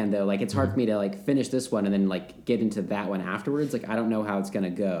Ant-Man though, like it's hard for me to like finish this one and then like get into that one afterwards. Like I don't know how it's gonna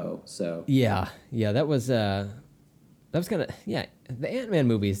go. So yeah, that was kind of the Ant-Man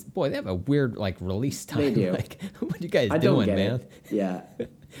movies. Boy, they have a weird like release time. They do. Like, what are you guys doing, man? Yeah.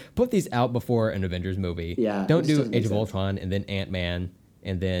 Put these out before an Avengers movie. Yeah. Don't do Age of Ultron and then Ant-Man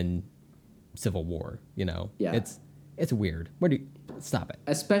and then Civil War. Yeah. It's weird. Stop it.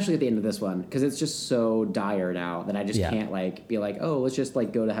 Especially at the end of this one, because it's just so dire now that I just can't like be like, oh, let's just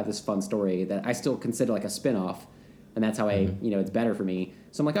like go to have this fun story that I still consider like a spin-off, and that's how it's better for me.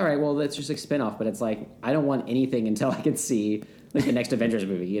 So I'm like, all right, well, let's just like spin-off, but it's like I don't want anything until I can see like the next Avengers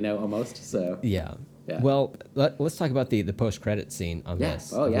movie, almost. So yeah. Well, let's talk about the post-credit scene on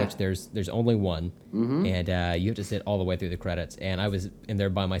this, which there's only one, and you have to sit all the way through the credits. And I was in there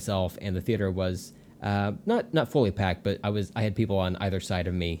by myself, and the theater was not fully packed, but I had people on either side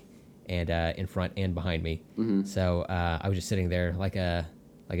of me, and in front and behind me. So I was just sitting there like a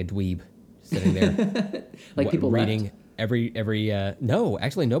dweeb, sitting there, like people reading. Left. Every no,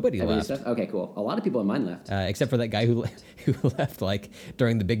 actually nobody left. Stuff? Okay, cool. A lot of people in mine left, except for that guy who left like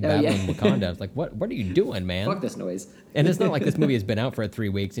during the big battle in Wakanda. I was like, what are you doing, man? Fuck this noise. And it's not like this movie has been out for 3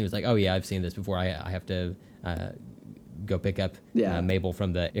 weeks. And he was like, oh yeah, I've seen this before. I have to go pick up Mabel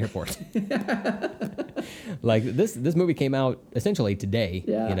from the airport. Like this movie came out essentially today.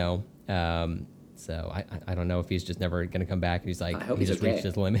 So I don't know if he's just never going to come back. He's like, he just reached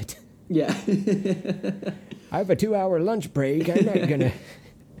his limit. Yeah. I have a 2-hour lunch break. I'm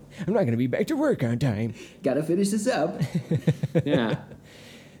not gonna be back to work on time. Gotta finish this up. Yeah.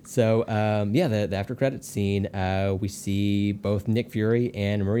 So the after credits scene, we see both Nick Fury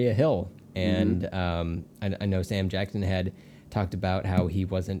and Maria Hill, and I know Sam Jackson had talked about how he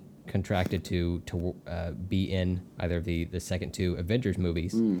wasn't contracted to be in either of the second two Avengers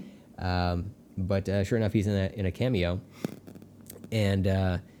movies, but sure enough, he's in a cameo,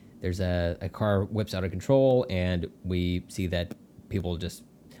 and. There's a car whips out of control, and we see that people just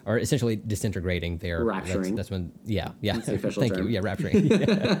are essentially disintegrating there. Rapturing. That's when, That's the official Thank term. you. Yeah, rapturing.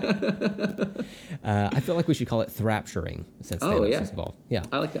 I feel like we should call it thrapturing since Thanos is involved. Yeah,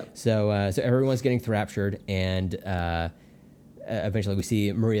 I like that. So everyone's getting thraptured, and eventually we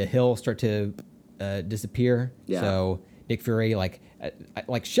see Maria Hill start to disappear. Yeah. So Nick Fury like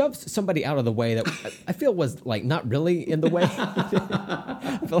shoves somebody out of the way that I feel was like not really in the way.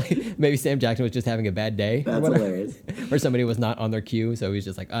 I feel like maybe Sam Jackson was just having a bad day. That's hilarious. Or somebody was not on their cue, so he's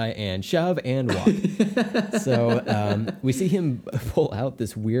just like, and shove and walk. So we see him pull out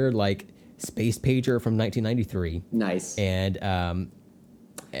this weird like space pager from 1993. Nice. And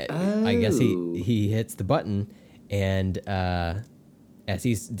I guess he hits the button, and as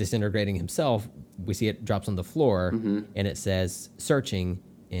he's disintegrating himself, we see it drops on the floor, and it says "searching"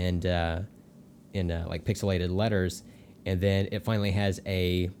 and in like pixelated letters, and then it finally has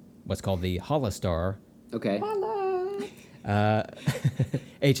a what's called the Holostar. Okay. HALA,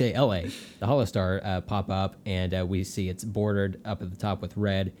 the Holostar pop up, and we see it's bordered up at the top with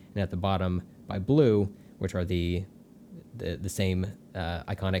red and at the bottom by blue, which are the same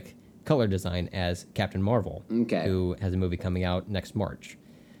iconic color design as Captain Marvel, who has a movie coming out next March.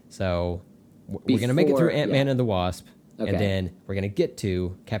 So we're going to make it through Ant-Man and the Wasp, and then we're going to get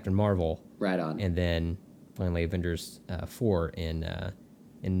to Captain Marvel. Right on. And then finally Avengers 4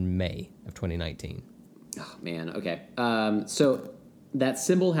 in May of 2019. Oh, man. Okay. So that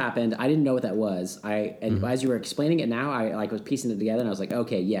symbol happened. I didn't know what that was. As you were explaining it now, I was piecing it together, and I was like,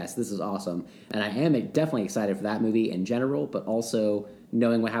 okay, yes, this is awesome. And I am definitely excited for that movie in general, but also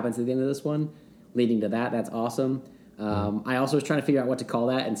knowing what happens at the end of this one, leading to that, that's awesome. I also was trying to figure out what to call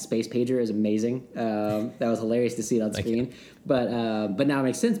that, and Space Pager is amazing. That was hilarious to see it on screen. But now it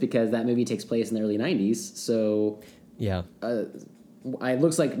makes sense because that movie takes place in the early 90s. So yeah. It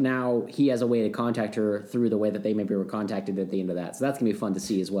looks like now he has a way to contact her through the way that they maybe were contacted at the end of that. So that's gonna be fun to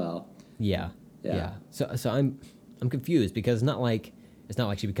see as well. Yeah. So I'm confused because it's not like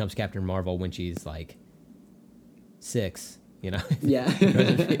she becomes Captain Marvel when she's like 6, Yeah.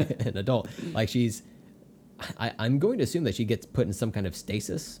 an adult. Like I'm going to assume that she gets put in some kind of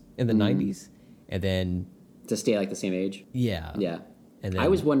stasis in the 90s, and then to stay like the same age. Yeah. And then I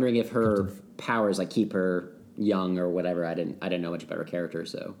was wondering if her powers like keep her young or whatever. I didn't know much about her character,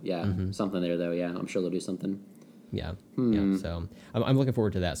 so something there though. Yeah, I'm sure they'll do something. Yeah. So I'm looking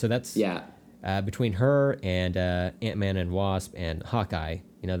forward to that. So that's between her and Ant-Man and Wasp and Hawkeye.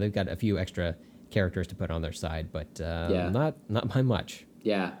 They've got a few extra characters to put on their side, but not by much.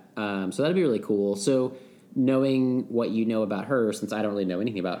 Yeah. So that'd be really cool. So knowing what you know about her, since I don't really know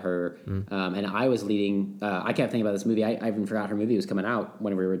anything about her, and I was leading, I kept thinking about this movie. I even forgot her movie was coming out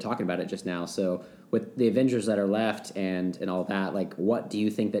when we were talking about it just now. So with the Avengers that are left and all that, like, what do you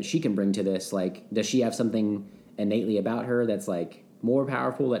think that she can bring to this? Like, does she have something innately about her that's like more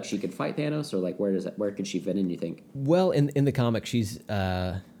powerful that she could fight Thanos, or like where could she fit in, you think? Well, in the comic, she's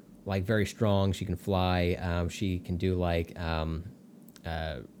like very strong. She can fly. She can do like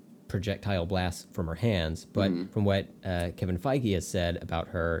projectile blasts from her hands. But from what Kevin Feige has said about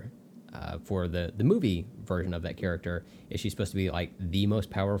her for the movie version of that character, is she's supposed to be like the most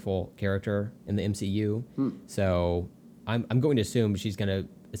powerful character in the MCU. So I'm going to assume she's going to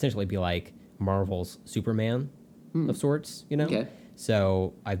essentially be like Marvel's Superman of sorts, Okay.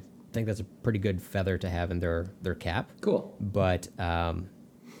 So I think that's a pretty good feather to have in their cap. Cool. But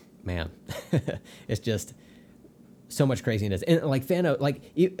man, it's just so much craziness, and like Thanos, like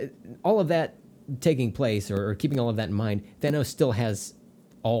all of that taking place or keeping all of that in mind, Thanos still has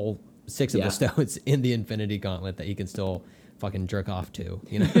all 6 of the stones in the Infinity Gauntlet that he can still fucking jerk off to.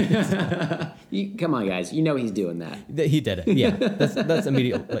 Come on, guys, he's doing that. He did it. Yeah, that's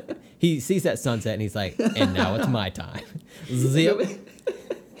immediate. Like, he sees that sunset and he's like, and now it's my time. Zip.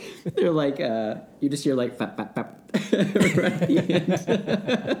 They're like, you just hear like, fap, fap, fap, right at the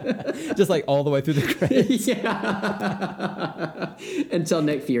end. Just like all the way through the credits. Yeah. Until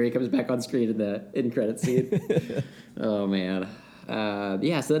Nick Fury comes back on screen in the end credit scene. Oh, man. So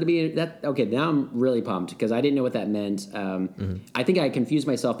that'd be that. Okay, now I'm really pumped because I didn't know what that meant. I think I confused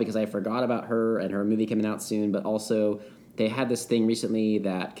myself because I forgot about her and her movie coming out soon, but also they had this thing recently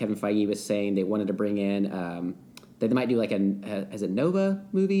that Kevin Feige was saying they wanted to bring in, they might do like as a Nova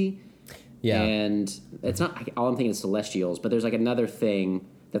movie. Yeah. And it's not, all I'm thinking is Celestials, but there's like another thing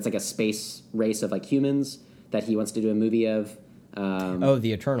that's like a space race of like humans that he wants to do a movie of.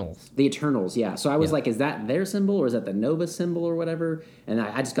 The Eternals. The Eternals, yeah. So I was like, is that their symbol or is that the Nova symbol or whatever? And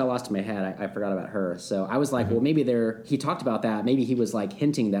I just got lost in my head. I forgot about her. So I was like, well, maybe he talked about that. Maybe he was like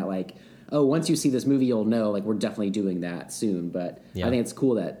hinting that like, oh, once you see this movie, you'll know, like, we're definitely doing that soon. But I think it's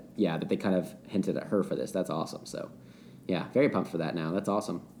cool that they kind of hinted at her for this. That's awesome. So, yeah, very pumped for that now. That's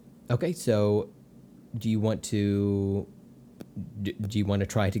awesome. Okay, so do you want to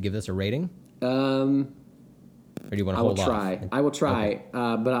try to give this a rating? Or do you want to hold off? I will try. Okay.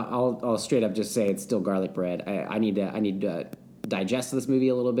 But I'll straight up just say it's still garlic bread. I need to digest this movie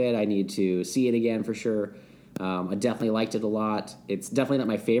a little bit. I need to see it again for sure. I definitely liked it a lot. It's definitely not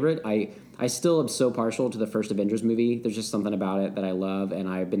my favorite. I still am so partial to the first Avengers movie. There's just something about it that I love, and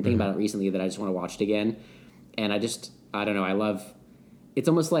I've been thinking about it recently that I just want to watch it again. And I don't know, I love, it's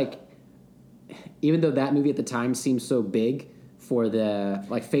almost like, even though that movie at the time seemed so big for the,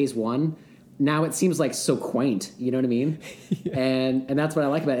 like, phase 1, now it seems like so quaint, you know what I mean? Yeah. And that's what I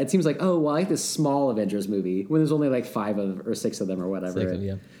like about it. It seems like, oh, well, I like this small Avengers movie when there's only like 5 or 6 of them or whatever.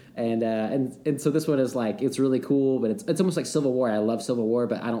 And so this one is like, it's really cool, but it's almost like Civil War. I love Civil War,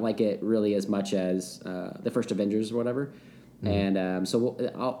 but I don't like it really as much as the first Avengers or whatever. And so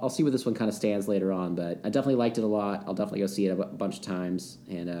I'll see where this one kind of stands later on. But I definitely liked it a lot. I'll definitely go see it a bunch of times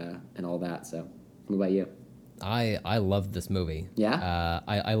and all that. So, what about you? I loved this movie. Yeah?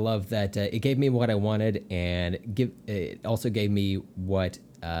 I love that it gave me what I wanted, and it also gave me what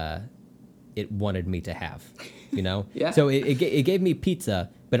it wanted me to have. You know? Yeah. So it gave me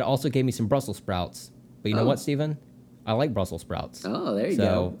pizza, but it also gave me some Brussels sprouts. But you know what, Steven? I like Brussels sprouts. Oh, there you go.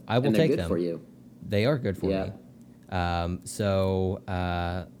 So I will and they're take good them. for you. They are good for me.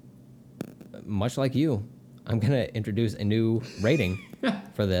 Much like you, I'm going to introduce a new rating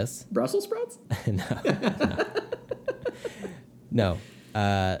for this. Brussels sprouts? No.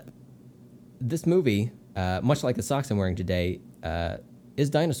 This movie, much like the socks I'm wearing today, is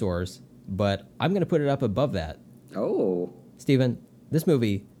dinosaurs, but I'm going to put it up above that. Oh. Steven, this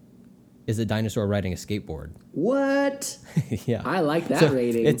movie is a dinosaur riding a skateboard. What? Yeah. I like that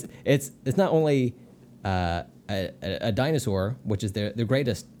rating. It's not only a dinosaur, which is the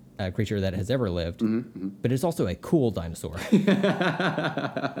greatest creature that has ever lived, but it's also a cool dinosaur.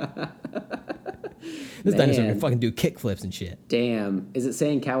 This dinosaur can fucking do kickflips and shit. Damn. Is it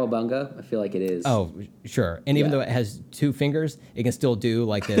saying cowabunga? I feel like it is. Oh, sure. And even though it has 2 fingers, it can still do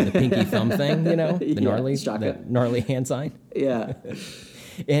like the pinky thumb thing, you know? The gnarly hand sign. Yeah.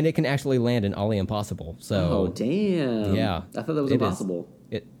 And it can actually land an ollie impossible. So, oh, damn. Yeah. I thought that was impossible.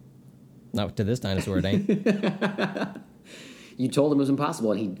 Not to this dinosaur, it ain't. You told him it was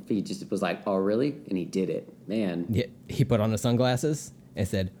impossible, and he just was like, oh, really? And he did it. Man. He put on the sunglasses and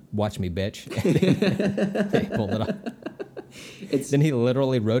said, watch me, bitch. They pulled it off. Then he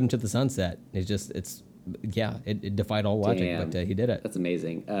literally rode into the sunset. It defied all logic, but he did it. That's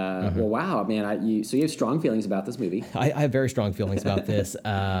amazing. Well, wow, man. So you have strong feelings about this movie. I have very strong feelings about this.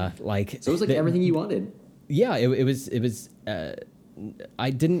 So it was like everything you wanted. Yeah, it was. I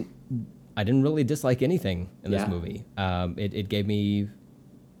didn't really dislike anything in this movie. It gave me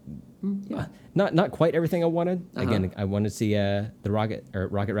not quite everything I wanted. Again, I wanted to see the Rocket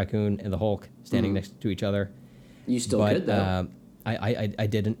Raccoon and the Hulk standing next to each other. You still could though. I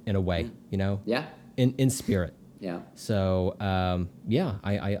did in a way, you know. Yeah. In spirit. Yeah. So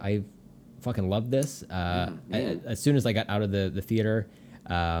I fucking loved this. As soon as I got out of the theater,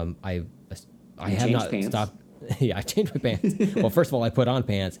 I have not stopped. Yeah, I changed my pants. Well, first of all, I put on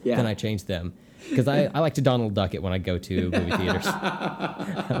pants, then I changed them. Because I like to Donald Duck it when I go to movie theaters.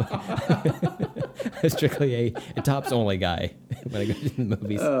 I'm strictly a tops-only guy when I go to the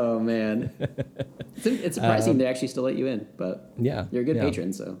movies. Oh, man. It's surprising they actually still let you in, but you're a good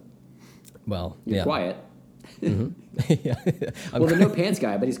patron, so. Well, you're quiet. Yeah. Well, the no pants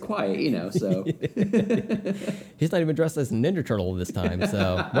guy, but he's quiet, you know, so. He's not even dressed as a Ninja Turtle this time,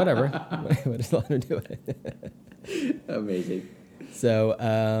 so whatever. We'll just let him do it. Amazing. So,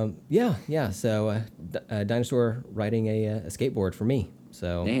 So, dinosaur riding a skateboard for me.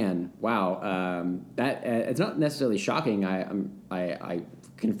 So, man, wow. That it's not necessarily shocking. I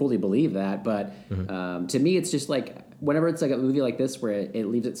can fully believe that, but to me, it's just like whenever it's like a movie like this where it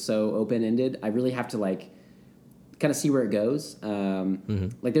leaves it so open ended, I really have to like kind of see where it goes.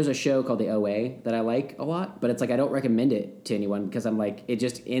 Like there's a show called The OA that I like a lot, but it's like I don't recommend it to anyone because I'm like it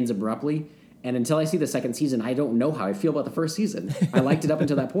just ends abruptly. And until I see the second season, I don't know how I feel about the first season. I liked it up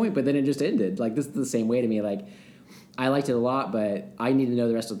until that point, but then it just ended. Like this is the same way to me. Like I liked it a lot, but I need to know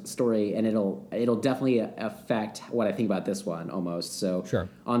the rest of the story, and it'll definitely affect what I think about this one almost. So sure.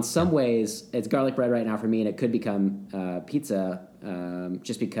 On some ways, it's garlic bread right now for me, and it could become pizza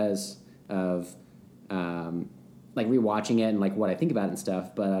just because of like rewatching it and like what I think about it and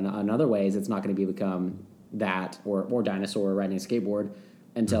stuff. But on other ways, it's not going to become that or dinosaur riding a skateboard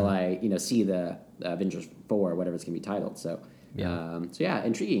until I see the Avengers 4 or whatever it's going to be titled. So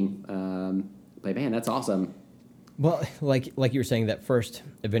intriguing. But man, that's awesome. Well, like you were saying, that first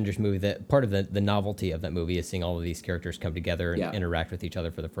Avengers movie, that part of the novelty of that movie is seeing all of these characters come together and interact with each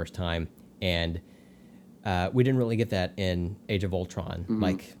other for the first time. And we didn't really get that in Age of Ultron. Mm-hmm.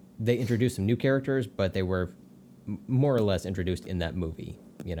 Like they introduced some new characters, but they were more or less introduced in that movie,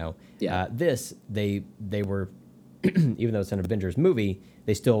 you know? Yeah. This, they were, even though it's an Avengers movie,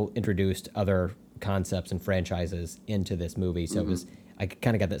 they still introduced other concepts and franchises into this movie. So it was, I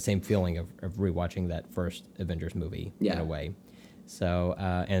kind of got that same feeling of rewatching that first Avengers movie in a way. So,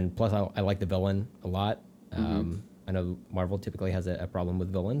 and plus I like the villain a lot. I know Marvel typically has a problem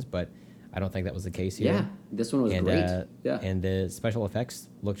with villains, but I don't think that was the case here. Yeah, this one was great. And the special effects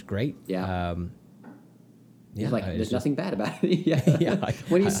looked great. Yeah. Like, there's nothing bad about it.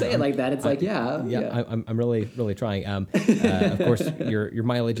 When you say it like that, it's I'm really trying. Of course, your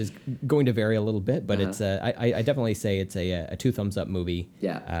mileage is going to vary a little bit, but it's I definitely say it's a 2 thumbs up movie.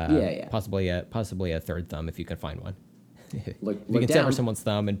 Yeah. Possibly a third thumb if you can find one. You can sever someone's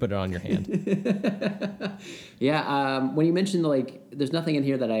thumb and put it on your hand. Yeah. When you mentioned like, there's nothing in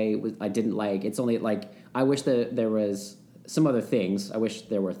here that I didn't like. It's only like I wish that there was some other things. I wish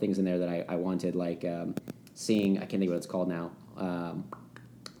there were things in there that I wanted, like seeing. I can't think of what it's called now.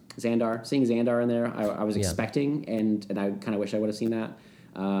 Xandar. Seeing Xandar in there, I was expecting, and I kind of wish I would have seen that.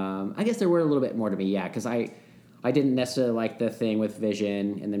 I guess there were a little bit more to me, yeah, because I didn't necessarily like the thing with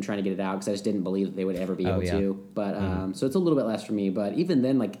Vision and them trying to get it out because I just didn't believe that they would ever be able to. But so it's a little bit less for me. But even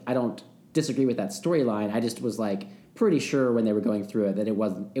then, like, I don't disagree with that storyline. I just was like pretty sure when they were going through it that it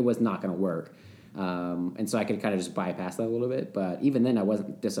was not going to work. And so I could kind of just bypass that a little bit. But even then, I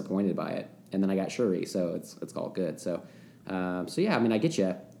wasn't disappointed by it. And then I got Shuri, so it's all good. So yeah, I mean, I get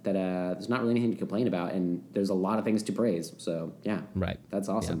you that there's not really anything to complain about, and there's a lot of things to praise. So yeah, right, that's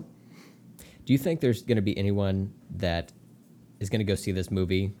awesome. Yeah. Do you think there's going to be anyone that is going to go see this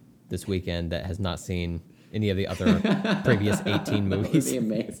movie this weekend that has not seen any of the other previous 18 movies? That would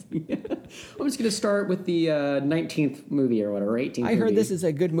be amazing. I'm just going to start with the 19th movie or whatever, 18th I heard this is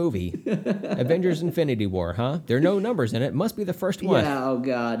a good movie. Avengers Infinity War, huh? There are no numbers in it. Must be the first one. Yeah, oh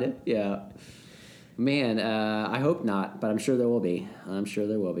God, yeah. Man, I hope not, but I'm sure there will be.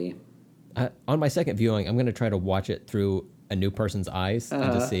 On my second viewing, I'm going to try to watch it through a new person's eyes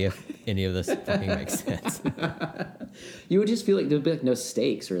and to see if any of this fucking makes sense. You would just feel like there'd be like no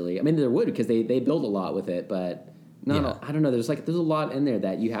stakes, really. I mean, there would because they build a lot with it, but I don't know. There's a lot in there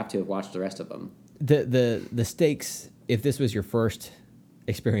that you have to have watched the rest of them. The stakes, if this was your first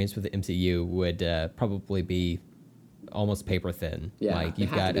experience with the MCU, would probably be almost paper thin. Yeah, like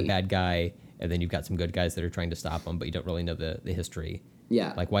you've got a bad guy, and then you've got some good guys that are trying to stop him, but you don't really know the history.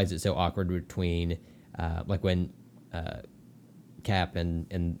 Yeah. Like, why is it so awkward between, like when Cap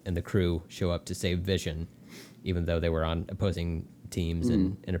and the crew show up to save Vision, even though they were on opposing teams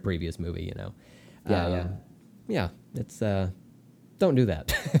in a previous movie, you know? Yeah, it's, don't do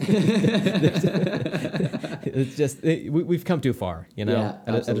that. It's just, we've come too far, you know? Yeah,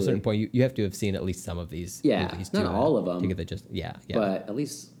 at a certain point, you have to have seen at least some of these movies. Not all of them. To get the just, yeah. But at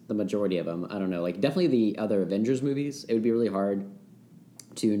least the majority of them. I don't know. Like, definitely the other Avengers movies, it would be really hard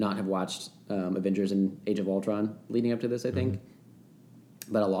to not have watched Avengers and Age of Ultron leading up to this, I think.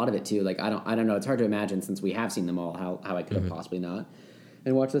 But a lot of it too, like I don't know. It's hard to imagine since we have seen them all how I could have possibly not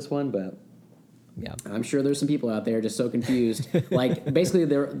and watched this one. But yeah, I'm sure there's some people out there just so confused. Like basically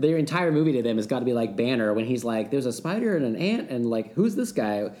their entire movie to them has got to be like Banner when he's like, there's a spider and an ant and like who's this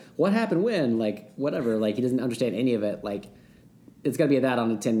guy? What happened when? Like whatever. Like he doesn't understand any of it. Like it's got to be that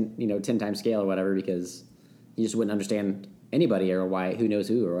on a 10 times scale or whatever because you just wouldn't understand anybody or who knows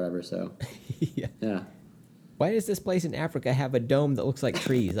who or whatever. So yeah. Why does this place in Africa have a dome that looks like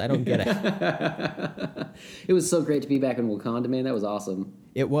trees? I don't get it. It was so great to be back in Wakanda, man. That was awesome.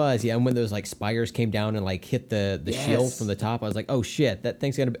 It was, yeah. And when those like spires came down and like hit the shield from the top, I was like, oh shit, that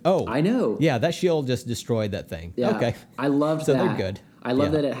thing's gonna be. Oh, I know. Yeah, that shield just destroyed that thing. Yeah. Okay, I loved so that. They're good. I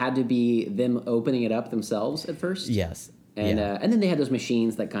love that it had to be them opening it up themselves at first. Yes. And and then they had those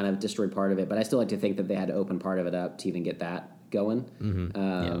machines that kind of destroyed part of it, but I still like to think that they had to open part of it up to even get that going.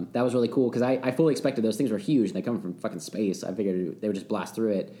 That was really cool because I fully expected those things were huge and they come from fucking space. I figured they would just blast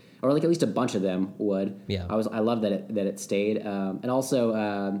through it, or like at least a bunch of them would. Yeah, I love that it stayed. And also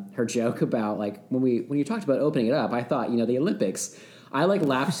her joke about like when you talked about opening it up, I thought the Olympics. I like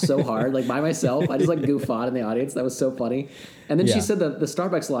laughed so hard like by myself. I just like goof on in the audience. That was so funny. And then she said the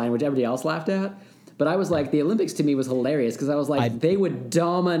Starbucks line, which everybody else laughed at. But I was like, the Olympics to me was hilarious because I was like, they would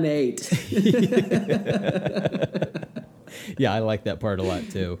dominate. Yeah, I like that part a lot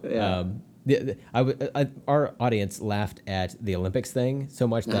too. Yeah. Our audience laughed at the Olympics thing so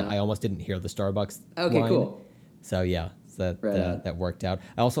much that I almost didn't hear the Starbucks line. Cool. So yeah, that worked out.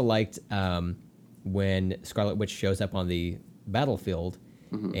 I also liked when Scarlet Witch shows up on the battlefield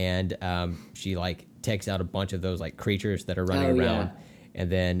and she like takes out a bunch of those like creatures that are running around. Yeah. And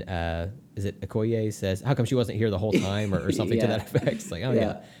then, is it Okoye says, how come she wasn't here the whole time or something to that effect? It's like,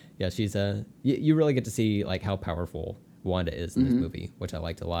 yeah, she's you really get to see like how powerful Wanda is in this movie, which I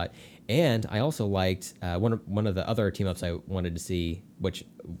liked a lot. And I also liked one of the other team ups I wanted to see, which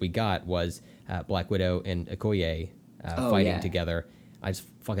we got, was Black Widow and Okoye fighting together. I just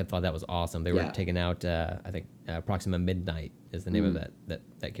fucking thought that was awesome. They were taking out, I think, Proxima Midnight is the name of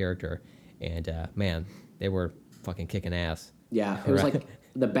that character. And man, they were fucking kicking ass. Yeah, it was like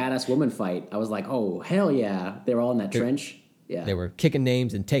the badass woman fight. I was like, oh, hell yeah. They were all in that trench. Yeah. They were kicking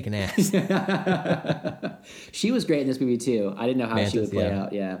names and taking ass. She was great in this movie, too. I didn't know how she would play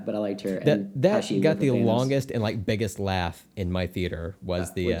out, but I liked her. That she got the longest and like biggest laugh in my theater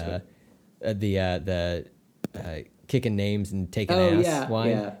was the kicking names and taking ass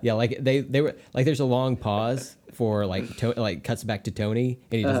line. Yeah, like they were like there's a long pause for like cuts back to Tony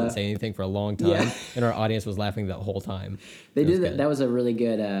and he doesn't say anything for a long time and our audience was laughing the whole time. They did that. That was a really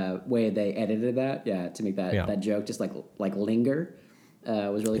good way they edited that. Yeah, to make that joke just like linger.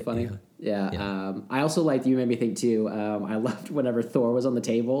 Was really funny. Yeah. I also liked, you made me think too, I loved whenever Thor was on the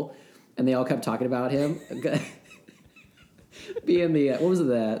table and they all kept talking about him being the, what was it,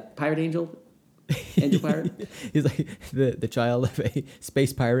 the pirate angel? Angel pirate? He's like the child of a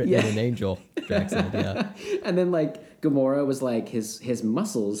space pirate and an angel. Jackson, And then like Gamora was like, his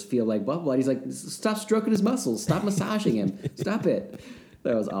muscles feel like blah, blah. He's like, stop stroking his muscles. Stop massaging him. Stop it.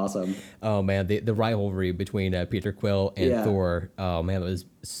 That was awesome. Oh man, the rivalry between Peter Quill and Thor. Oh man, it was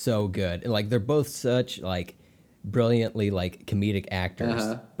so good. And like they're both such like brilliantly like comedic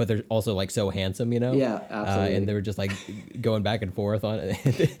actors, but they're also like so handsome, you know? Yeah, absolutely. And they were just like going back and forth on it.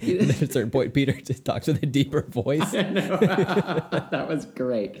 And at a certain point, Peter just talks with a deeper voice. I know. That was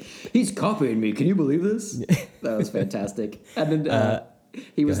great. He's copying me. Can you believe this? That was fantastic. And then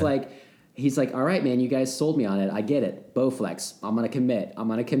he was like. He's like, all right, man, you guys sold me on it. I get it. Bowflex. I'm going to commit.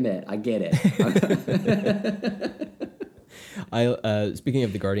 I get it. Speaking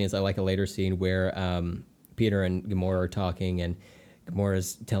of the Guardians, I like a later scene where Peter and Gamora are talking, and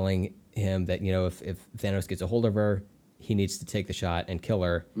Gamora's telling him that, you know, if Thanos gets a hold of her, he needs to take the shot and kill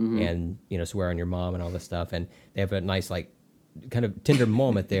her and, you know, swear on your mom and all this stuff. And they have a nice, like, kind of tender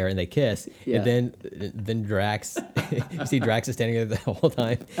moment there, and they kiss. And then Drax, you see Drax is standing there the whole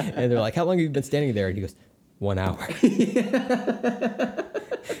time, and they're like, "How long have you been standing there?" And he goes, 1 hour.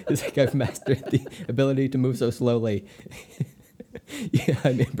 It's like, I've mastered the ability to move so slowly. Yeah,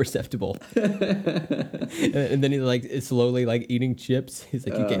 I'm imperceptible. And then he's like slowly like eating chips. He's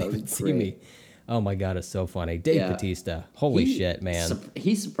like, you can't even see me. Oh my God, it's so funny. Dave Bautista. Holy shit, man.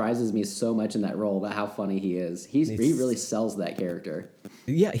 He surprises me so much in that role about how funny he is. He really sells that character.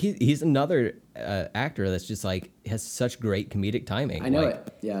 Yeah, he's another actor that's just like has such great comedic timing. I know like,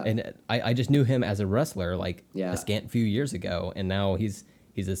 it. Yeah. And I just knew him as a wrestler like a scant few years ago, and now he's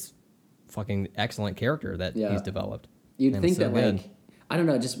this fucking excellent character that he's developed. You'd think that like I don't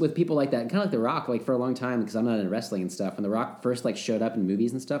know, just with people like that, kind of like The Rock, like for a long time, because I'm not into wrestling and stuff. When The Rock first like showed up in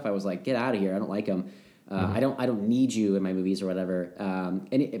movies and stuff, I was like, get out of here. I don't like him. I don't need you in my movies or whatever.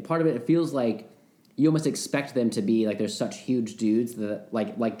 And part of it feels like you almost expect them to be like they're such huge dudes that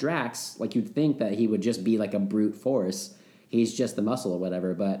like Drax, like you'd think that he would just be like a brute force. He's just the muscle or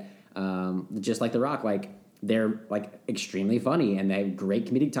whatever. But just like The Rock, like they're like extremely funny and they have great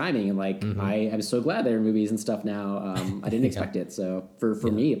comedic timing, and like I am so glad they're in movies and stuff now. I didn't expect it, so for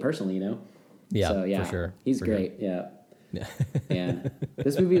me personally, you know. Yeah, so, for sure. He's great. Sure. Yeah. And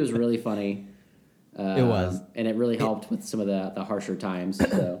this movie was really funny. It was, and it really helped with some of the harsher times.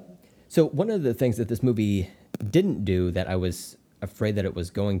 So one of the things that this movie didn't do that I was afraid that it was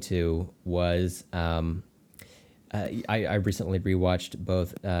going to was I recently rewatched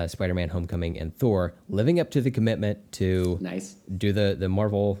both Spider-Man: Homecoming and Thor, living up to the commitment to do the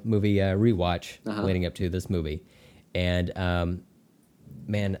Marvel movie rewatch leading up to this movie. And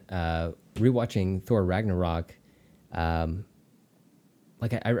rewatching Thor Ragnarok,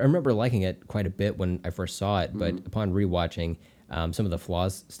 like I remember liking it quite a bit when I first saw it, but upon rewatching, some of the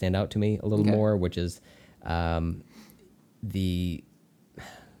flaws stand out to me a little more, which is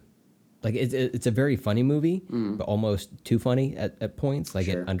like it's a very funny movie, but almost too funny at points. Like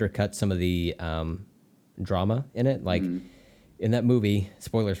it undercuts some of the drama in it. Like in that movie,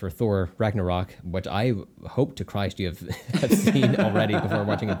 spoilers for Thor Ragnarok, which I hope to Christ you have seen already before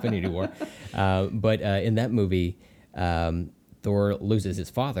watching Infinity War. But in that movie, Thor loses his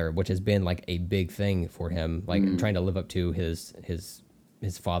father, which has been like a big thing for him, like trying to live up to his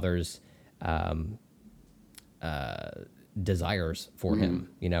father's desires for him,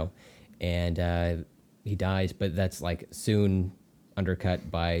 you know. And he dies, but that's like soon undercut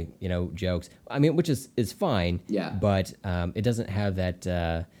by, you know, jokes. I mean, which is fine. Yeah. But it doesn't have that.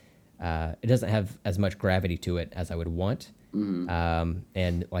 It doesn't have as much gravity to it as I would want.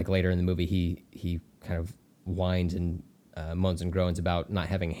 And like later in the movie, he kind of whines and moans and groans about not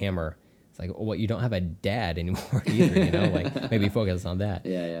having a hammer. It's like, well, you don't have a dad anymore either. You know, like maybe focus on that.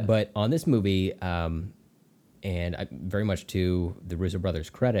 Yeah. But on this movie. And very much to the Russo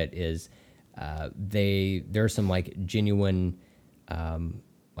brothers' credit is there are some like genuine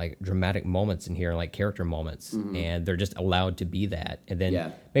like dramatic moments in here, like character moments, and they're just allowed to be that. And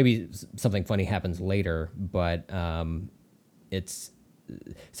then maybe something funny happens later, but it's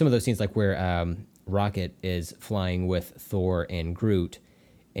some of those scenes like where Rocket is flying with Thor and Groot,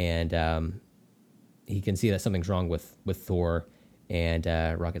 and he can see that something's wrong with Thor, and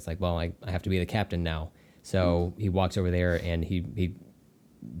Rocket's like, well, I have to be the captain now. So he walks over there and he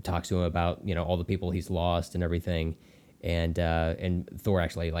talks to him about, you know, all the people he's lost and everything. And Thor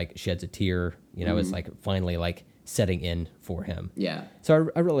actually like sheds a tear, you know, it's like finally like setting in for him. Yeah. So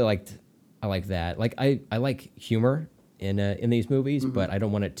I really I like that. Like I like humor in these movies, but I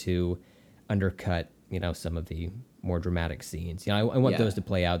don't want it to undercut, you know, some of the more dramatic scenes. You know, I want those to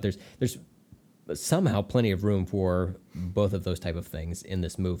play out. There's somehow plenty of room for both of those type of things in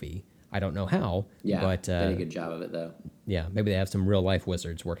this movie. I don't know how. Yeah, but did a good job of it though. Yeah, maybe they have some real life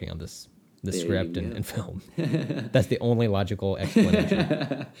wizards working on this script and film. That's the only logical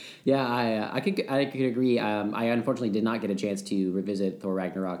explanation. Yeah, I could agree. I unfortunately did not get a chance to revisit Thor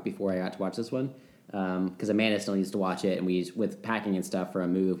Ragnarok before I got to watch this one because Amanda still needs to watch it, and with packing and stuff for a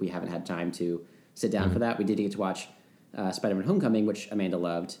move, we haven't had time to sit down for that. We did get to watch Spider-Man: Homecoming, which Amanda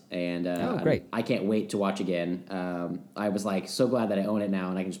loved, and great! I can't wait to watch again. I was like so glad that I own it now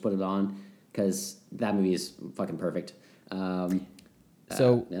and I can just put it on because that movie is fucking perfect. So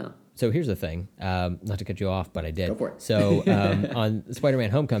here's the thing, not to cut you off, but I did. Go for it. So on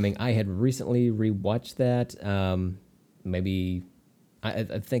Spider-Man: Homecoming, I had recently rewatched that, maybe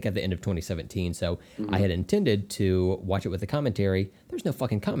I think at the end of 2017. So I had intended to watch it with a commentary. There's no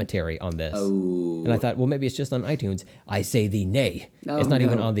fucking commentary on this. Oh. And I thought, well, maybe it's just on iTunes. I say thee nay. It's not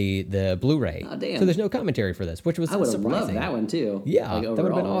even on the Blu-ray. Oh, damn. So there's no commentary for this, which was surprising. I would have loved that one too. Yeah, like, that would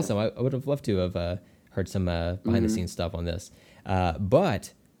have been awesome. I would have loved to have heard some behind-the-scenes stuff on this.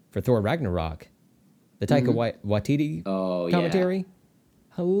 But for Thor Ragnarok, the Taika Waititi commentary,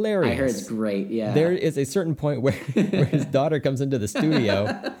 hilarious. I heard it's great, yeah. There is a certain point where his daughter comes into the studio,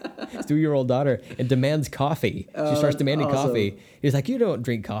 his 2-year-old daughter, and demands coffee. She starts demanding coffee. He's like, you don't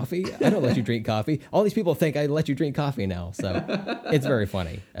drink coffee. I don't let you drink coffee. All these people think I let you drink coffee now. So it's very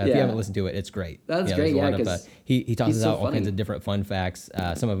funny. If you haven't listened to it, it's great. That's great, yeah. Because he tosses out all kinds of different fun facts.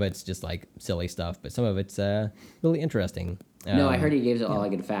 Some of it's just like silly stuff, but some of it's really interesting. No, I heard he gave all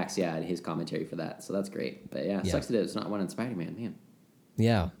good facts, in his commentary for that. So that's great. But sucks that it's not one on Spider-Man, man.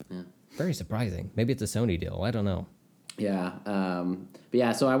 Yeah. Very surprising. Maybe it's a Sony deal. I don't know. Yeah. But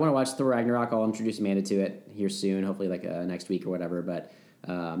yeah, so I want to watch Thor Ragnarok. I'll introduce Amanda to it here soon, hopefully like next week or whatever. But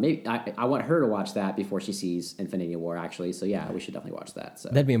maybe I want her to watch that before she sees Infinity War, actually. So yeah, we should definitely watch that. So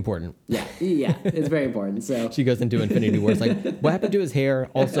that'd be important. Yeah, it's very important. So she goes into Infinity War. It's like, what happened to his hair?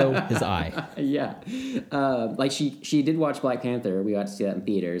 Also, his eye. Yeah, like she did watch Black Panther. We got to see that in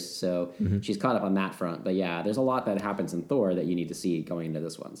theaters, so she's caught up on that front. But yeah, there's a lot that happens in Thor that you need to see going into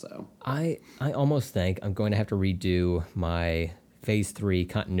this one. So I almost think I'm going to have to redo my Phase 3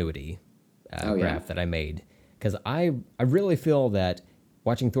 continuity graph that I made because I really feel that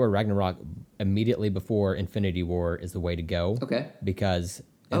watching Thor Ragnarok immediately before Infinity War is the way to go. Okay. Because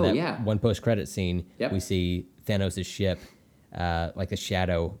in that one post-credit scene, we see Thanos' ship, like a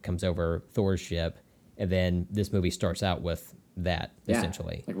shadow comes over Thor's ship, and then this movie starts out with that,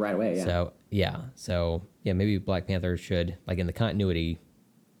 essentially. Like right away, So, maybe Black Panther should, like in the continuity,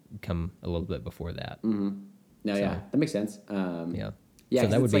 come a little bit before that. Mm-hmm. No, that makes sense. So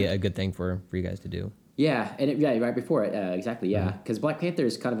that would be a good thing for you guys to do. Yeah, and right before it, exactly. Yeah, because Black Panther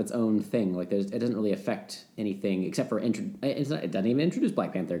is kind of its own thing. Like, it doesn't really affect anything except for it doesn't even introduce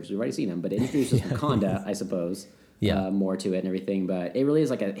Black Panther because we've already seen him, but it introduces Wakanda, I suppose. More to it and everything, but it really is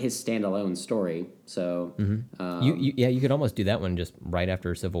like his standalone story. So, you could almost do that one just right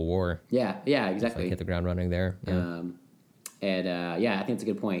after Civil War. Yeah, exactly. Like hit the ground running there. Yeah. I think it's a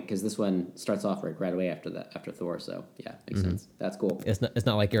good point because this one starts off right away after Thor. So yeah, makes sense. That's cool. It's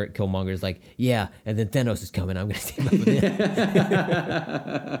not like Eric Killmonger's like, and then Thanos is coming. I'm going to team up with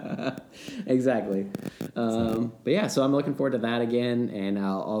him. Exactly. So I'm looking forward to that again, and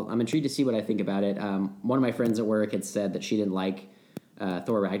I'm intrigued to see what I think about it. One of my friends at work had said that she didn't like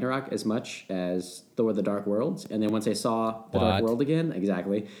Thor Ragnarok as much as Thor: The Dark World, and then once I saw The Dark World again,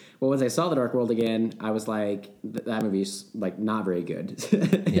 once I saw The Dark World again, I was like, that movie's like not very good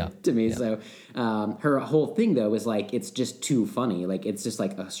to me. So her whole thing though was like, it's just too funny, like it's just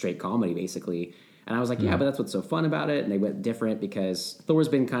like a straight comedy basically. And I was like, but that's what's so fun about it. And they went different because Thor's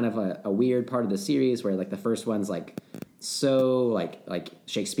been kind of a weird part of the series where like the first one's like so like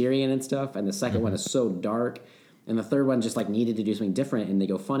Shakespearean and stuff, and the second one is so dark. And the third one just like needed to do something different, and they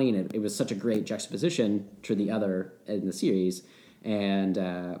go funny, and it was such a great juxtaposition to the other in the series. And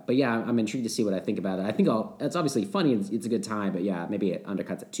I'm intrigued to see what I think about it. I think it's obviously funny, and it's a good time, but maybe it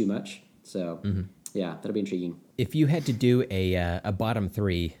undercuts it too much. So that'll be intriguing. If you had to do a bottom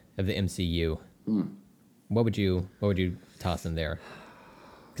 3 of the MCU, what would you toss in there?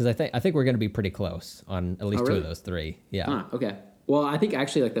 Because I think we're going to be pretty close on at least 2 of those 3. Yeah. Okay. Well, I think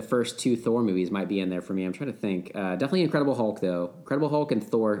actually like the first 2 Thor movies might be in there for me. I'm trying to think. Definitely Incredible Hulk, though. Incredible Hulk and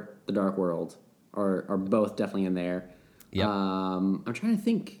Thor: The Dark World. are both definitely in there. Yep. I'm trying to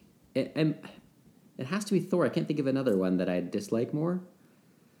think. It has to be Thor. I can't think of another one that I dislike more.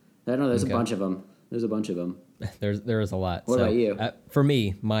 I don't know. There's a bunch of them. There's a bunch of them. There is a lot. What about you? For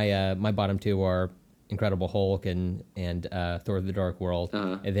me, my bottom two are Incredible Hulk and Thor: The Dark World,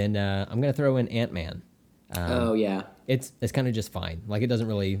 and then I'm gonna throw in Ant-Man. Oh yeah, it's kind of just fine. Like it doesn't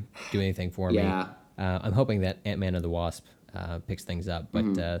really do anything for me. Yeah. I'm hoping that Ant-Man and the Wasp picks things up,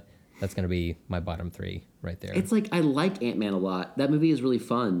 but that's gonna be my bottom three right there. It's like I like Ant-Man a lot. That movie is really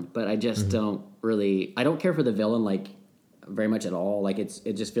fun, but I just don't really. I don't care for the villain like very much at all. Like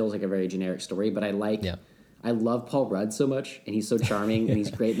it just feels like a very generic story. But I like. Yeah. I love Paul Rudd so much, and he's so charming, and he's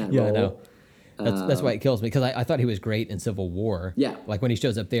great in that role. I know. That's why it kills me, because I thought he was great in Civil War. Yeah. Like when he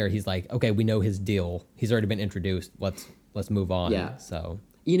shows up there, he's like, okay, we know his deal. He's already been introduced. Let's move on. Yeah. So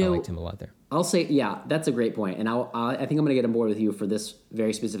I liked him a lot there. I'll say, yeah, that's a great point. And I think I'm going to get on board with you for this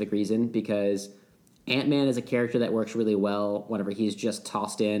very specific reason, because Ant-Man is a character that works really well whenever he's just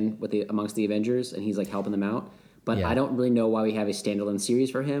tossed in amongst the Avengers and he's like helping them out. But I don't really know why we have a standalone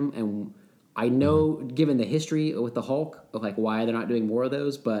series for him. And I know, given the history with the Hulk, of like why they're not doing more of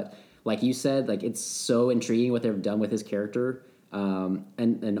those, but like you said, like it's so intriguing what they've done with his character,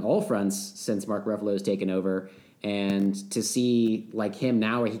 and all fronts since Mark Ruffalo has taken over, and to see like him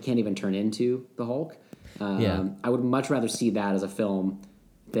now where he can't even turn into the Hulk. I would much rather see that as a film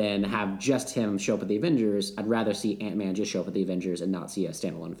than have just him show up at the Avengers. I'd rather see Ant-Man just show up at the Avengers and not see a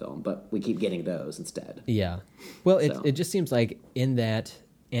standalone film, but we keep getting those instead. Yeah. Well, it just seems like in that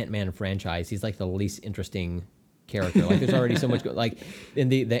Ant-Man franchise, he's like the least interesting character. Like there's already so much like in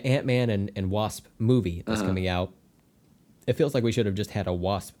the Ant-Man and Wasp movie that's coming out. It feels like we should have just had a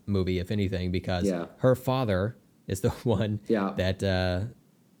Wasp movie, if anything, because her father is the one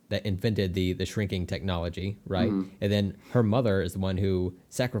that invented the shrinking technology, right? And then her mother is the one who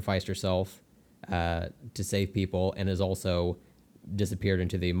sacrificed herself to save people and has also disappeared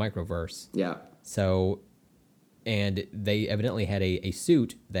into the microverse. Yeah. So, and they evidently had a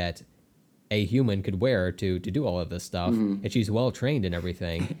suit that a human could wear to do all of this stuff, and she's well trained and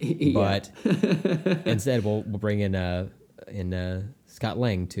everything. But instead, we'll bring in Scott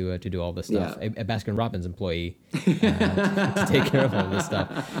Lang to do all this stuff, a Baskin Robbins employee to take care of all this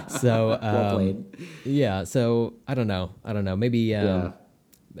stuff. So well played. Yeah, so I don't know. Maybe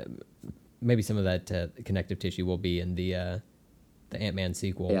maybe some of that connective tissue will be in the Ant-Man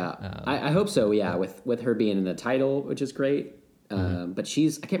sequel. Yeah, I hope so. Yeah, with her being in the title, which is great. But I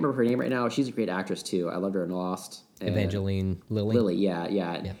can't remember her name right now. She's a great actress too. I loved her in Lost. Evangeline Lilly. Lilly,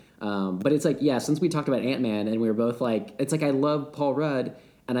 yeah. But it's like, since we talked about Ant-Man and we were both like, it's like I love Paul Rudd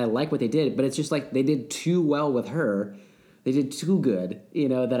and I like what they did, but it's just like they did too well with her. They did too good,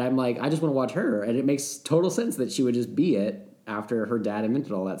 that I'm like, I just want to watch her. And it makes total sense that she would just be it after her dad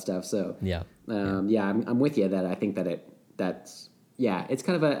invented all that stuff. So I'm with you that I think that's it's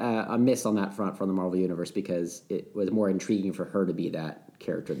kind of a miss on that front from the Marvel Universe, because it was more intriguing for her to be that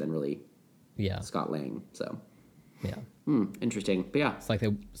character than really Scott Lang. So interesting. But yeah, it's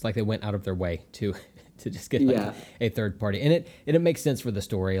like they went out of their way to just get a third party, and it makes sense for the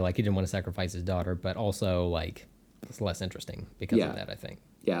story. Like he didn't want to sacrifice his daughter, but also like it's less interesting because of that, I think.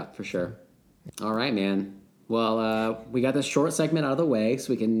 Yeah, for sure. All right, man. Well, we got this short segment out of the way,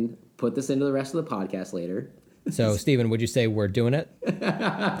 so we can put this into the rest of the podcast later. So, Steven, would you say we're doing it?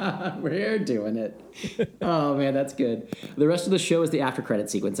 We're doing it. Oh, man, that's good. The rest of the show is the after-credit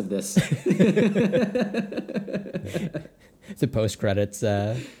sequence of this. It's a post-credits,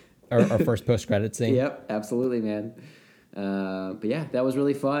 our first post-credits scene. Yep, absolutely, man. But yeah, that was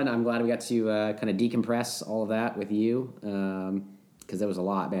really fun. I'm glad we got to kind of decompress all of that with you, because that was a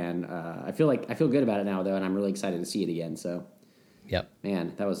lot, man. I feel good about it now, though, and I'm really excited to see it again. So,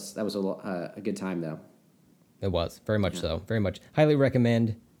 man, that was a good time, though. It was very much so, very much. Highly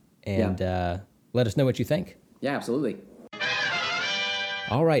recommend, and let us know what you think. Yeah, absolutely.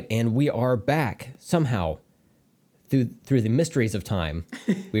 All right, and we are back somehow through the mysteries of time.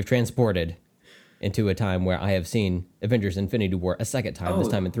 We've transported into a time where I have seen Avengers: Infinity War a second time. This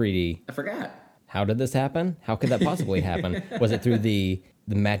time in 3D. I forgot. How did this happen? How could that possibly happen? Was it through the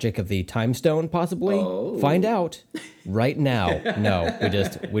magic of the time stone, possibly? Find out right now. No,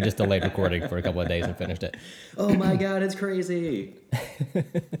 we just delayed recording for a couple of days and finished it. Oh my God, it's crazy.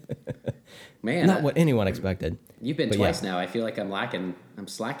 Man. Not what anyone expected. You've been twice now. I feel like I'm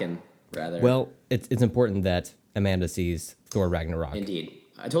slacking, rather. Well, it's important that Amanda sees Thor Ragnarok. Indeed.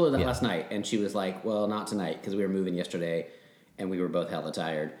 I told her that last night, and she was like, well, not tonight, because we were moving yesterday, and we were both hella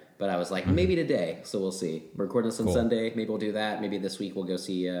tired. But I was like, maybe today, so we'll see. We're recording this on Sunday. Maybe we'll do that. Maybe this week we'll go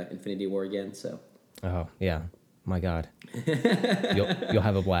see Infinity War again. So. Oh, yeah. my God, you'll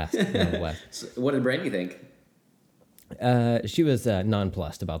have a blast. You'll have a blast. So what did Brandy think? She was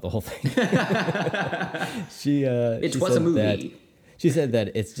nonplussed about the whole thing. She It was a movie. She said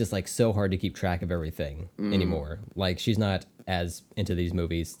that it's just like so hard to keep track of everything anymore. Like she's not as into these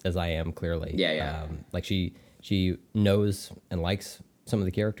movies as I am, clearly. Yeah. Like she knows and likes some of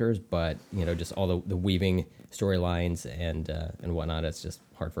the characters, but you know, just all the weaving storylines and whatnot, it's just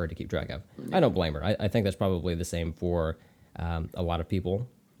hard for her to keep track of. I don't blame her. I think that's probably the same for a lot of people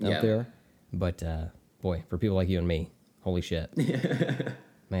out there. But boy, for people like you and me, holy shit,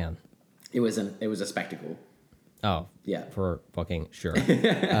 man, it was a spectacle. Oh yeah, for fucking sure.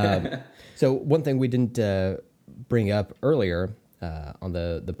 So one thing we didn't bring up earlier on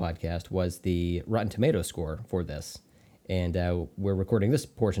the podcast was the Rotten Tomatoes score for this, and we're recording this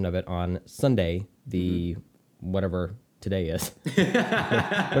portion of it on Sunday, the whatever today is,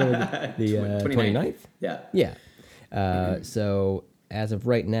 the 29th. Yeah. So as of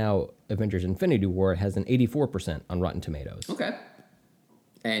right now, Avengers: Infinity War has an 84% on Rotten Tomatoes. Okay.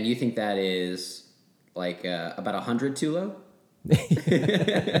 And you think that is like about 100 too low?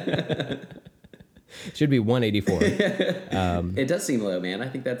 Should be 184. It does seem low, man. I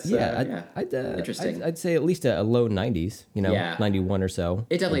think that's interesting. I'd say at least a low 90s, 91 or so.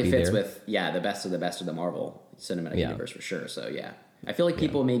 It definitely fits with the best of the Marvel Cinematic Universe for sure. So yeah, I feel like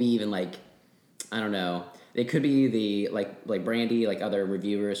people maybe even like, I don't know, it could be the like Brandy, like other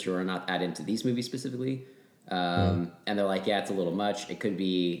reviewers who are not that into these movies specifically, and they're like, yeah, it's a little much. It could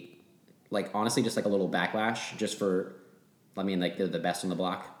be like honestly just like a little backlash just for, I mean, like they're the best on the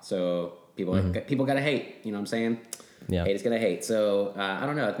block, so people gotta hate. You know what I'm saying? Yeah, hate is gonna hate. So I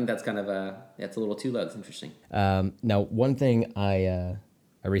don't know. I think that's kind of that's a little too low. It's interesting. Now, one thing I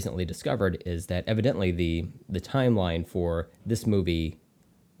recently discovered is that evidently the timeline for this movie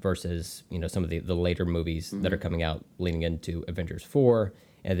versus some of the later movies that are coming out leading into Avengers 4,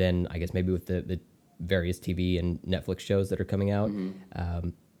 and then I guess maybe with the various TV and Netflix shows that are coming out,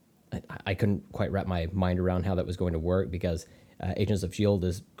 I couldn't quite wrap my mind around how that was going to work because Agents of S.H.I.E.L.D.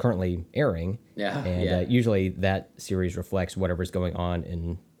 is currently airing, usually that series reflects whatever's going on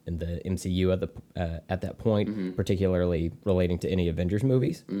in the MCU at that point, particularly relating to any Avengers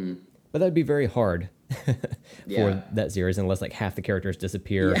movies. But that'd be very hard for that series unless like half the characters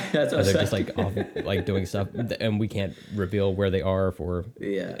disappear. Yeah, that's what they're just like off, like doing stuff, and we can't reveal where they are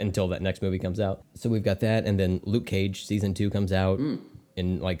until that next movie comes out. So we've got that, and then Luke Cage season 2 comes out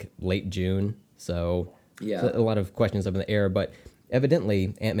in like late June. So a lot of questions up in the air. But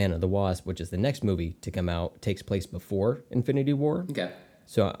evidently, Ant-Man and the Wasp, which is the next movie to come out, takes place before Infinity War. Okay.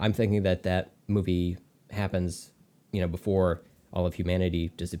 So I'm thinking that movie happens, before all of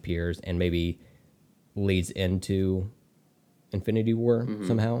humanity disappears and maybe leads into Infinity War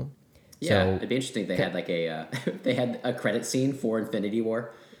somehow. Yeah, so, it'd be interesting. They had like they had a credit scene for Infinity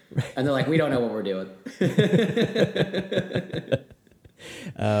War, and they're like, we don't know what we're doing.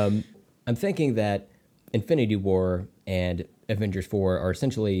 I'm thinking that Infinity War and Avengers 4 are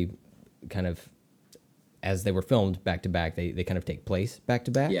essentially kind of, as they were filmed back to back, they kind of take place back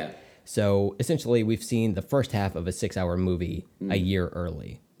to back. Yeah. So essentially, we've seen the first half of a 6-hour movie a year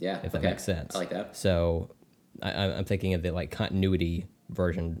early. Yeah, if that makes sense. I like that. So I'm thinking of the like continuity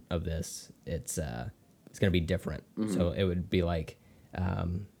version of this. It's going to be different. So it would be like,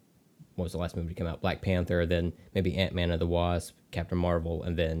 what was the last movie to come out? Black Panther, then maybe Ant-Man and the Wasp, Captain Marvel,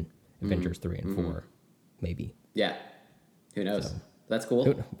 and then Avengers 3 and 4, maybe. Yeah. Who knows? So, that's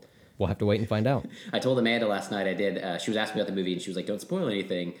cool. We'll have to wait and find out. I told Amanda last night she was asking about the movie, and she was like, don't spoil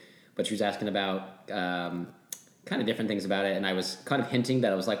anything. But she was asking about kind of different things about it, and I was kind of hinting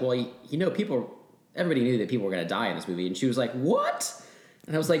that I was like, well, everybody knew that people were going to die in this movie, and she was like, what?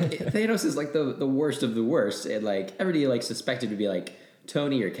 And I was like, Thanos is like the worst of the worst, and like everybody like suspected to be like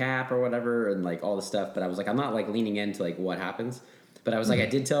Tony or Cap or whatever, and like all the stuff. But I was like, I'm not like leaning into like what happens. But I was like, I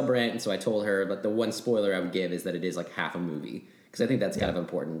did tell Brent, and so I told her. But the one spoiler I would give is that it is like half a movie, because I think that's kind of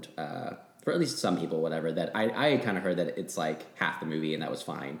important for at least some people. Whatever, that I kind of heard that it's like half the movie, and that was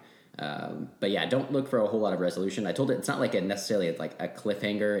fine. But yeah, don't look for a whole lot of resolution. I told it it's not like necessarily like a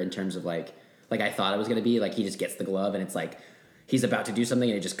cliffhanger in terms of like I thought it was going to be like he just gets the glove and it's like he's about to do something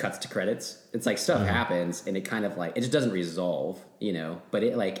and it just cuts to credits. It's like stuff happens and it kind of like it just doesn't resolve, but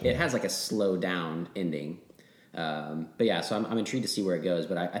it has like a slow down ending. But yeah, so I'm intrigued to see where it goes,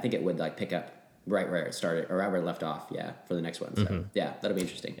 but I think it would like pick up right where it started or right where it left off. Yeah, for the next one. So yeah, that'll be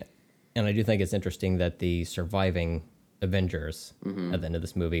interesting. Yeah. And I do think it's interesting that the surviving Avengers at the end of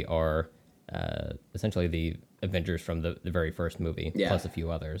this movie are essentially the Avengers from the very first movie, plus a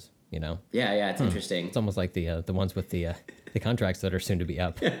few others. You know. Yeah, it's interesting. It's almost like the ones with the contracts that are soon to be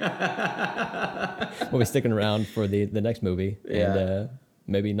up. We'll be sticking around for the next movie, and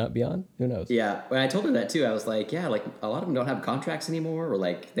maybe not beyond. Who knows? Yeah, when I told her that too, I was like, yeah, like a lot of them don't have contracts anymore, or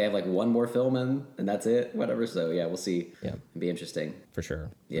like they have like one more film and that's it, whatever. So yeah, we'll see. Yeah, it'll be interesting for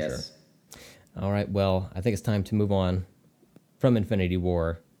sure. Yes. All right. Well, I think it's time to move on from Infinity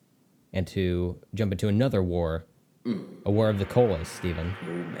War and to jump into another war, a war of the colas, Stephen. Oh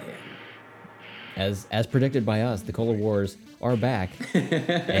man. As predicted by us, the Cola Wars are back,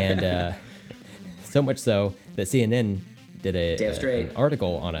 and so much so that CNN did an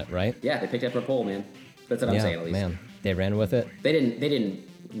article on it, right? Yeah, they picked up our poll, man. That's what I'm saying, at least. Man, they ran with it. They didn't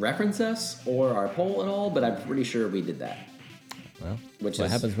reference us or our poll at all, but I'm pretty sure we did that. Well, what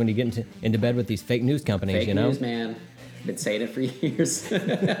happens when you get into bed with these fake news companies, fake news, man. Been saying it for years.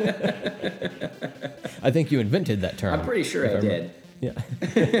 I think you invented that term. I'm pretty sure I did. Yeah.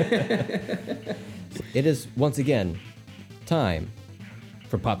 It is once again time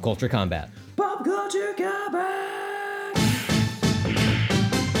for Pop Culture Combat. Pop Culture Combat!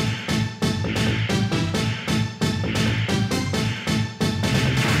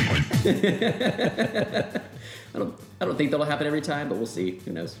 I don't think that'll happen every time, but we'll see.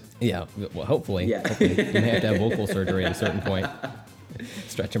 Who knows? Yeah, well, hopefully. Yeah. Hopefully. You may have to have vocal surgery at a certain point.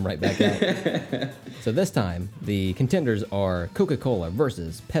 Stretch them right back out. So this time, the contenders are Coca-Cola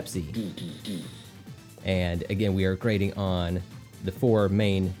versus Pepsi. And again, we are grading on the four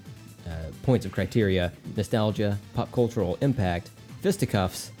main points of criteria: nostalgia, pop cultural impact,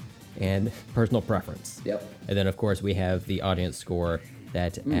 fisticuffs, and personal preference. Yep. And then, of course, we have the audience score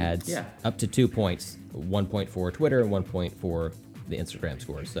that adds up to 2 points, 1 point for Twitter and 1 point for the Instagram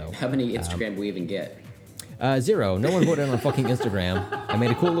score. So how many Instagram do we even get? 0. No one voted on fucking Instagram. I made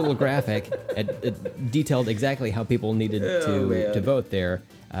a cool little graphic. It detailed exactly how people needed to vote there.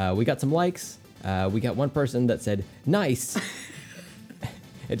 We got some likes. We got one person that said, nice.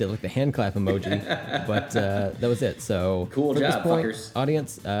 It did like the hand clap emoji, but that was it. So cool job, this point, fuckers.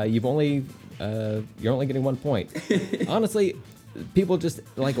 Audience, you're only getting 1 point. Honestly, people just,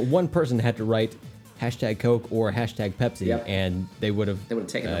 like, one person had to write hashtag Coke or hashtag Pepsi, and they would have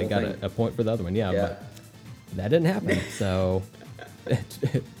taken the whole got thing. a point for the other one. Yeah. But that didn't happen. So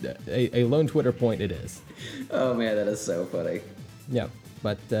a lone Twitter point it is. Oh man, that is so funny. Yeah,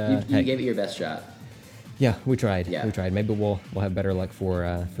 but you gave it your best shot. Yeah, we tried. Yeah. We tried. Maybe we'll have better luck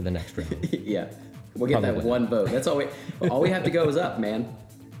for the next round. Yeah, we'll get that one vote. That's all we have to go is up, man.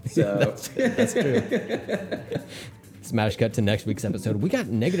 So that's true. Smash cut to next week's episode. We got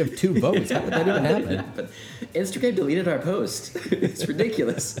 -2 votes. How did that even happen? Instagram deleted our post. It's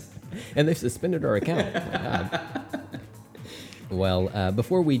ridiculous. And they've suspended our account. Oh my God. Well,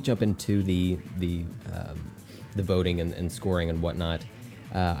 before we jump into the voting and scoring and whatnot,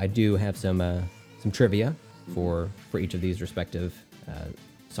 I do have some trivia for each of these respective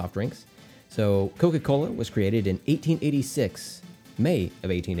soft drinks. So Coca-Cola was created in 1886, May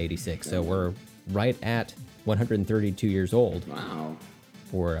of 1886. So we're right at 132 years old. Wow.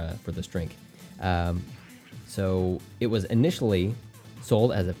 For this drink. So it was initially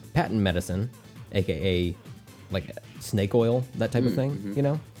sold as a patent medicine, aka like snake oil, that type of thing, you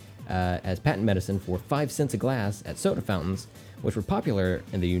know, as patent medicine for 5 cents a glass at soda fountains, which were popular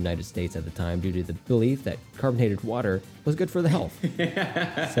in the United States at the time due to the belief that carbonated water was good for the health.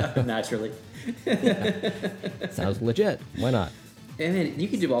 So, naturally. Sounds legit. Why not? And then you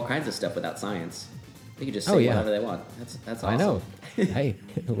can do all kinds of stuff without science. They can just say whatever they want. That's awesome. I know. Hey,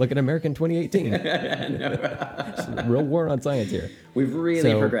 look at American 2018. Real war on science here. We've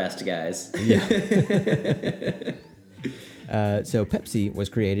really progressed, guys. Yeah. So Pepsi was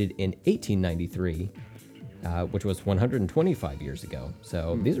created in 1893, which was 125 years ago.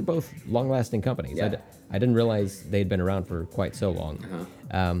 So these are both long-lasting companies. Yeah. I didn't realize they'd been around for quite so long.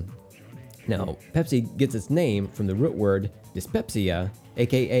 Now, Pepsi gets its name from the root word dyspepsia,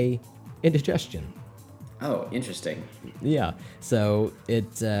 a.k.a. indigestion. Oh, interesting. Yeah, so it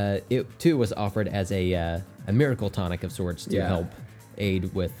too was offered as a miracle tonic of sorts to help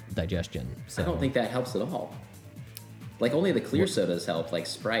aid with digestion. So I don't think that helps at all. Like only the clear sodas help, like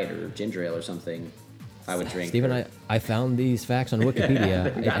Sprite or ginger ale or something. I would drink. Stephen, I found these facts on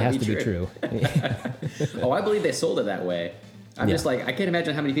Wikipedia. It has to be true. Oh, I believe they sold it that way. I'm just like, I can't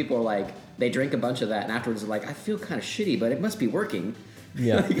imagine how many people are like, they drink a bunch of that and afterwards are like, I feel kind of shitty, but it must be working.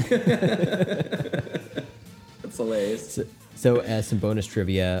 Yeah. That's hilarious. So as some bonus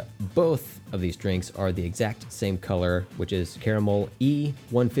trivia, both of these drinks are the exact same color, which is caramel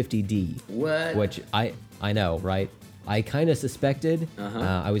E150D. What? Which I know, right? I kind of suspected.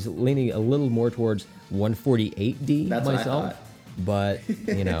 I was leaning a little more towards 148D That's myself, what I thought. but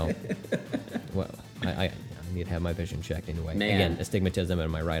well, I need to have my vision checked anyway. Man. Again, astigmatism in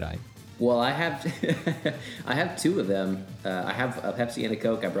my right eye. Well, I have I have two of them. I have a Pepsi and a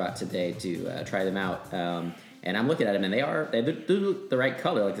Coke I brought today to try them out. And I'm looking at them, and they look the right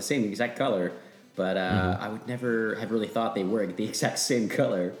color, like the same exact color. But I would never have really thought they were the exact same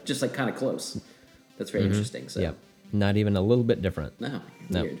color, just like kind of close. That's very interesting. So, Yep, not even a little bit different. no,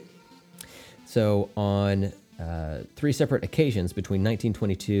 No. weird. So on 3 separate occasions between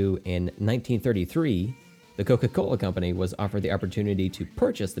 1922 and 1933, the Coca-Cola Company was offered the opportunity to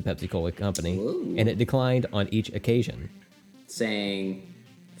purchase the Pepsi-Cola Company, Whoa. and it declined on each occasion. Saying,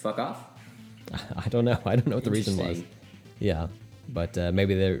 "Fuck off." I don't know. I don't know what the reason was. Interesting. Yeah, but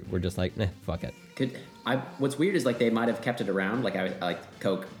maybe they were just like, nah, fuck it. What's weird is like they might have kept it around. Like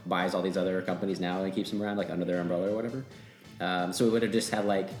Coke buys all these other companies now and keeps them around like under their umbrella or whatever. So we would have just had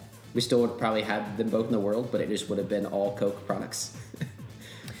like we still would probably have them both in the world, but it just would have been all Coke products.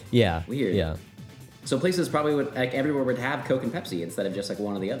 Yeah. Weird. Yeah. So places probably would like everywhere would have Coke and Pepsi instead of just like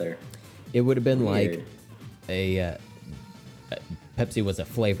one or the other. It would have been Weird. like a Pepsi was a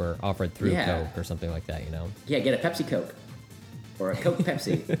flavor offered through Yeah. Coke or something like that, you know? Yeah, get a Pepsi Coke or a Coke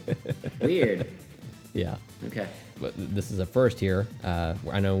Pepsi. Weird. Yeah. Okay. But this is a first here.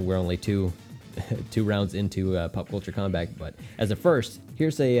 I know we're only two rounds into pop culture comeback, but as a first,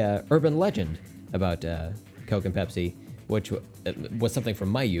 here's a urban legend about Coke and Pepsi, which was something from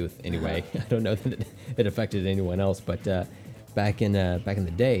my youth anyway. I don't know that it affected anyone else, but back in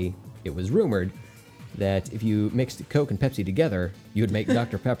the day, it was rumored that if you mixed Coke and Pepsi together, you would make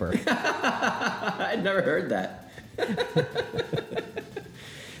Dr. Pepper. I'd never heard that.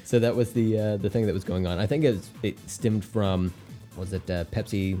 So that was the thing that was going on. I think it stemmed from, was it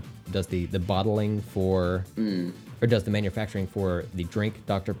Pepsi does the bottling for, or does the manufacturing for the drink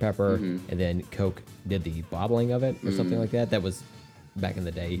Dr. Pepper, and then Coke did the bottling of it or something like that. That was back in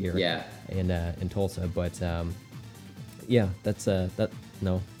the day here in Tulsa. But yeah, that's that's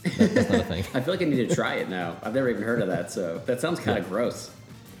not a thing. I feel like I need to try it now. I've never even heard of that, so that sounds kind of gross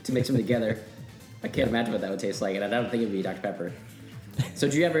to mix them together. I can't imagine what that would taste like, and I don't think it would be Dr. Pepper. So,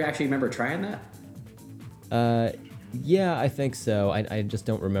 do you ever actually remember trying that? Yeah, I think so. I just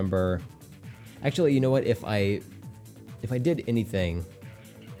don't remember. Actually, you know what? If I did anything,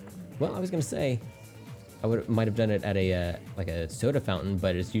 well, I was gonna say I might have done it at a like a soda fountain,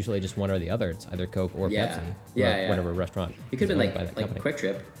 but it's usually just one or the other. It's either Coke or Yeah. Pepsi. Yeah, or yeah. whatever restaurant. It could have is been owned by that like company. Quick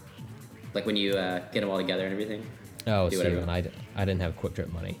Trip, like when you get them all together and everything. Oh, do see, whatever. and I didn't have Quick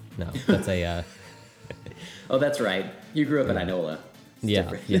Trip money. No, that's a Oh, that's right. You grew up in Inola. It's yeah,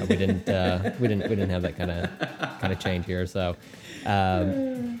 different. yeah. We didn't have that kind of change here. So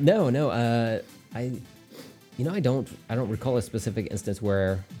no. I don't recall a specific instance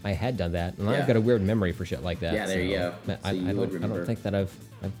where I had done that, and Yeah. I've got a weird memory for shit like that. Yeah, there you go. I So you would don't remember. think that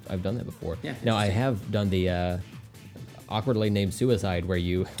I've done that before. Yeah, Now I interesting. have done the awkwardly named suicide, where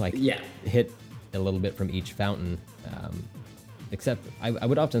you like Yeah. hit a little bit from each fountain. Except I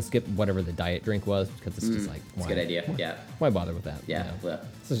would often skip whatever the diet drink was because it's just like It's a good idea. Yeah. Why bother with that? Yeah. You know? Well,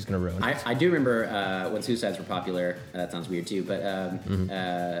 This is just gonna ruin it. I do remember when suicides were popular. That sounds weird too, but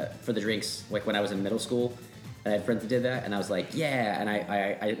for the drinks, like when I was in middle school, I had friends that did that, and I was like, yeah. And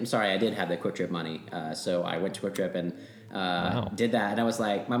I'm sorry, I did have the Quick Trip money, so I went to Quick Trip and did that. And I was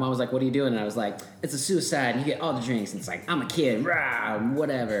like, my mom was like, "What are you doing?" And I was like, "It's a suicide, and you get all the drinks." And it's like, "I'm a kid, rah,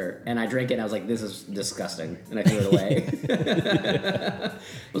 whatever." And I drank it, and I was like, "This is disgusting," and I threw it away. I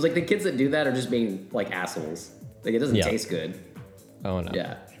was like, the kids that do that are just being like assholes. Like it doesn't Yeah. taste good. Oh no.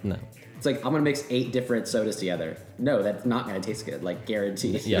 Yeah. No. It's like, I'm going to mix 8 different sodas together. No, that's not going to taste good, like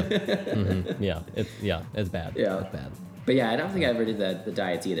guaranteed. Yeah. Yeah. It's bad. Yeah. It's bad. But yeah, I don't think I ever did the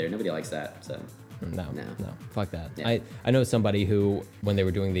diets either. Nobody likes that, so. No. Fuck that. Yeah. I know somebody who, when they were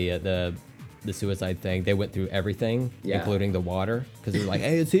doing the suicide thing, they went through everything, Yeah. including the water, because they were like,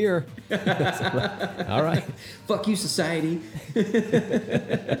 "Hey, it's here." So I'm like, all right. Fuck you, society.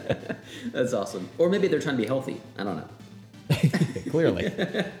 That's awesome. Or maybe they're trying to be healthy. I don't know. Clearly,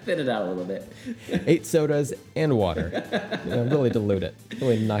 Thin it out a little bit. 8 sodas and water. Really dilute it.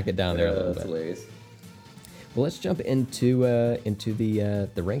 Really knock it down there a little That's bit. hilarious. Well, let's jump into the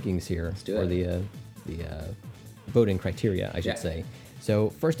rankings here, Let's do or it. the voting criteria, I should Yeah. say. So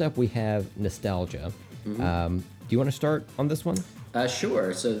first up, we have nostalgia. Mm-hmm. Do you want to start on this one?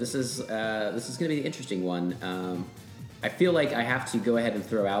 Sure. So this is going to be the interesting one. I feel like I have to go ahead and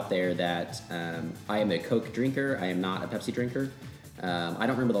throw out there that I am a Coke drinker. I am not a Pepsi drinker. I don't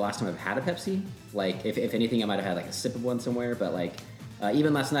remember the last time I've had a Pepsi. Like, if anything, I might have had like a sip of one somewhere. But like,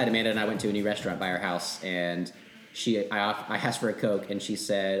 even last night, Amanda and I went to a new restaurant by our house, and I asked for a Coke, and she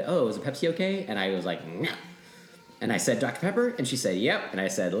said, "Oh, is a Pepsi okay?" And I was like, "No." And I said, "Dr. Pepper?" And she said, "Yep." And I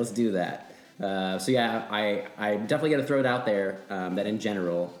said, "Let's do that." So yeah, I definitely got to throw it out there that in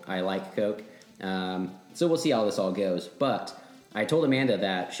general I like Coke. So we'll see how this all goes. But I told Amanda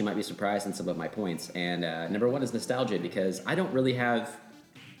that she might be surprised in some of my points. And number one is nostalgia, because I don't really have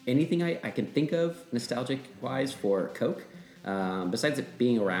anything I can think of nostalgic-wise for Coke, besides it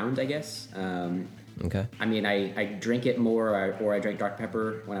being around, I guess. Okay. I mean, I drink it more, or I drank Dr.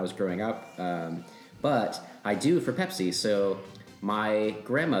 Pepper when I was growing up. But I do for Pepsi. So my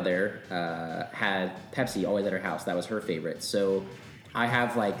grandmother had Pepsi always at her house. That was her favorite. So I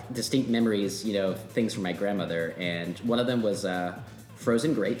have like distinct memories, things from my grandmother. And one of them was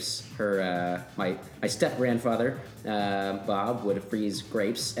frozen grapes. My step grandfather Bob would freeze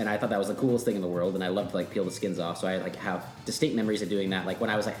grapes, and I thought that was the coolest thing in the world. And I loved to like peel the skins off. So I like have distinct memories of doing that. Like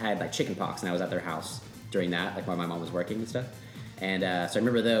when I had like chicken pox, and I was at their house during that, like while my mom was working and stuff. And so I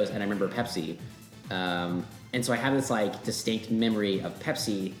remember those, and I remember Pepsi. And so I have this like distinct memory of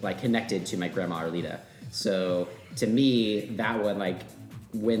Pepsi like connected to my grandma Arlita. So to me, that one like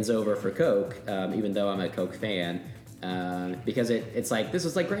wins over for Coke, even though I'm a Coke fan. Because it's like, this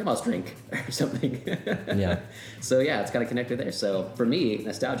is like grandma's drink or something. Yeah. So yeah, it's kind of connected there. So for me,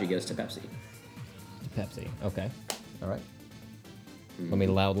 nostalgia goes to Pepsi. Pepsi. Okay. All right. Let me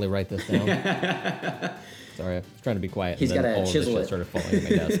loudly write this down. Sorry, I was trying to be quiet. He's got to chisel it. Started falling on my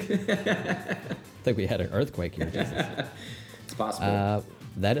desk. I think we had an earthquake here. Jesus. It's possible.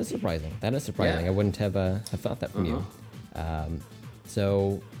 That is surprising. Yeah. I wouldn't have thought that from you.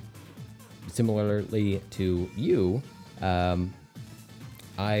 So similarly to you,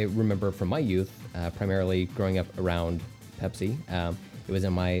 I remember from my youth, primarily growing up around Pepsi. It was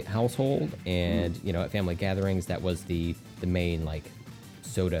in my household, and at family gatherings, that was the main like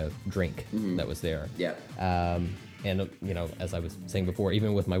soda drink that was there. Yeah. And as I was saying before,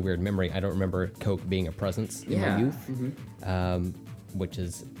 even with my weird memory, I don't remember Coke being a presence in my youth, which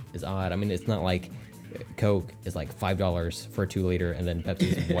is odd. I mean, it's not like Coke is like $5 for a 2 liter, and then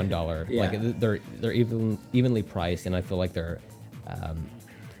Pepsi is $1. Yeah. Like they're evenly priced, and I feel like they're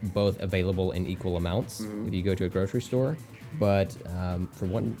both available in equal amounts if you go to a grocery store. But for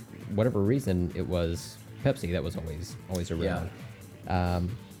whatever reason, it was Pepsi that was always around.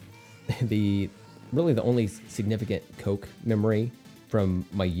 The only significant Coke memory from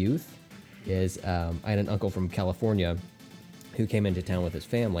my youth is I had an uncle from California who came into town with his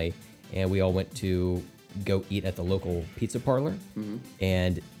family, and we all went to go eat at the local pizza parlor.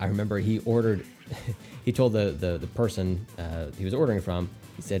 And I remember he ordered, he told the person he was ordering from,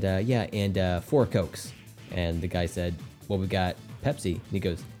 he said, yeah, and 4 Cokes. And the guy said, well, we've got Pepsi. And he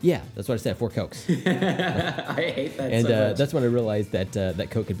goes, yeah, that's what I said, 4 Cokes. I hate that and so much. that's when I realized that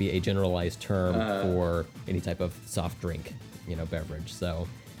Coke could be a generalized term for any type of soft drink, beverage. So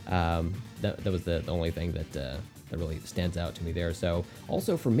that was the only thing that really stands out to me there. So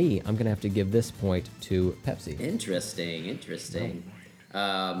also for me, I'm going to have to give this point to Pepsi. Interesting.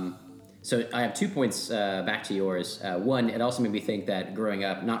 So I have 2 points back to yours. One, it also made me think that growing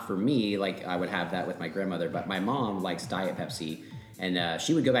up, not for me, like I would have that with my grandmother, but my mom likes Diet Pepsi, and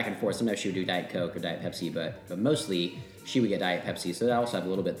she would go back and forth. Sometimes she would do Diet Coke or Diet Pepsi, but mostly she would get Diet Pepsi. So I also have a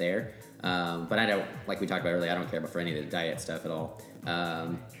little bit there. But I don't, like we talked about earlier, I don't care for any of the diet stuff at all.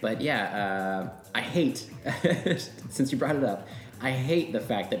 But yeah, I hate, since you brought it up, I hate the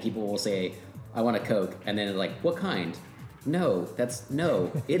fact that people will say, I want a Coke, and then like, what kind? No,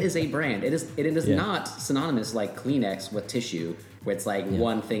 it is a brand. It is not synonymous like Kleenex with tissue, where it's like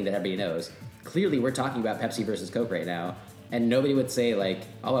one thing that everybody knows. Clearly, we're talking about Pepsi versus Coke right now, and nobody would say like,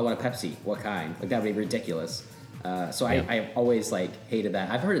 oh, I want a Pepsi. What kind? Like, that would be ridiculous. I've always like hated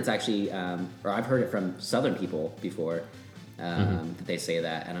that. I've heard it's actually, or I've heard it from Southern people before, that they say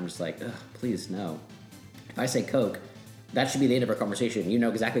that, and I'm just like, ugh, please no. If I say Coke, that should be the end of our conversation. You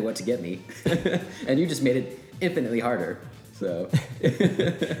know exactly what to get me, and you just made it infinitely harder. So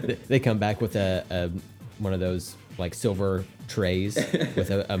they come back with one of those like silver trays with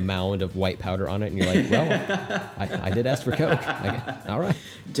a mound of white powder on it, and you're like, well, I did ask for Coke. All right.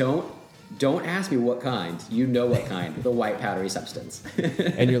 Don't ask me what kind. You know what kind. The white powdery substance.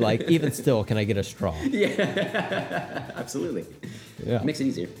 And you're like, even still, can I get a straw? Yeah, absolutely. Yeah. Makes it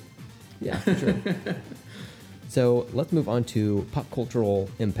easier. Yeah, for sure. So let's move on to pop cultural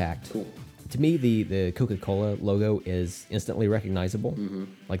impact. Cool. To me, the Coca-Cola logo is instantly recognizable,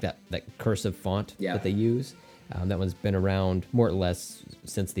 like that cursive font that they use. That one's been around more or less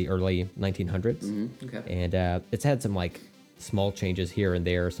since the early 1900s. Okay. And it's had some like small changes here and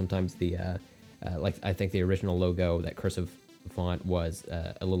there. Sometimes the like I think the original logo, that cursive font, was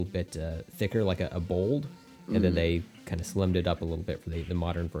a little bit thicker, like a bold, and then they kind of slimmed it up a little bit for the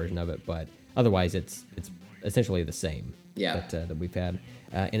modern version of it. But otherwise, it's essentially the same that we've had.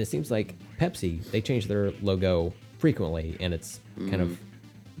 And it seems like Pepsi, they change their logo frequently, and it's kind of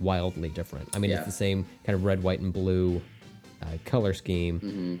wildly different. I mean, it's the same kind of red, white, and blue color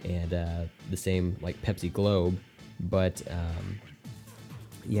scheme, and the same like Pepsi Globe, but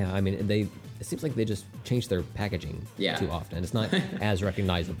I mean, it seems like they just change their packaging too often. It's not as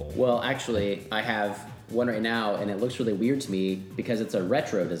recognizable. Well, actually, I have one right now, and it looks really weird to me because it's a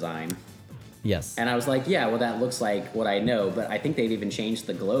retro design. Yes. And I was like, yeah, well, that looks like what I know, but I think they've even changed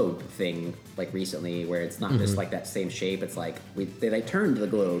the globe thing like recently, where it's not just like that same shape. It's like they turned the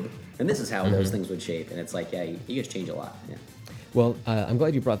globe, and this is how those things would shape. And it's like, yeah, you guys change a lot. Yeah. Well, I'm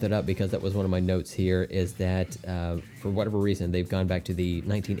glad you brought that up, because that was one of my notes here, is that for whatever reason, they've gone back to the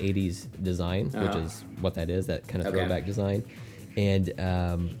 1980s design, which is what that is, that kind of throwback design. And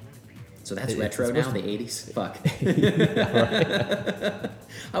so that's retro now, the 80s? Fuck.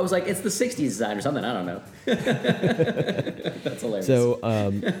 I was like, it's the 60s design or something. I don't know. That's hilarious. So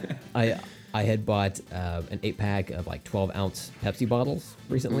I had bought an 8-pack of like 12-ounce Pepsi bottles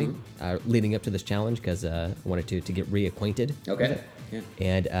recently, leading up to this challenge, because I wanted to get reacquainted. Okay. With it. Yeah.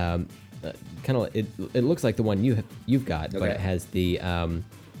 And kind of it looks like the one you've got, but it has the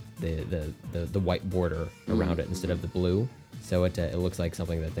white border around it instead of the blue. So it looks like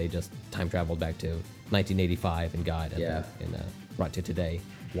something that they just time traveled back to 1985 and got and brought to today.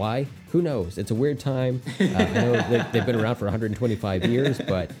 Why? Who knows? It's a weird time. I know they've been around for 125 years,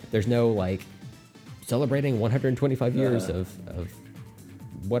 but there's no like celebrating 125 years of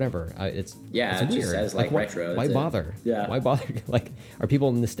whatever. It's it weird. just says like retro. Why bother? Yeah. Why bother? Like, are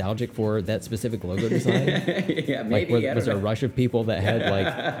people nostalgic for that specific logo design? Yeah, maybe. Like, was there a rush of people that had like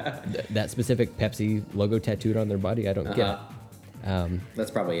that specific Pepsi logo tattooed on their body? I don't get it.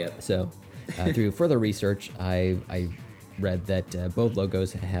 That's probably it. So, through further research, I read that both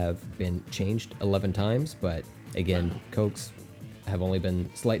logos have been changed 11 times, but again, Cokes have only been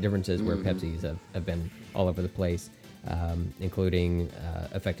slight differences, where Pepsi's have been all over the place, including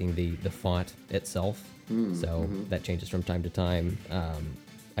affecting the font itself. So that changes from time to time.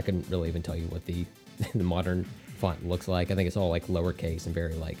 I couldn't really even tell you what the modern font looks like. I think it's all like lowercase and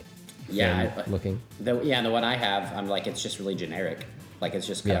very like looking. The one I have, I'm like, it's just really generic. Like, it's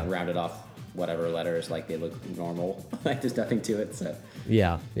just kind of rounded off whatever letters, like they look normal. Like, there's nothing to it. So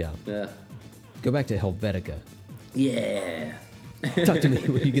yeah. Go back to Helvetica. Talk to me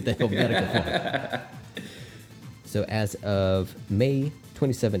when you get the Helvetica font. So as of May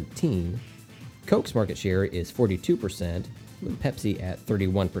 2017, Coke's market share is 42%, with Pepsi at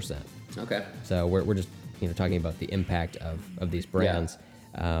 31%. Okay. So we're just talking about the impact of these brands.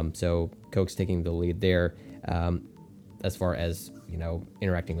 So Coke's taking the lead there. As far as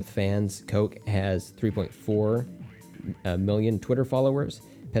interacting with fans, Coke has 3.4 million Twitter followers.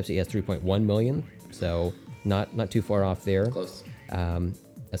 Pepsi has 3.1 million. So not too far off there. Close.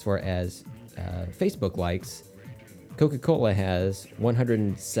 As far as Facebook likes, Coca-Cola has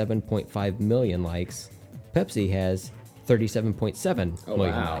 107.5 million likes. Pepsi has 37.7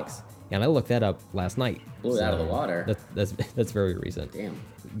 million likes. And I looked that up last night. Blew it out of the water. That's very recent. Damn.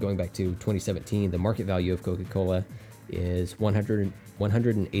 Going back to 2017, the market value of Coca-Cola is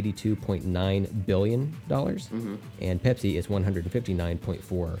 $182.9 billion, and Pepsi is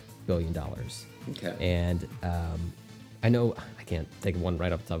 $159.4 billion. Okay. And I know, I can't think of one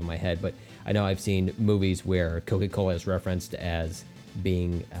right off the top of my head, but I know I've seen movies where Coca-Cola is referenced as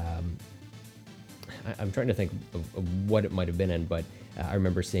being, I'm trying to think of what it might have been in, but I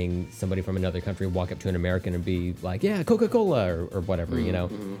remember seeing somebody from another country walk up to an American and be like, yeah, Coca-Cola, or whatever,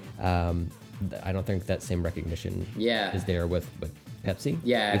 I don't think that same recognition is there with Pepsi.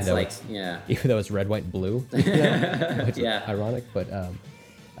 Yeah, it's like, even though it's red, white, and blue, which is ironic, but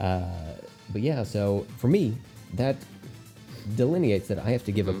yeah, so for me, that delineates that I have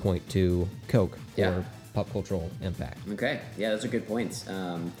to give a point to Coke for pop cultural impact. Okay, yeah, those are good points.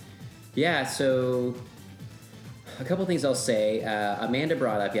 So a couple things I'll say. Amanda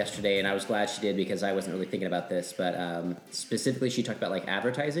brought up yesterday, and I was glad she did because I wasn't really thinking about this, but specifically she talked about like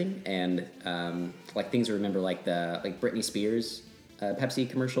advertising and like things I remember, like the Britney Spears Pepsi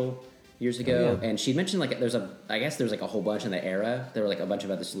commercial years ago, and she mentioned like there's like a whole bunch in the era. There were like a bunch of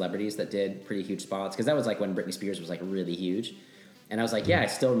other celebrities that did pretty huge spots, because that was like when Britney Spears was like really huge, and I was like, I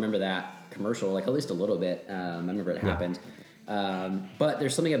still remember that commercial, like at least a little bit. I remember it happened. But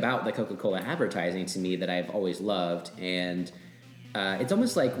there's something about the Coca-Cola advertising to me that I've always loved, and it's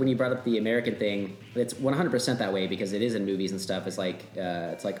almost like when you brought up the American thing, it's 100% that way because it is in movies and stuff. It's like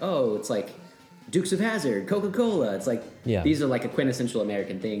Dukes of Hazzard, Coca-Cola. It's like these are like a quintessential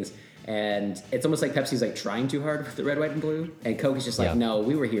American things. And it's almost like Pepsi's like trying too hard with the red, white, and blue, and Coke is just like, no,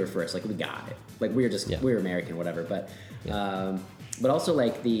 we were here first, like we got it, like we're American, whatever. But also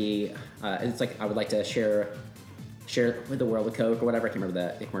like it's like I would like to share with the world with Coke or whatever. I can't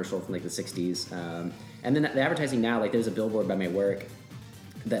remember the commercial from like the '60s. And then the advertising now, like there's a billboard by my work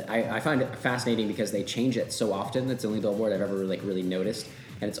that I find it fascinating because they change it so often. It's the only billboard I've ever really noticed,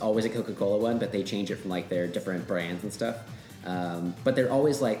 and it's always a Coca-Cola one, but they change it from like their different brands and stuff. But they're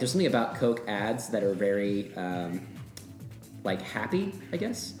always like, there's something about Coke ads that are very like happy, I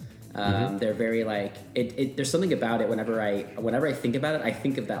guess. They're very like there's something about it. Whenever I think about it, I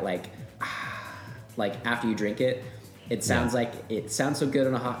think of that like after you drink it, it sounds like it sounds so good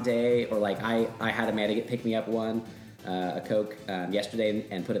on a hot day. Or like I had a man pick me up a Coke yesterday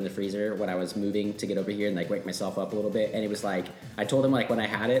and put it in the freezer when I was moving to get over here and like wake myself up a little bit. And it was like, I told him like when I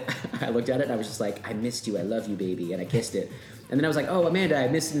had it, I looked at it and I was just like, I missed you, I love you, baby, and I kissed it. And then I was like, oh, Amanda, I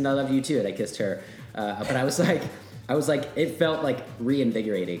missed it and I love you too, and I kissed her. But I was like, it felt like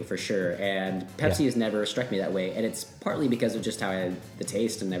reinvigorating for sure. And Pepsi has never struck me that way. And it's partly because of just how the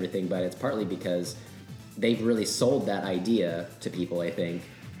taste and everything, but it's partly because they've really sold that idea to people, I think.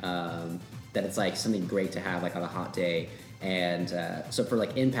 That it's like something great to have like on a hot day. And so for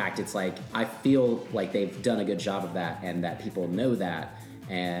like impact, it's like I feel like they've done a good job of that and that people know that.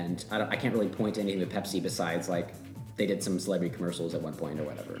 And I can't really point to anything with Pepsi besides like they did some celebrity commercials at one point or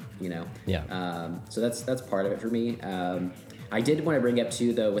whatever, you know? Yeah. So that's part of it for me. I did want to bring up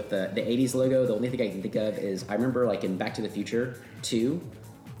too, though, with the 80s logo, the only thing I can think of is I remember like in Back to the Future 2,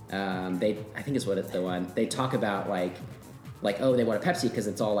 I think it's the one, they talk about like, oh, they want a Pepsi because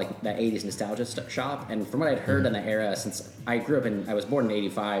it's all like that 80s nostalgia shop. And from what I'd heard in that era, since I I was born in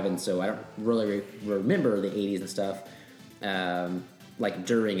 85, and so I don't really remember the 80s and stuff. Like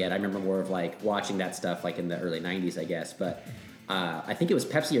during it, I remember more of like watching that stuff like in the early 90s, I guess. But I think it was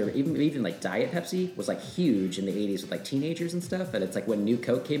Pepsi or even like Diet Pepsi was like huge in the 80s with like teenagers and stuff. And it's like when New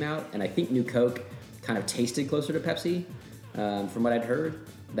Coke came out, and I think New Coke kind of tasted closer to Pepsi from what I'd heard.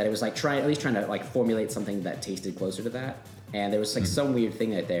 That it was like trying to like formulate something that tasted closer to that. And there was like some weird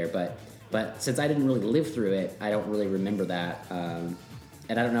thing right there, but since I didn't really live through it, I don't really remember that, and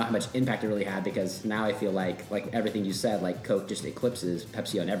I don't know how much impact it really had because now I feel like everything you said, like Coke just eclipses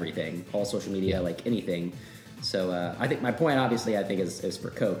Pepsi on everything, all social media, like anything. So I think my point, obviously, I think is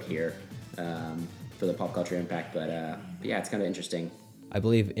for Coke here, for the pop culture impact. But yeah, it's kind of interesting. I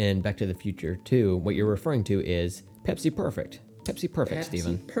believe in Back to the Future 2, what you're referring to is Pepsi Perfect. Pepsi Perfect,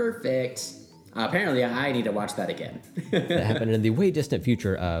 Stephen. Perfect. Apparently, I need to watch that again. That happened in the way distant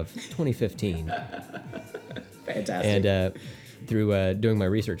future of 2015. Fantastic. And through doing my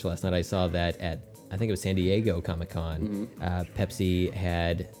research last night, I saw that at, I think it was San Diego Comic-Con, Pepsi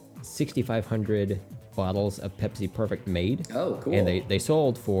had 6,500 bottles of Pepsi Perfect made. Oh, cool. And they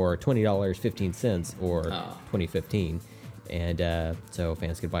sold for $20.15 or 2015. And so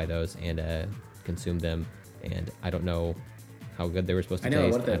fans could buy those and consume them. And I don't know how good they were supposed to taste. I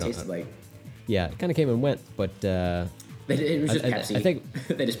know what that tasted like. Yeah, it kind of came and went, but it was just Pepsi. I think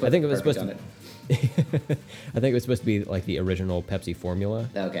they just put it was supposed to. I think it was supposed to be like the original Pepsi formula.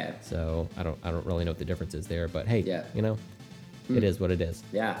 Okay. So I don't really know what the difference is there, but hey, it is what it is.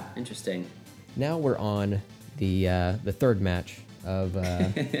 Yeah, interesting. Now we're on the third match of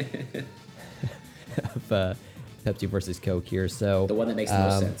Pepsi versus Coke here. So the one that makes the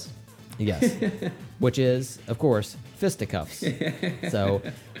most sense. Yes, which is of course fisticuffs. So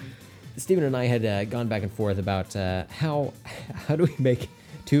Stephen and I had gone back and forth about how do we make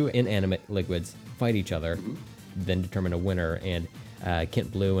two inanimate liquids fight each other, then determine a winner. And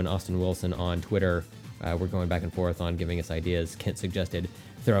Kent Blue and Austin Wilson on Twitter were going back and forth on giving us ideas. Kent suggested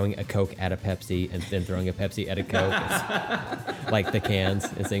throwing a Coke at a Pepsi and then throwing a Pepsi at a Coke, like the cans,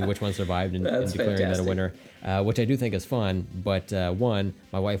 and seeing which one survived and declaring that a winner, which I do think is fun. But one,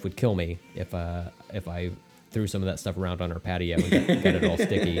 my wife would kill me if I threw some of that stuff around on her patio and got it all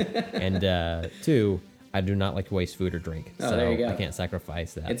sticky. And two, I do not like to waste food or drink, so there you go. I can't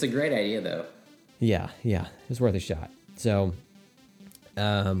sacrifice that. It's a great idea, though. Yeah, it's worth a shot. So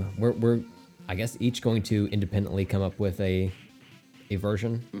we're I guess each going to independently come up with a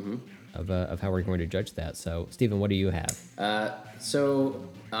version of how we're going to judge that. So Stephen, what do you have? So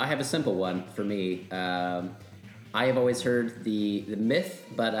I have a simple one for me. I have always heard the myth,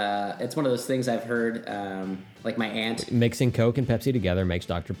 but it's one of those things I've heard, like my aunt. Mixing Coke and Pepsi together makes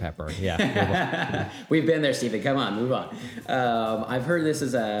Dr. Pepper. Yeah. We've been there, Stephen. Come on, move on. I've heard this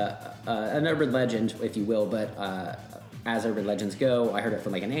as an urban legend, if you will, but as urban legends go, I heard it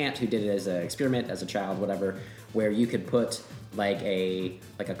from like an aunt who did it as an experiment as a child, whatever, where you could put like a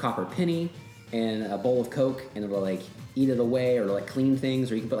copper penny in a bowl of Coke and it'll like eat it away, or like clean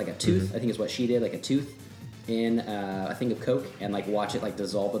things, or you can put like a tooth. I think is what she did, like a tooth in a thing of Coke and like watch it like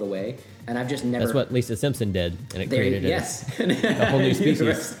dissolve it away. And I've just never. That's what Lisa Simpson did, and it created a whole new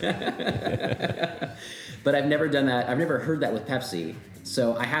species. But I've never done that. I've never heard that with Pepsi.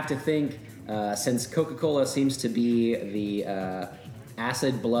 So I have to think, since Coca-Cola seems to be the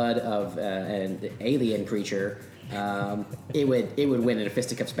acid blood of an alien creature, it would win in a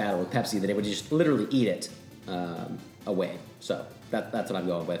fisticuffs battle with Pepsi. That it would just literally eat it away. So that's what I'm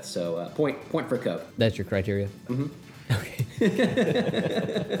going with. So point for Coke. That's your criteria? Mm-hmm. Okay.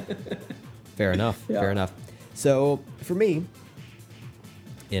 Fair enough. Yeah. Fair enough. So for me,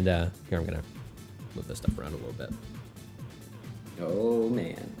 and here I'm going to move this stuff around a little bit. Oh,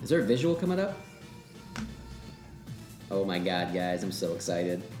 man. Is there a visual coming up? Oh, my God, guys. I'm so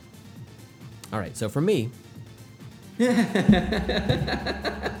excited. All right. So for me,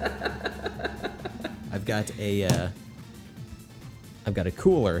 I've got a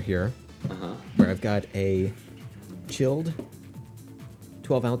cooler here where I've got a chilled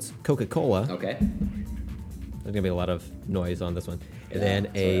 12-ounce Coca-Cola. Okay. There's going to be a lot of noise on this one. And then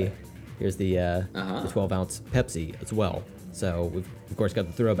here's the 12-ounce Pepsi as well. So we've, of course, got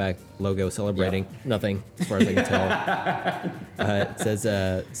the throwback logo celebrating nothing, as far as I can tell. It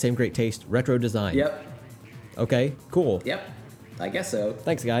says, same great taste, retro design. Yep. Okay, cool. Yep. I guess so.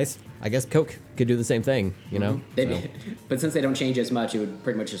 Thanks, guys. I guess Coke could do the same thing, you know? So. But since they don't change as much, it would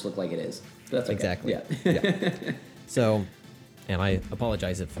pretty much just look like it is. So that's okay. Exactly. Yeah. So, and I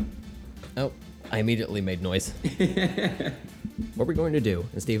apologize if... Oh, I immediately made noise. What we're going to do,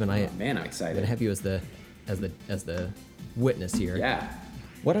 and Steve and I... Oh, man, I'm excited. I'm going to have you as the witness here. Yeah.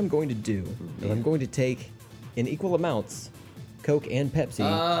 What I'm going to do is I'm going to take, in equal amounts, Coke and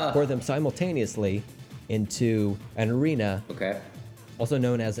Pepsi, pour them simultaneously into an arena, also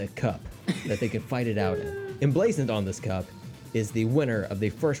known as a cup, that they can fight it out in. Emblazoned on this cup is the winner of the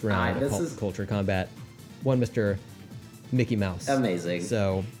first round of Pulp Culture Combat, one Mr. Mickey Mouse. Amazing.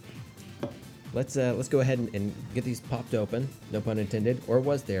 So let's go ahead and get these popped open. No pun intended. Or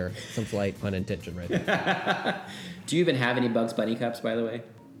was there some slight pun intention right there? Do you even have any Bugs Bunny cups, by the way?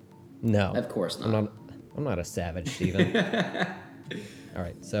 No. Of course not. I'm not a savage, Steven. All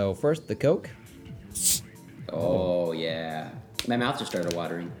right. So first the Coke. Oh yeah. My mouth just started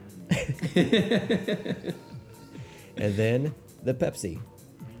watering. And then the Pepsi.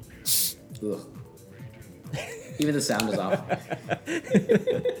 Ugh. Even the sound is off.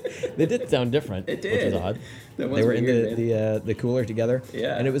 They did sound different. It did. Which is odd. They were weird, in the cooler together.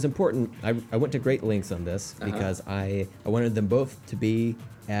 Yeah. And it was important. I went to great lengths on this because I wanted them both to be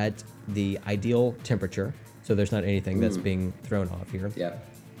at the ideal temperature, so there's not anything that's being thrown off here. Yeah.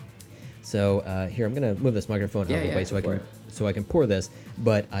 So here, I'm gonna move this microphone out of the way so I can pour this.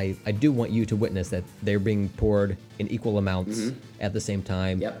 But I do want you to witness that they're being poured in equal amounts at the same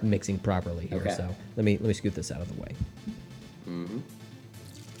time, mixing properly here. Okay. So let me scoot this out of the way.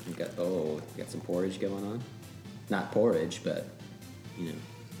 We got some porridge going on. Not porridge, but it's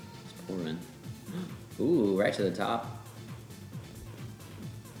pouring. Ooh, right to the top.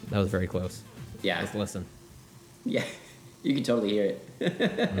 That was very close. Yeah. Let's listen. Yeah, you can totally hear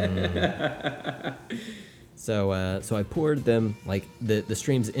it. So I poured them like the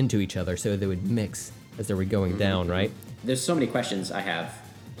streams into each other so they would mix as they were going down, right? There's so many questions I have.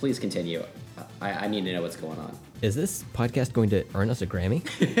 Please continue. I need to know what's going on. Is this podcast going to earn us a Grammy?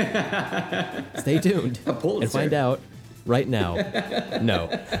 Stay tuned a Pulitzer. And find out right now. No.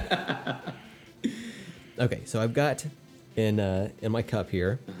 Okay, so I've got in my cup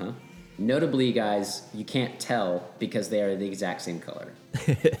here. Notably, guys, you can't tell because they are the exact same color.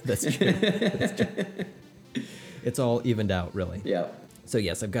 That's true. That's true. It's all evened out, really. Yeah. So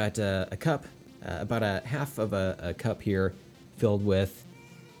yes, I've got a cup, about a half of a cup here, filled with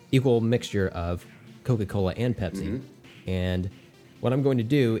equal mixture of Coca-Cola and Pepsi. And what I'm going to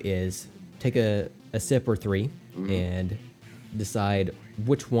do is take a sip or three and decide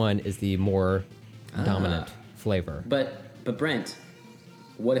which one is the more dominant flavor. But Brent,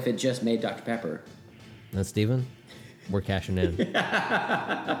 what if it just made Dr. Pepper? Now, Steven, we're cashing in.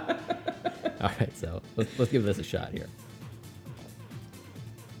 All right, so let's give this a shot here.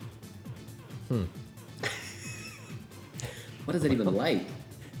 What is it even like?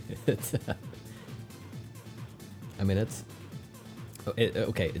 It's, I mean, it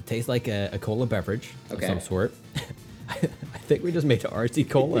tastes like a cola beverage of some sort. I think we just made RC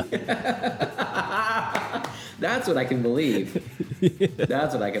Cola. That's what I can believe.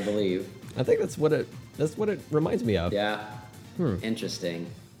 That's what I can believe. I think that's what it reminds me of. Yeah. Interesting.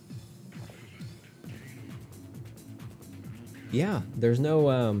 Yeah, there's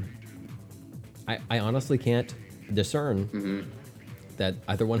no I honestly can't discern that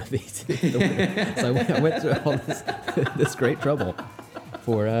either one of these is the winner. So I went through all this great trouble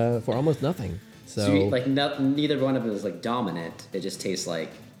for almost nothing. So like neither one of them is like dominant. It just tastes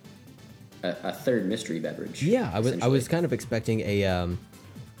like a third mystery beverage. Yeah, I was kind of expecting a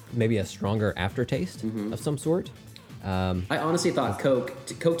maybe a stronger aftertaste of some sort. I honestly thought Coke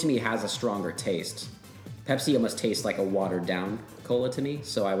to me has a stronger taste. Pepsi almost tastes like a watered down cola to me,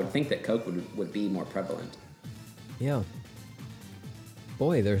 so I would think that Coke would be more prevalent. Yeah.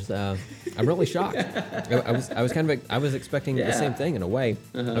 Boy, I'm really shocked. I was expecting the same thing in a way.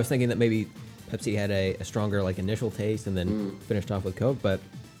 I was thinking that maybe Pepsi had a stronger like initial taste and then finished off with Coke, but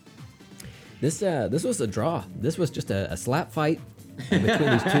this was a draw. This was just a slap fight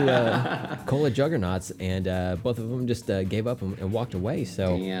between these two cola juggernauts, and both of them just gave up and walked away.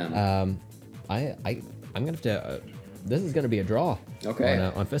 So I'm gonna have to. This is gonna be a draw. Okay.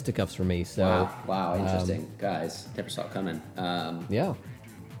 On fisticuffs for me. So wow, interesting, guys. Never saw it coming. Yeah.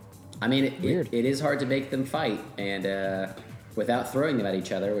 I mean, it is hard to make them fight, and without throwing them at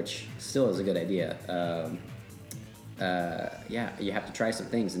each other, which still is a good idea. Yeah, you have to try some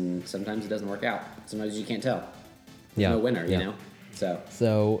things, and sometimes it doesn't work out. Sometimes you can't tell. There's no winner, you know.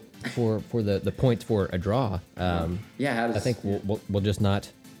 So for the points for a draw, I think we'll just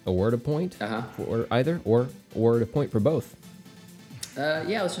not award a point for either, or award a point for both.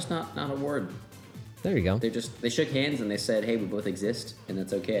 Let's just not award. There you go. They shook hands and they said, "Hey, we both exist, and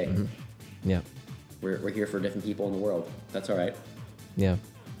that's okay." Yeah, we're here for different people in the world. That's all right. Yeah.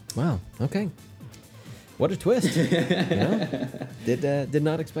 Wow. Okay. What a twist. Did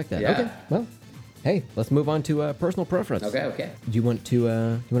not expect that. Yeah. Okay. Well, hey, let's move on to personal preference. Okay. Do you want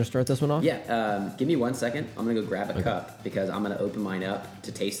to start this one off? Yeah. Give me 1 second. I'm gonna go grab a cup because I'm gonna open mine up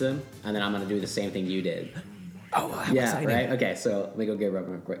to taste them, and then I'm gonna do the same thing you did. Oh, how exciting. Right. Okay. So let me go get one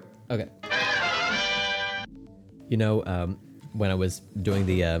real quick. Okay. When I was doing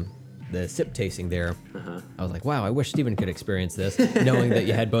the sip tasting there, I was like, wow, I wish Steven could experience this, knowing that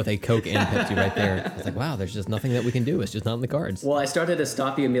you had both a Coke and Pepsi right there. I was like, wow, there's just nothing that we can do. It's just not in the cards. Well, I started to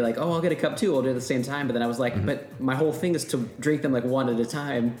stop you and be like, oh, I'll get a cup too. We'll do it at the same time. But then I was like, but my whole thing is to drink them like one at a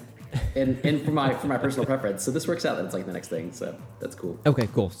time, and for my personal preference. So this works out that it's like the next thing. So that's cool. Okay,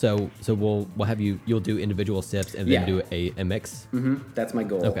 cool. So we'll have you'll do individual sips and then do a mix. That's my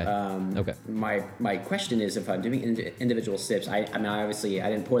goal. Okay. Okay. My question is, if I'm doing individual sips, I mean, obviously I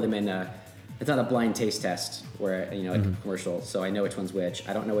didn't pour them in. It's not a blind taste test where like a commercial, so I know which one's which.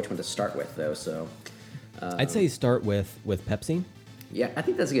 I don't know which one to start with though. So I'd say start with Pepsi. Yeah, I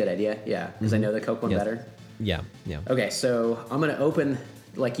think that's a good idea. Yeah, because I know the Coke one better. Yeah. Okay, so I'm gonna open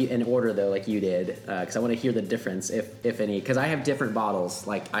in order though, like you did, because I want to hear the difference, if any. Because I have different bottles.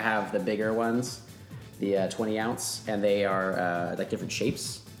 Like I have the bigger ones, the 20 ounce, and they are like different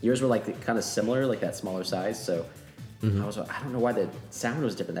shapes. Yours were like kind of similar, like that smaller size. So I don't know why the sound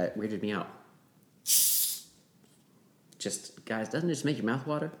was different. That weirded me out. Just guys, doesn't it just make your mouth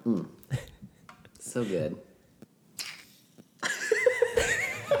water? So good.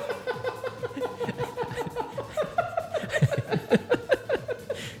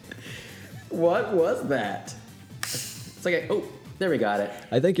 What was that? It's like there we got it.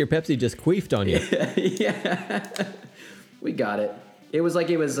 I think your Pepsi just queefed on you. Yeah, we got it. It was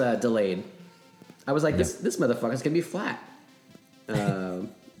delayed. I was like, this motherfucker's gonna be flat.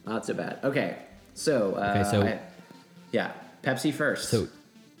 Not so bad. Okay, so Pepsi first. So,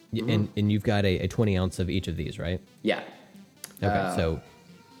 and you've got a 20 ounce of each of these, right? Yeah. Okay, so.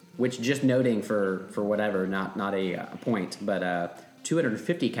 Which, just noting for whatever, not a point, but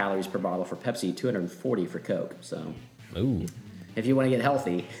 250 calories per bottle for Pepsi, 240 for Coke. So, if you want to get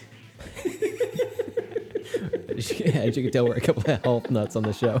healthy. As you can tell, we're a couple of health nuts on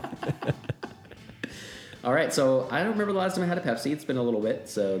the show. All right, so I don't remember the last time I had a Pepsi. It's been a little bit,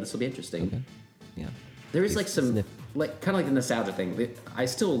 so this will be interesting. Okay. Yeah. There is like some, kind of like the nostalgia thing. I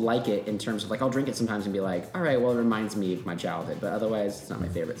still like it in terms of like, I'll drink it sometimes and be like, all right, well, it reminds me of my childhood, but otherwise it's not my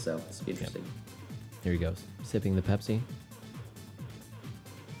favorite, so this will be interesting. Here he goes, sipping the Pepsi.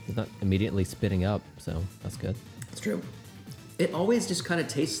 He's not immediately spitting up, so that's good. It's true. It always just kind of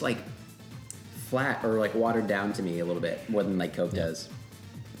tastes like flat or like watered down to me a little bit more than like Coke does.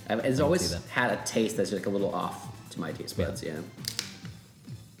 It's always had a taste that's like a little off to my taste buds. Yeah.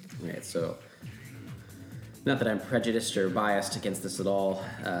 All right, so not that I'm prejudiced or biased against this at all,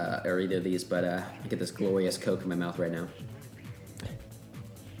 or either of these, but I get this glorious Coke in my mouth right now.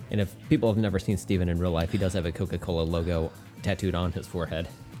 And if people have never seen Steven in real life, he does have a Coca-Cola logo tattooed on his forehead.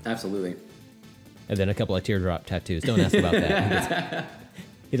 Absolutely. And then a couple of teardrop tattoos. Don't ask about that.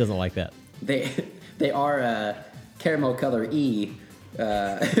 He doesn't like that. They are caramel color E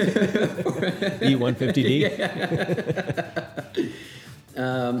E150D.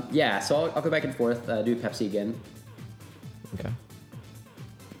 Yeah, so I'll go back and forth. Do Pepsi again. Okay.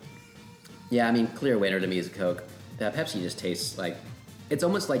 Yeah, I mean, clear winner to me is a Coke. That Pepsi just tastes like, it's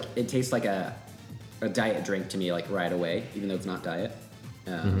almost like it tastes like a diet drink to me, like right away, even though it's not diet.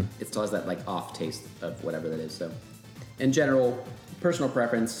 It still has that like off taste of whatever that is. So, in general, personal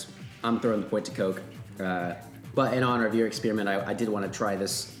preference, I'm throwing the point to Coke. But in honor of your experiment, I did want to try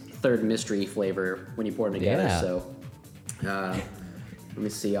this third mystery flavor when you pour them together. Yeah. So, let me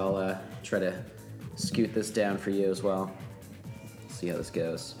see. I'll try to scoot this down for you as well. See how this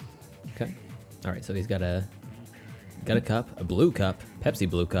goes. Okay. All right. So he's got a cup, a blue cup, Pepsi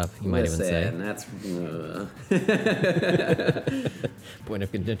blue cup. You might even say. That's Point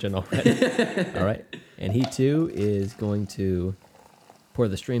of contention already. All right. And he too is going to pour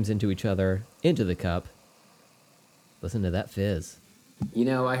the streams into each other into the cup. Listen to that fizz. You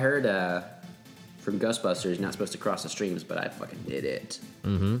know, I heard from Ghostbusters, you're not supposed to cross the streams, but I fucking did it.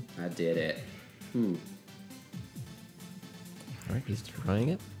 Mm-hmm. I did it. All right, he's trying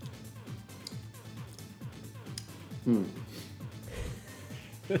it.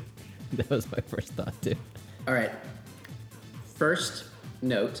 That was my first thought, too. All right. First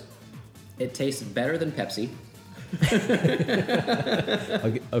note, it tastes better than Pepsi.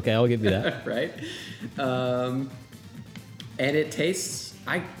 Okay, I'll give you that. Right? And it tastes...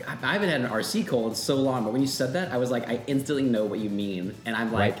 I haven't had an RC Cola in so long, but when you said that, I was like, I instantly know what you mean. And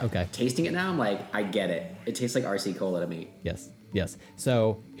I'm like, Right, okay. Tasting it now, I'm like, I get it. It tastes like RC Cola to me. Yes.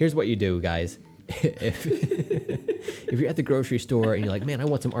 So here's what you do, guys. If you're at the grocery store and you're like, man, I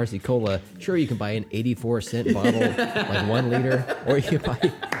want some RC Cola, sure, you can buy an 84-cent bottle, like 1 liter, or you can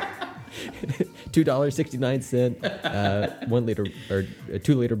buy $2.69 1 liter or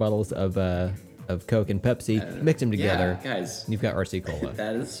 2 liter bottles of Coke and Pepsi, mix them together. Yeah, guys. And you've got RC Cola.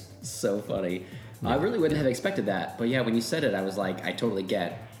 That is so funny. I really wouldn't have expected that. But yeah, when you said it, I was like, I totally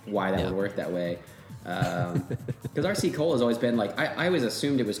get why that would work that way. Because RC Cola has always been like, I always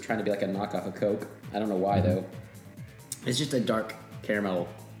assumed it was trying to be like a knockoff of Coke. I don't know why though. It's just a dark caramel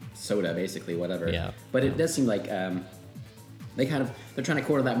soda, basically, whatever. Yeah. But it does seem like they're trying to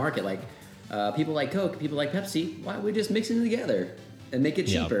corner that market. Like people like Coke, people like Pepsi. Why don't we just mix them together and make it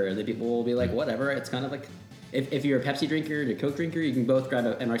cheaper? And then people will be like, whatever. It's kind of like if you're a Pepsi drinker and a Coke drinker, you can both grab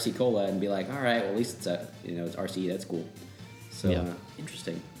an RC Cola and be like, all right, well at least it's it's RC. That's cool. So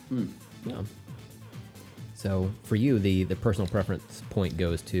interesting. Yeah. So for you, the personal preference point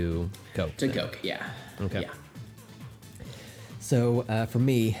goes to Coke. To Coke, yeah. Okay. Yeah. So for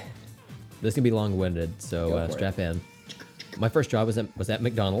me, this can be long-winded. So strap in. My first job was at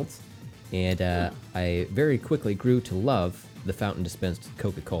McDonald's, and I very quickly grew to love the fountain dispensed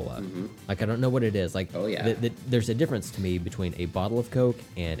Coca-Cola. Like I don't know what it is. Like there's a difference to me between a bottle of Coke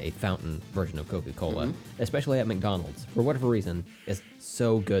and a fountain version of Coca-Cola, especially at McDonald's. For whatever reason, it's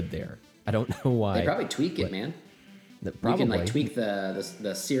so good there. I don't know why. They probably tweak it, man. Probably. We can like tweak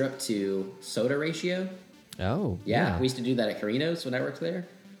the syrup to soda ratio. Oh, yeah. We used to do that at Carino's when I worked there.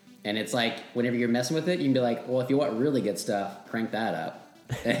 And it's like, whenever you're messing with it, you can be like, well, if you want really good stuff, crank that up.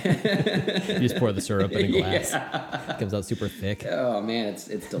 You just pour the syrup in a glass. It comes out super thick. Oh, man,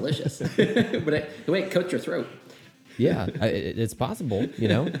 it's delicious. But the way it coats your throat. Yeah, it's possible,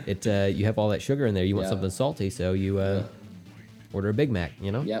 you have all that sugar in there. You want something salty, so you order a Big Mac,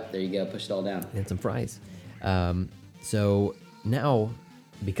 Yep, there you go. Push it all down. And some fries. So now,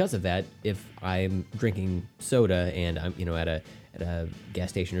 because of that, if I'm drinking soda and I'm, at a gas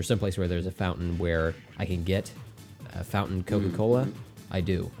station or someplace where there's a fountain where I can get a fountain Coca-Cola, I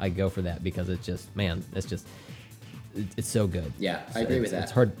do. I go for that because it's just, man, it's so good. Yeah, I agree with that.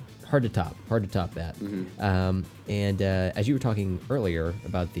 It's hard to top that. And as you were talking earlier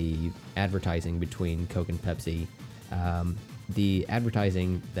about the advertising between Coke and Pepsi, the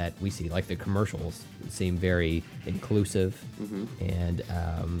advertising that we see, like the commercials, seem very inclusive and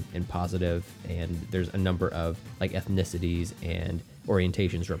positive, and there's a number of like ethnicities and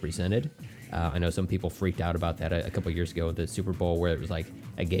orientations represented. I know some people freaked out about that a couple years ago at the Super Bowl, where it was like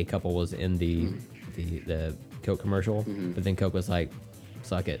a gay couple was in the Coke commercial, but then Coke was like,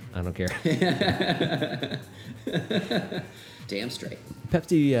 "Suck it, I don't care." Damn straight.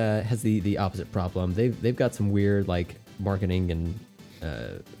 Pepsi has the opposite problem. They've got some weird like marketing and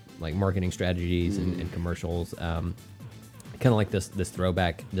marketing strategies and commercials. Kind of like this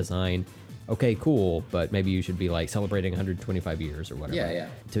throwback design. Okay, cool, but maybe you should be like celebrating 125 years or whatever. Yeah.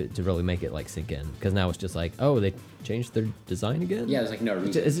 To really make it like sink in, because now it's just like, oh, they changed their design again. Yeah, there's like no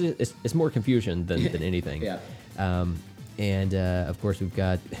reason. It's more confusion than anything. Yeah. And of course, we've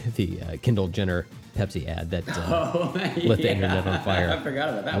got the Kendall Jenner Pepsi ad that lit the internet on fire. I forgot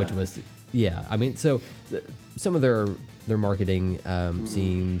about that. Which was, yeah. I mean, so some of their marketing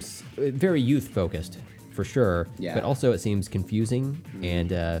seems very youth focused for sure. Yeah. But also it seems confusing and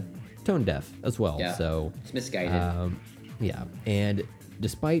tone deaf as well. Yeah. So it's misguided. Yeah. And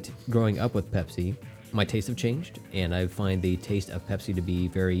despite growing up with Pepsi, my tastes have changed, and I find the taste of Pepsi to be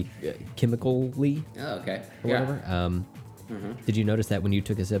very chemically. Oh, okay. Or whatever. Did you notice that when you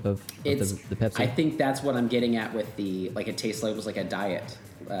took a sip of the Pepsi? I think that's what I'm getting at with the, like, it tastes like it was like a diet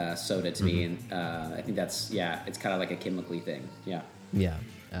soda to me, and I think that's, it's kind of like a chemically thing. Yeah. Yeah.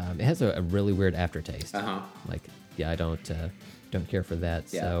 It has a really weird aftertaste. Like, I don't care for that.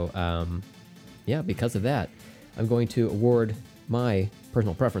 Yeah. So, because of that, I'm going to award my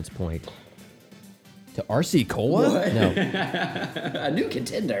personal preference point to RC Cola. What? No. A new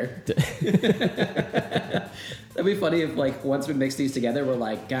contender. That'd be funny if, like, once we mix these together, we're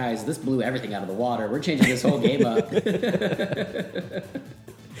like, guys, this blew everything out of the water. We're changing this whole game up.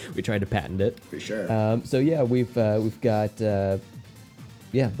 We tried to patent it. For sure. So yeah, we've got my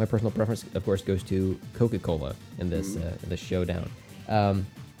personal preference, of course, goes to Coca-Cola in this showdown.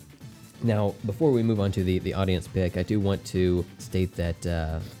 Now, before we move on to the audience pick, I do want to state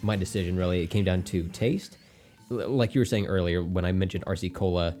that my decision really, it came down to taste. Like you were saying earlier, when I mentioned RC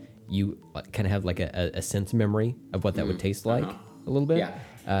Cola, you kind of have like a sense memory of what that would taste like a little bit.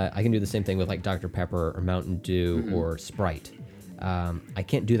 Yeah. I can do the same thing with like Dr. Pepper or Mountain Dew or Sprite. I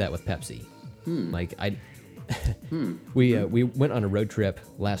can't do that with Pepsi. Like we went on a road trip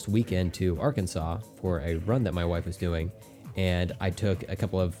last weekend to Arkansas for a run that my wife was doing, and I took a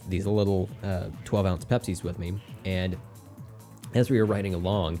couple of these little 12-ounce Pepsis with me. And as we were riding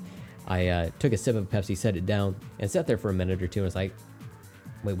along, I took a sip of Pepsi, set it down, and sat there for a minute or two, and was like,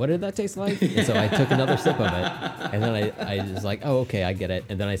 wait, what did that taste like? And so I took another sip of it, and then I was like, oh, okay, I get it.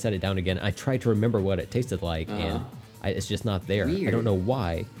 And then I set it down again. I tried to remember what it tasted like, and it's just not there. Weird. I don't know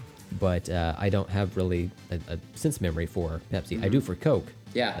why, but I don't have really a sense memory for Pepsi. I do for Coke.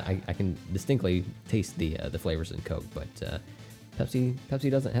 Yeah. I can distinctly taste the flavors in Coke, but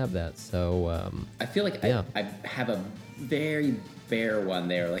Pepsi doesn't have that. So I feel like I have a very bare one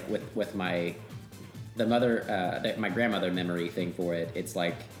there, like with my my grandmother memory thing for it. It's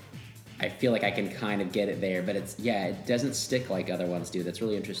like I feel like I can kind of get it there, but it doesn't stick like other ones do. That's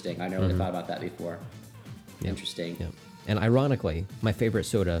really interesting. I never really thought about that before. Yep. Interesting. Yep. And ironically, my favorite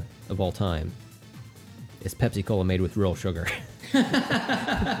soda of all time is Pepsi Cola made with real sugar.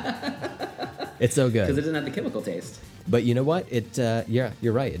 It's so good because it doesn't have the chemical taste. But you know what?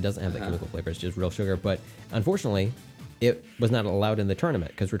 You're right. It doesn't have the chemical flavor. It's just real sugar. But unfortunately, it was not allowed in the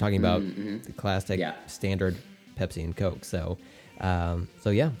tournament because we're talking about the classic standard Pepsi and Coke. So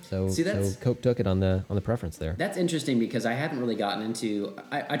Coke took it on the preference there. That's interesting because I haven't really gotten into.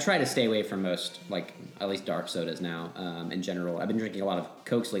 I try to stay away from most, like, at least dark sodas now. In general, I've been drinking a lot of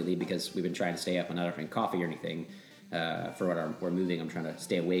Cokes lately because we've been trying to stay up on not drinking coffee or anything. For what we're moving, I'm trying to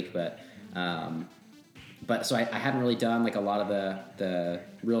stay awake, but so I haven't really done like a lot of the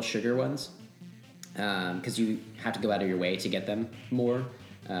real sugar ones because you have to go out of your way to get them more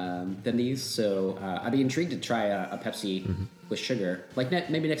than these. So I'd be intrigued to try a Pepsi with sugar. Like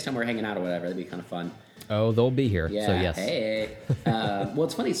maybe next time we're hanging out or whatever, that'd be kind of fun. Oh, they'll be here. Yeah. So yes. Hey. Well,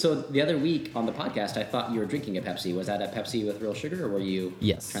 it's funny. So the other week on the podcast, I thought you were drinking a Pepsi. Was that a Pepsi with real sugar, or were you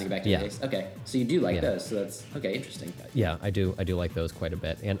trying to get back to the taste? Okay. So you do like those. So that's okay. Interesting. Yeah, I do. I do like those quite a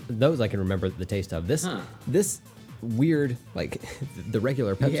bit, and those I can remember the taste of. This weird, like the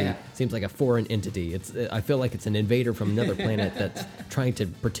regular Pepsi seems like a foreign entity. I feel like it's an invader from another planet that's trying to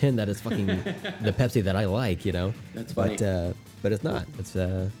pretend that it's fucking the Pepsi that I like. You know. That's funny. But it's not. It's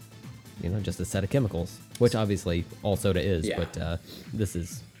just a set of chemicals, which obviously all soda is. Yeah. But this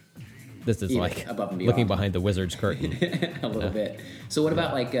is even like above and beyond. Looking behind the wizard's curtain. A little bit. So what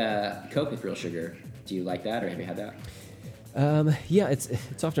about like Coke with real sugar? Do you like that, or have you had that?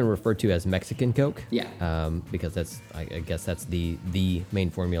 It's often referred to as Mexican Coke. Yeah. Because I guess that's the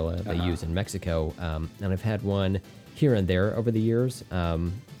main formula they use in Mexico. And I've had one here and there over the years.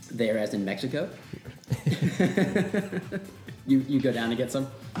 There, as in Mexico. You go down to get some.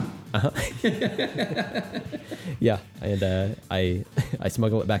 Yeah, and I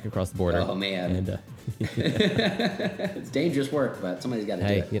smuggle it back across the border. Oh man. And it's dangerous work, but somebody's got to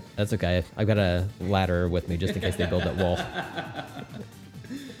do it. Yeah, that's okay. I've got a ladder with me just in case they build that wall.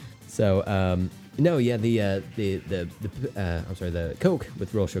 So the Coke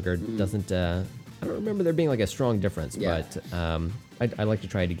with real sugar doesn't. I don't remember there being like a strong difference, but I'd like to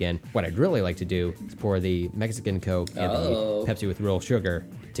try it again. What I'd really like to do is pour the Mexican Coke and the Pepsi with real sugar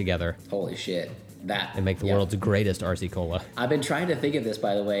together. Holy shit. and make the world's greatest RC Cola. I've been trying to think of this,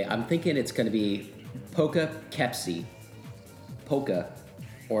 by the way. I'm thinking it's going to be Poca Pepsi. Poca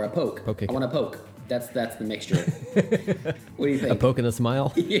or a poke. I want a poke. That's the mixture. What do you think? A poke and a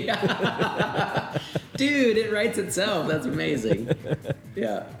smile? Yeah. Dude, it writes itself. That's amazing.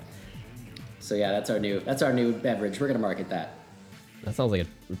 Yeah. So yeah, that's our new beverage. We're going to market that. That sounds like a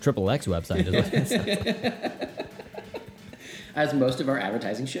XXX website, doesn't it? As most of our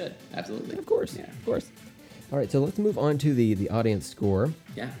advertising should. Absolutely. Of course. Yeah. Of course. All right, so let's move on to the audience score.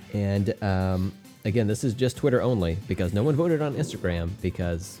 Yeah. And again, this is just Twitter only because no one voted on Instagram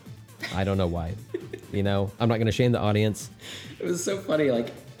because I don't know why. I'm not going to shame the audience. It was so funny.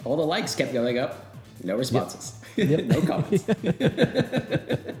 Like, all the likes kept going up. No responses. Yep. No comments.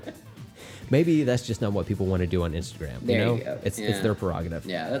 Maybe that's just not what people want to do on Instagram. There you go. It's their prerogative.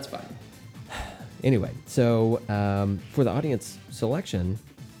 Yeah, that's fine. Anyway, so for the audience selection,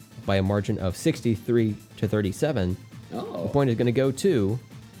 by a margin of 63 to 37, the point is going to go to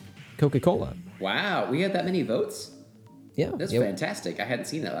Coca-Cola. Wow, we had that many votes? Yeah. That's fantastic. I hadn't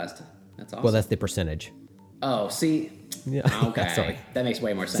seen that last time. That's awesome. Well, that's the percentage. Oh, see? Yeah. Okay. Sorry. That makes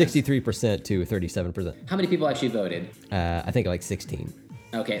way more sense. 63% to 37%. How many people actually voted? I think like 16.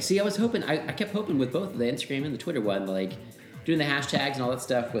 Okay, see, I was hoping, I kept hoping with both the Instagram and the Twitter one, like, doing the hashtags and all that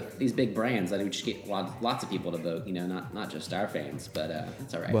stuff with these big brands, that it would just get lots of people to vote, not just our fans, but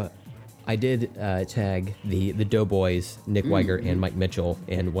that's all right. Well, I did tag the Doughboys, Nick Weiger and Mike Mitchell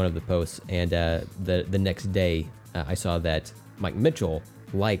in one of the posts, and the next day I saw that Mike Mitchell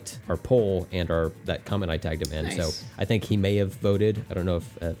liked our poll and that comment I tagged him in. Nice. So I think he may have voted. I don't know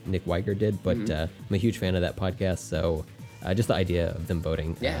if Nick Weiger did, but I'm a huge fan of that podcast, so just the idea of them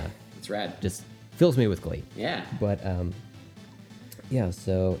voting it's rad. just fills me with glee. Yeah. But yeah,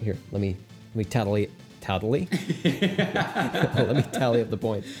 so here, let me tally let me tally up the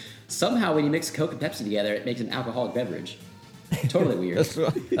points. Somehow when you mix Coke and Pepsi together, it makes an alcoholic beverage. Totally weird. That's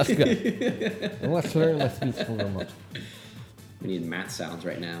good. Let's learn my speech a little much. We need math sounds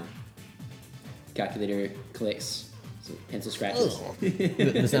right now. Calculator clicks. Some pencil scratches.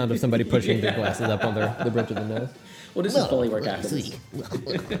 The sound of somebody pushing their glasses up on the bridge of the nose. We'll do some Foley work after this.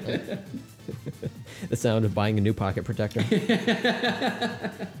 The sound of buying a new pocket protector.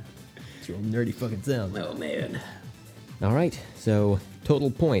 It's a real nerdy fucking sound. Oh, man. All right, so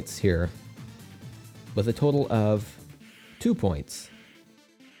total points here. With a total of 2 points,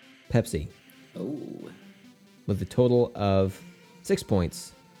 Pepsi. Oh. With a total of 6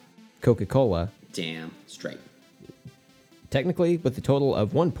 points, Coca-Cola. Damn straight. Technically, with a total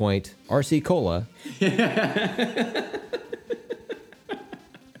of 1 point, RC Cola.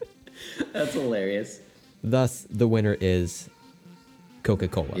 That's hilarious. Thus, the winner is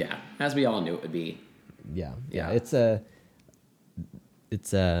Coca-Cola. Yeah, as we all knew it would be. Yeah. Yeah. It's one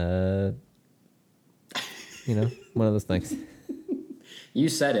of those things. You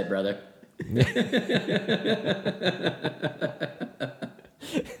said it, brother.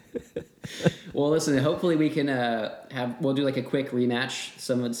 Well, listen. Hopefully, we can we'll do like a quick rematch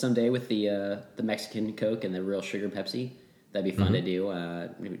someday with the Mexican Coke and the real sugar Pepsi. That'd be fun to do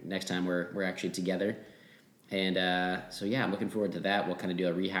next time we're actually together. And so yeah, I'm looking forward to that. We'll kind of do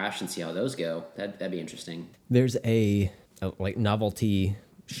a rehash and see how those go. That'd be interesting. There's a like novelty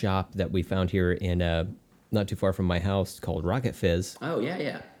shop that we found here in not too far from my house called Rocket Fizz. Oh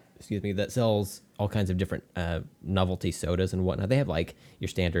yeah. Excuse me, that sells all kinds of different novelty sodas and whatnot. They have like your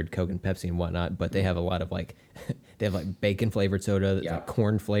standard Coke and Pepsi and whatnot, but they have a lot of like, they have like bacon flavored soda, like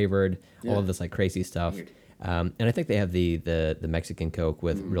corn flavored, all of this like crazy stuff. Weird. And I think they have the Mexican Coke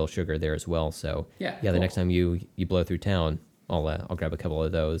with real sugar there as well. So cool. The next time you blow through town, I'll grab a couple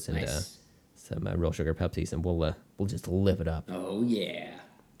of those and Nice. some real sugar Pepsis, and we'll just live it up. Oh yeah.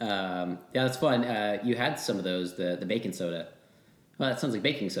 Yeah, that's fun. You had some of those, the bacon soda. Well, that sounds like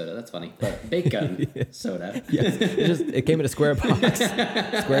baking soda. That's funny. But bacon soda. Yes, it came in a square box,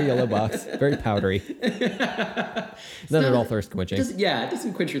 square yellow box, very powdery. Not at all thirst quenching. It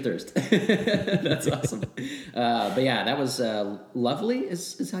doesn't quench your thirst. That's awesome. But yeah, that was lovely.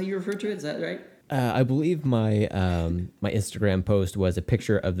 Is how you refer to it? Is that right? I believe my my Instagram post was a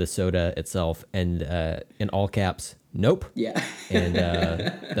picture of the soda itself, and in all caps, nope. Yeah. And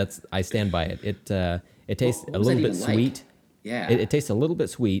I stand by it. It tastes a little bit sweet. Like? Yeah. It tastes a little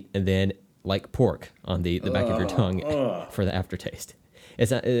bit sweet, and then like pork on the back of your tongue for the aftertaste.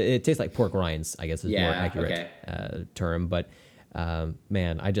 It tastes like pork rinds, I guess is more accurate term. But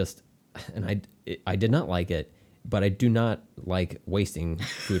man, I did not like it, but I do not like wasting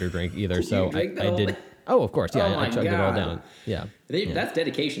food or drink either. So I did. Oh, of course, yeah. I chugged it all down. Yeah. That's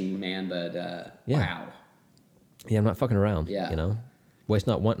dedication, man. But wow. Yeah, I'm not fucking around. Yeah. Waste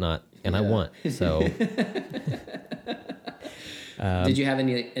not, want not. and I want. So, did you have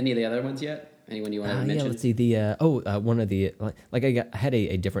any of the other ones yet? Anyone you want to mention? Yeah, let's see. One of the I had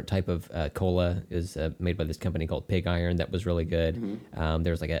a different type of cola is made by this company called Pig Iron that was really good. Mm-hmm.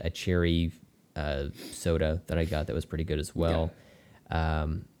 There was like a cherry soda that I got that was pretty good as well.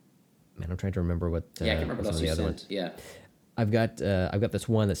 Man, I'm trying to remember what. I can remember some those of the other ones. ones. Yeah. I've got this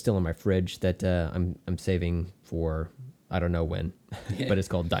one that's still in my fridge that I'm saving for I don't know when, but it's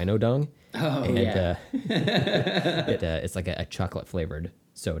called Dino Dung. Oh, and, yeah. It's like a chocolate flavored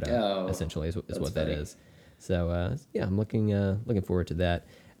soda, essentially is what that is. So yeah, I'm looking forward to that.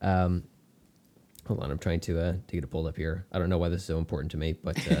 Hold on, I'm trying to get it pulled up here. I don't know why this is so important to me,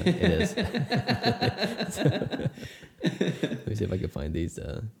 but it is. Let me see if I can find these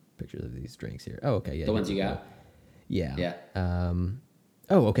pictures of these drinks here. Oh, okay, yeah. The ones you got? Yeah. Yeah.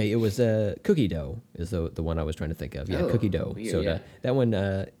 Oh, okay. It was cookie dough is the one I was trying to think of. Yeah, cookie dough soda. Yeah. That one,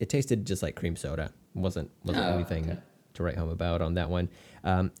 it tasted just like cream soda. Wasn't anything to write home about on that one.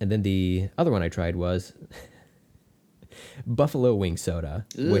 And then the other one I tried was Buffalo Wing Soda,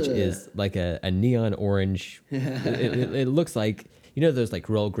 which is like a neon orange. it looks like, those like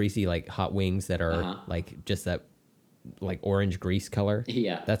real greasy like hot wings that are like just that like orange grease color.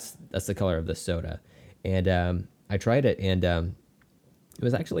 Yeah. That's the color of the soda. And I tried it, and it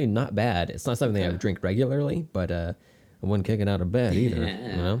was actually not bad. It's not something I would drink regularly, but I wasn't kicking out of bed either.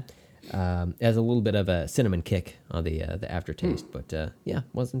 It has a little bit of a cinnamon kick on the aftertaste, but yeah,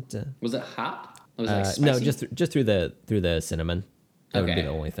 wasn't. Was it hot? Was it like spicy? No, just through the cinnamon. That would be the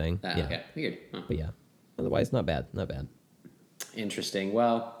only thing. Yeah. Okay, weird. Huh. But yeah, otherwise not bad. Not bad. Interesting.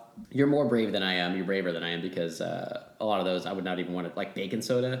 Well, you're more brave than I am. You're braver than I am because a lot of those I would not even want to, like bacon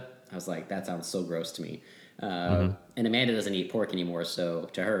soda. I was like, that sounds so gross to me. And Amanda doesn't eat pork anymore, so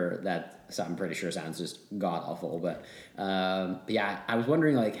to her, that I'm pretty sure sounds just god awful. But yeah, I was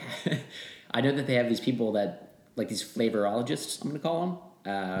wondering, like, I know that they have these people that, like these flavorologists, I'm going to call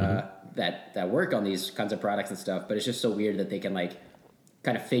them, that work on these kinds of products and stuff. But it's just so weird that they can like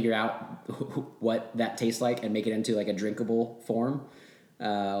kind of figure out what that tastes like and make it into like a drinkable form.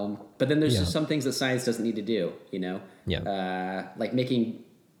 But then there's just some things that science doesn't need to do, like making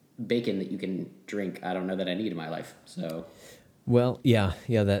bacon that you can drink. I don't know that I need in my life. So, well, yeah,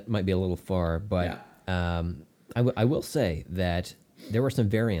 that might be a little far, but I will say that there were some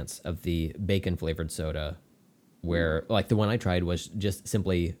variants of the bacon flavored soda where, like the one I tried was just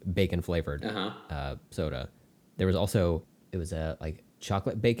simply bacon flavored soda. There was also it was like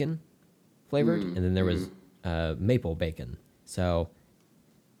chocolate bacon flavored, and then there was maple bacon. So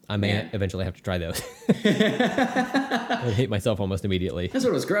I may eventually have to try those. I would hate myself almost immediately. That's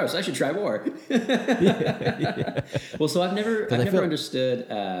what was gross. I should try more. Well, so I've never understood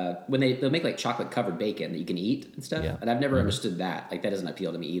when they'll make like chocolate covered bacon that you can eat and stuff, and I've never understood that. Like that doesn't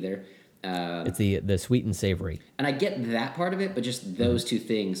appeal to me either. It's the sweet and savory, and I get that part of it, but just those two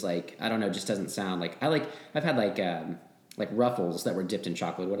things, like I don't know, just doesn't sound like I've had like Ruffles that were dipped in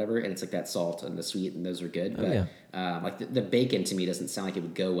chocolate or whatever, and it's like that salt and the sweet, and those are good. But like the bacon to me doesn't sound like it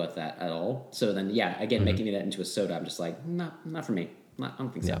would go with that at all. So then, again, making that into a soda, I'm just like, not for me. I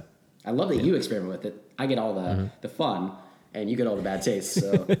don't think so. I love that you experiment with it. I get all the fun, and you get all the bad taste.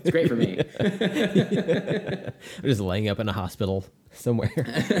 So it's great for me. I'm just laying up in a hospital somewhere.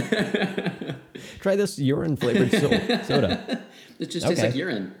 Try this urine flavored soda. It just tastes like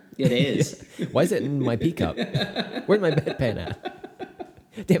urine. It is. Why is it in my pee cup? Where's my bedpan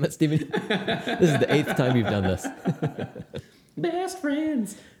at? Damn it, Steven. This is the 8th time you've done this. Best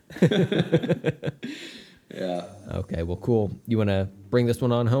friends. Yeah. Okay, well, cool. You want to bring this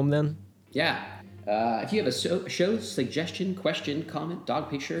one on home then? Yeah. If you have a show suggestion, question, comment,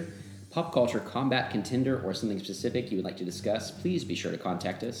 dog picture, pop culture, combat contender, or something specific you would like to discuss, please be sure to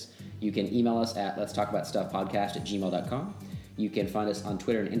contact us. You can email us at letstalkaboutstuffpodcast@gmail.com. You can find us on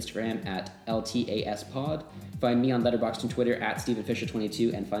Twitter and Instagram at LTASpod. Find me on Letterboxd and Twitter at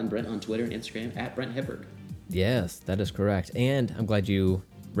StephenFisher22, and find Brent on Twitter and Instagram at Brent Hibberg. Yes, that is correct. And I'm glad you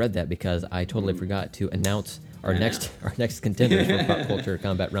read that because I totally forgot to announce our next contenders for Pop Culture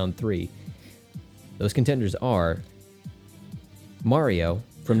Combat Round 3. Those contenders are Mario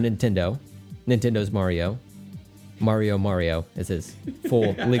from Nintendo. Nintendo's Mario. Mario is his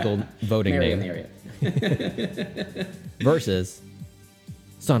full legal voting name. Versus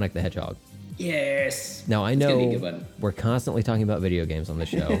Sonic the Hedgehog. Yes. Now, I know we're constantly talking about video games on the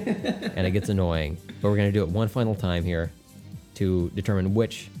show, and it gets annoying, but we're going to do it one final time here to determine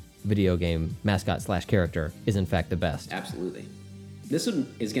which video game mascot / character is in fact the best. Absolutely. This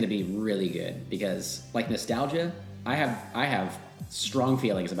one is going to be really good because, like nostalgia, I have strong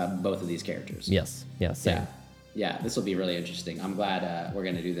feelings about both of these characters. Yes, same. Yeah. Yeah, this will be really interesting. I'm glad we're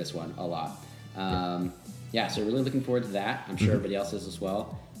going to do this one a lot. So really looking forward to that. I'm sure everybody else is as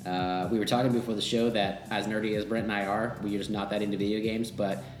well. We were talking before the show that as nerdy as Brent and I are, we're just not that into video games,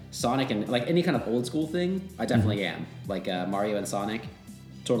 but Sonic and like any kind of old school thing, I definitely am. Like Mario and Sonic,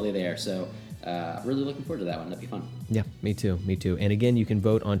 totally there. So really looking forward to that one. That'd be fun. Yeah, me too. And again, you can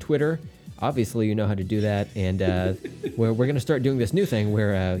vote on Twitter. Obviously, you know how to do that. And we're going to start doing this new thing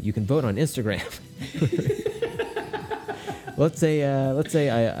where you can vote on Instagram. Let's say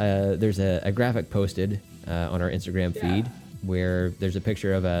there's a graphic posted on our Instagram feed where there's a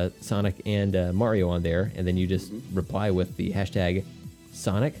picture of Sonic and Mario on there, and then you just reply with the hashtag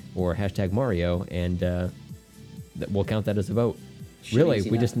Sonic or hashtag Mario, and we'll count that as a vote. Really,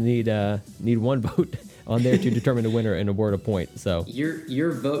 we just need one vote on there to determine the winner and award a point. So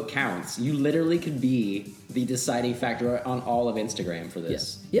your vote counts. You literally could be the deciding factor on all of Instagram for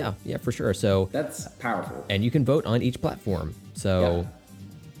this. Yeah, for sure. So that's powerful. And you can vote on each platform. So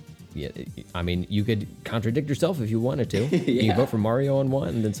I mean, you could contradict yourself if you wanted to. You can vote for Mario on one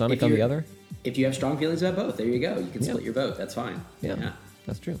and then Sonic on the other. If you have strong feelings about both, there you go. You can split your vote. That's fine. Yeah.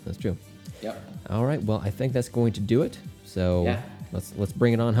 That's true. Yep. All right. Well, I think that's going to do it. So let's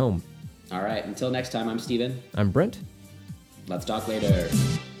bring it on home. All right. Until next time, I'm Steven. I'm Brent. Let's talk later.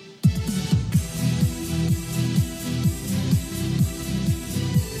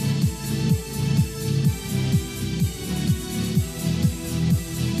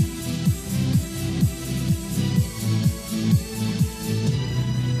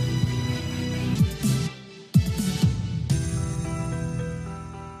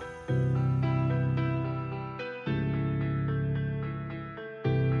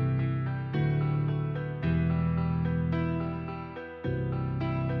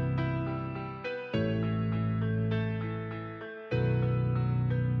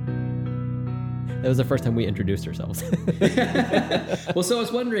 That was the first time we introduced ourselves. Well, so I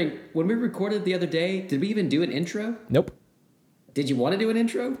was wondering, when we recorded the other day, did we even do an intro? Nope. Did you want to do an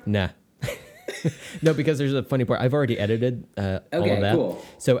intro? Nah. No, because there's a funny part. I've already edited all of that. Cool.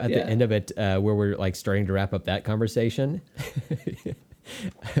 So at the end of it, where we're like starting to wrap up that conversation,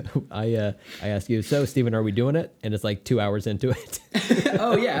 I asked you, so Steven, are we doing it? And it's like 2 hours into it.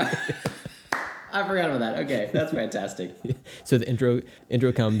 Oh, yeah. I forgot about that. Okay, that's fantastic. So the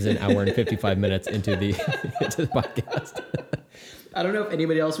intro comes an hour and 55 minutes into the podcast. I don't know if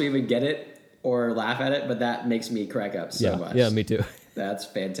anybody else will even get it or laugh at it, but that makes me crack up so much. Yeah, me too. That's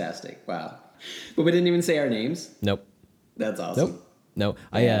fantastic. Wow. But we didn't even say our names. Nope. That's awesome. No.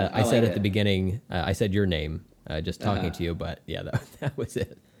 Yeah, I said at the beginning, I said your name, just talking to you, but yeah, that was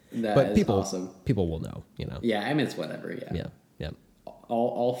it. But people, awesome. People will know, you know. Yeah, I mean, it's whatever. Yeah.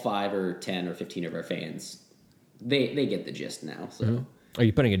 All 5 or 10 or 15 of our fans, they get the gist now. So, Are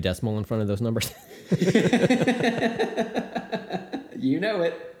you putting a decimal in front of those numbers? You know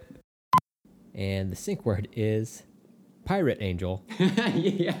it. And the sync word is Pirate Angel.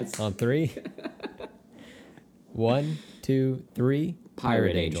 Yes. On 3. 1, 2, 3.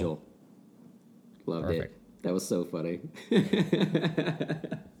 Pirate Angel. Loved Perfect. it. That was so funny.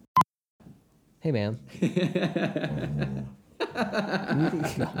 Hey, man.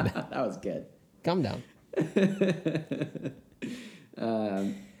 That was good. Calm down.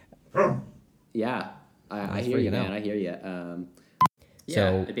 Yeah, I hear you, man. I hear you.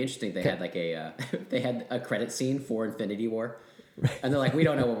 So it'd be interesting. They had like they had a credit scene for Infinity War, and they're like, we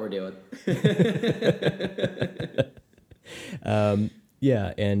don't know what we're doing.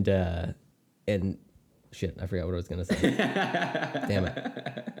 Yeah, and shit, I forgot what I was gonna say. Damn it.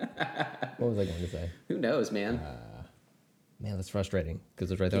 What was I going to say? Who knows, man? Man, that's frustrating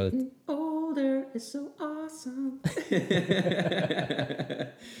because it's right there. Getting older is so awesome. Yeah,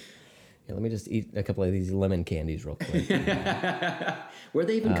 let me just eat a couple of these lemon candies real quick. Where'd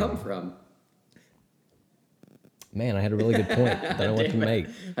they even come from? Man, I had a really good point that I want to make.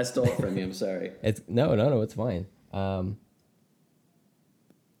 I stole it from you. I'm sorry. No, it's fine.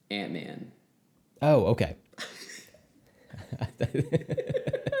 Ant-Man. Oh, okay. I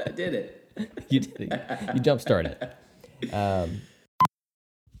did it. You did it. You jump-started it.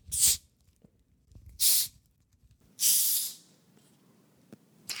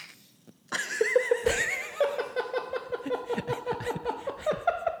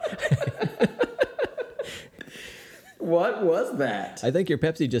 What was that? I think your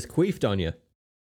Pepsi just queefed on you.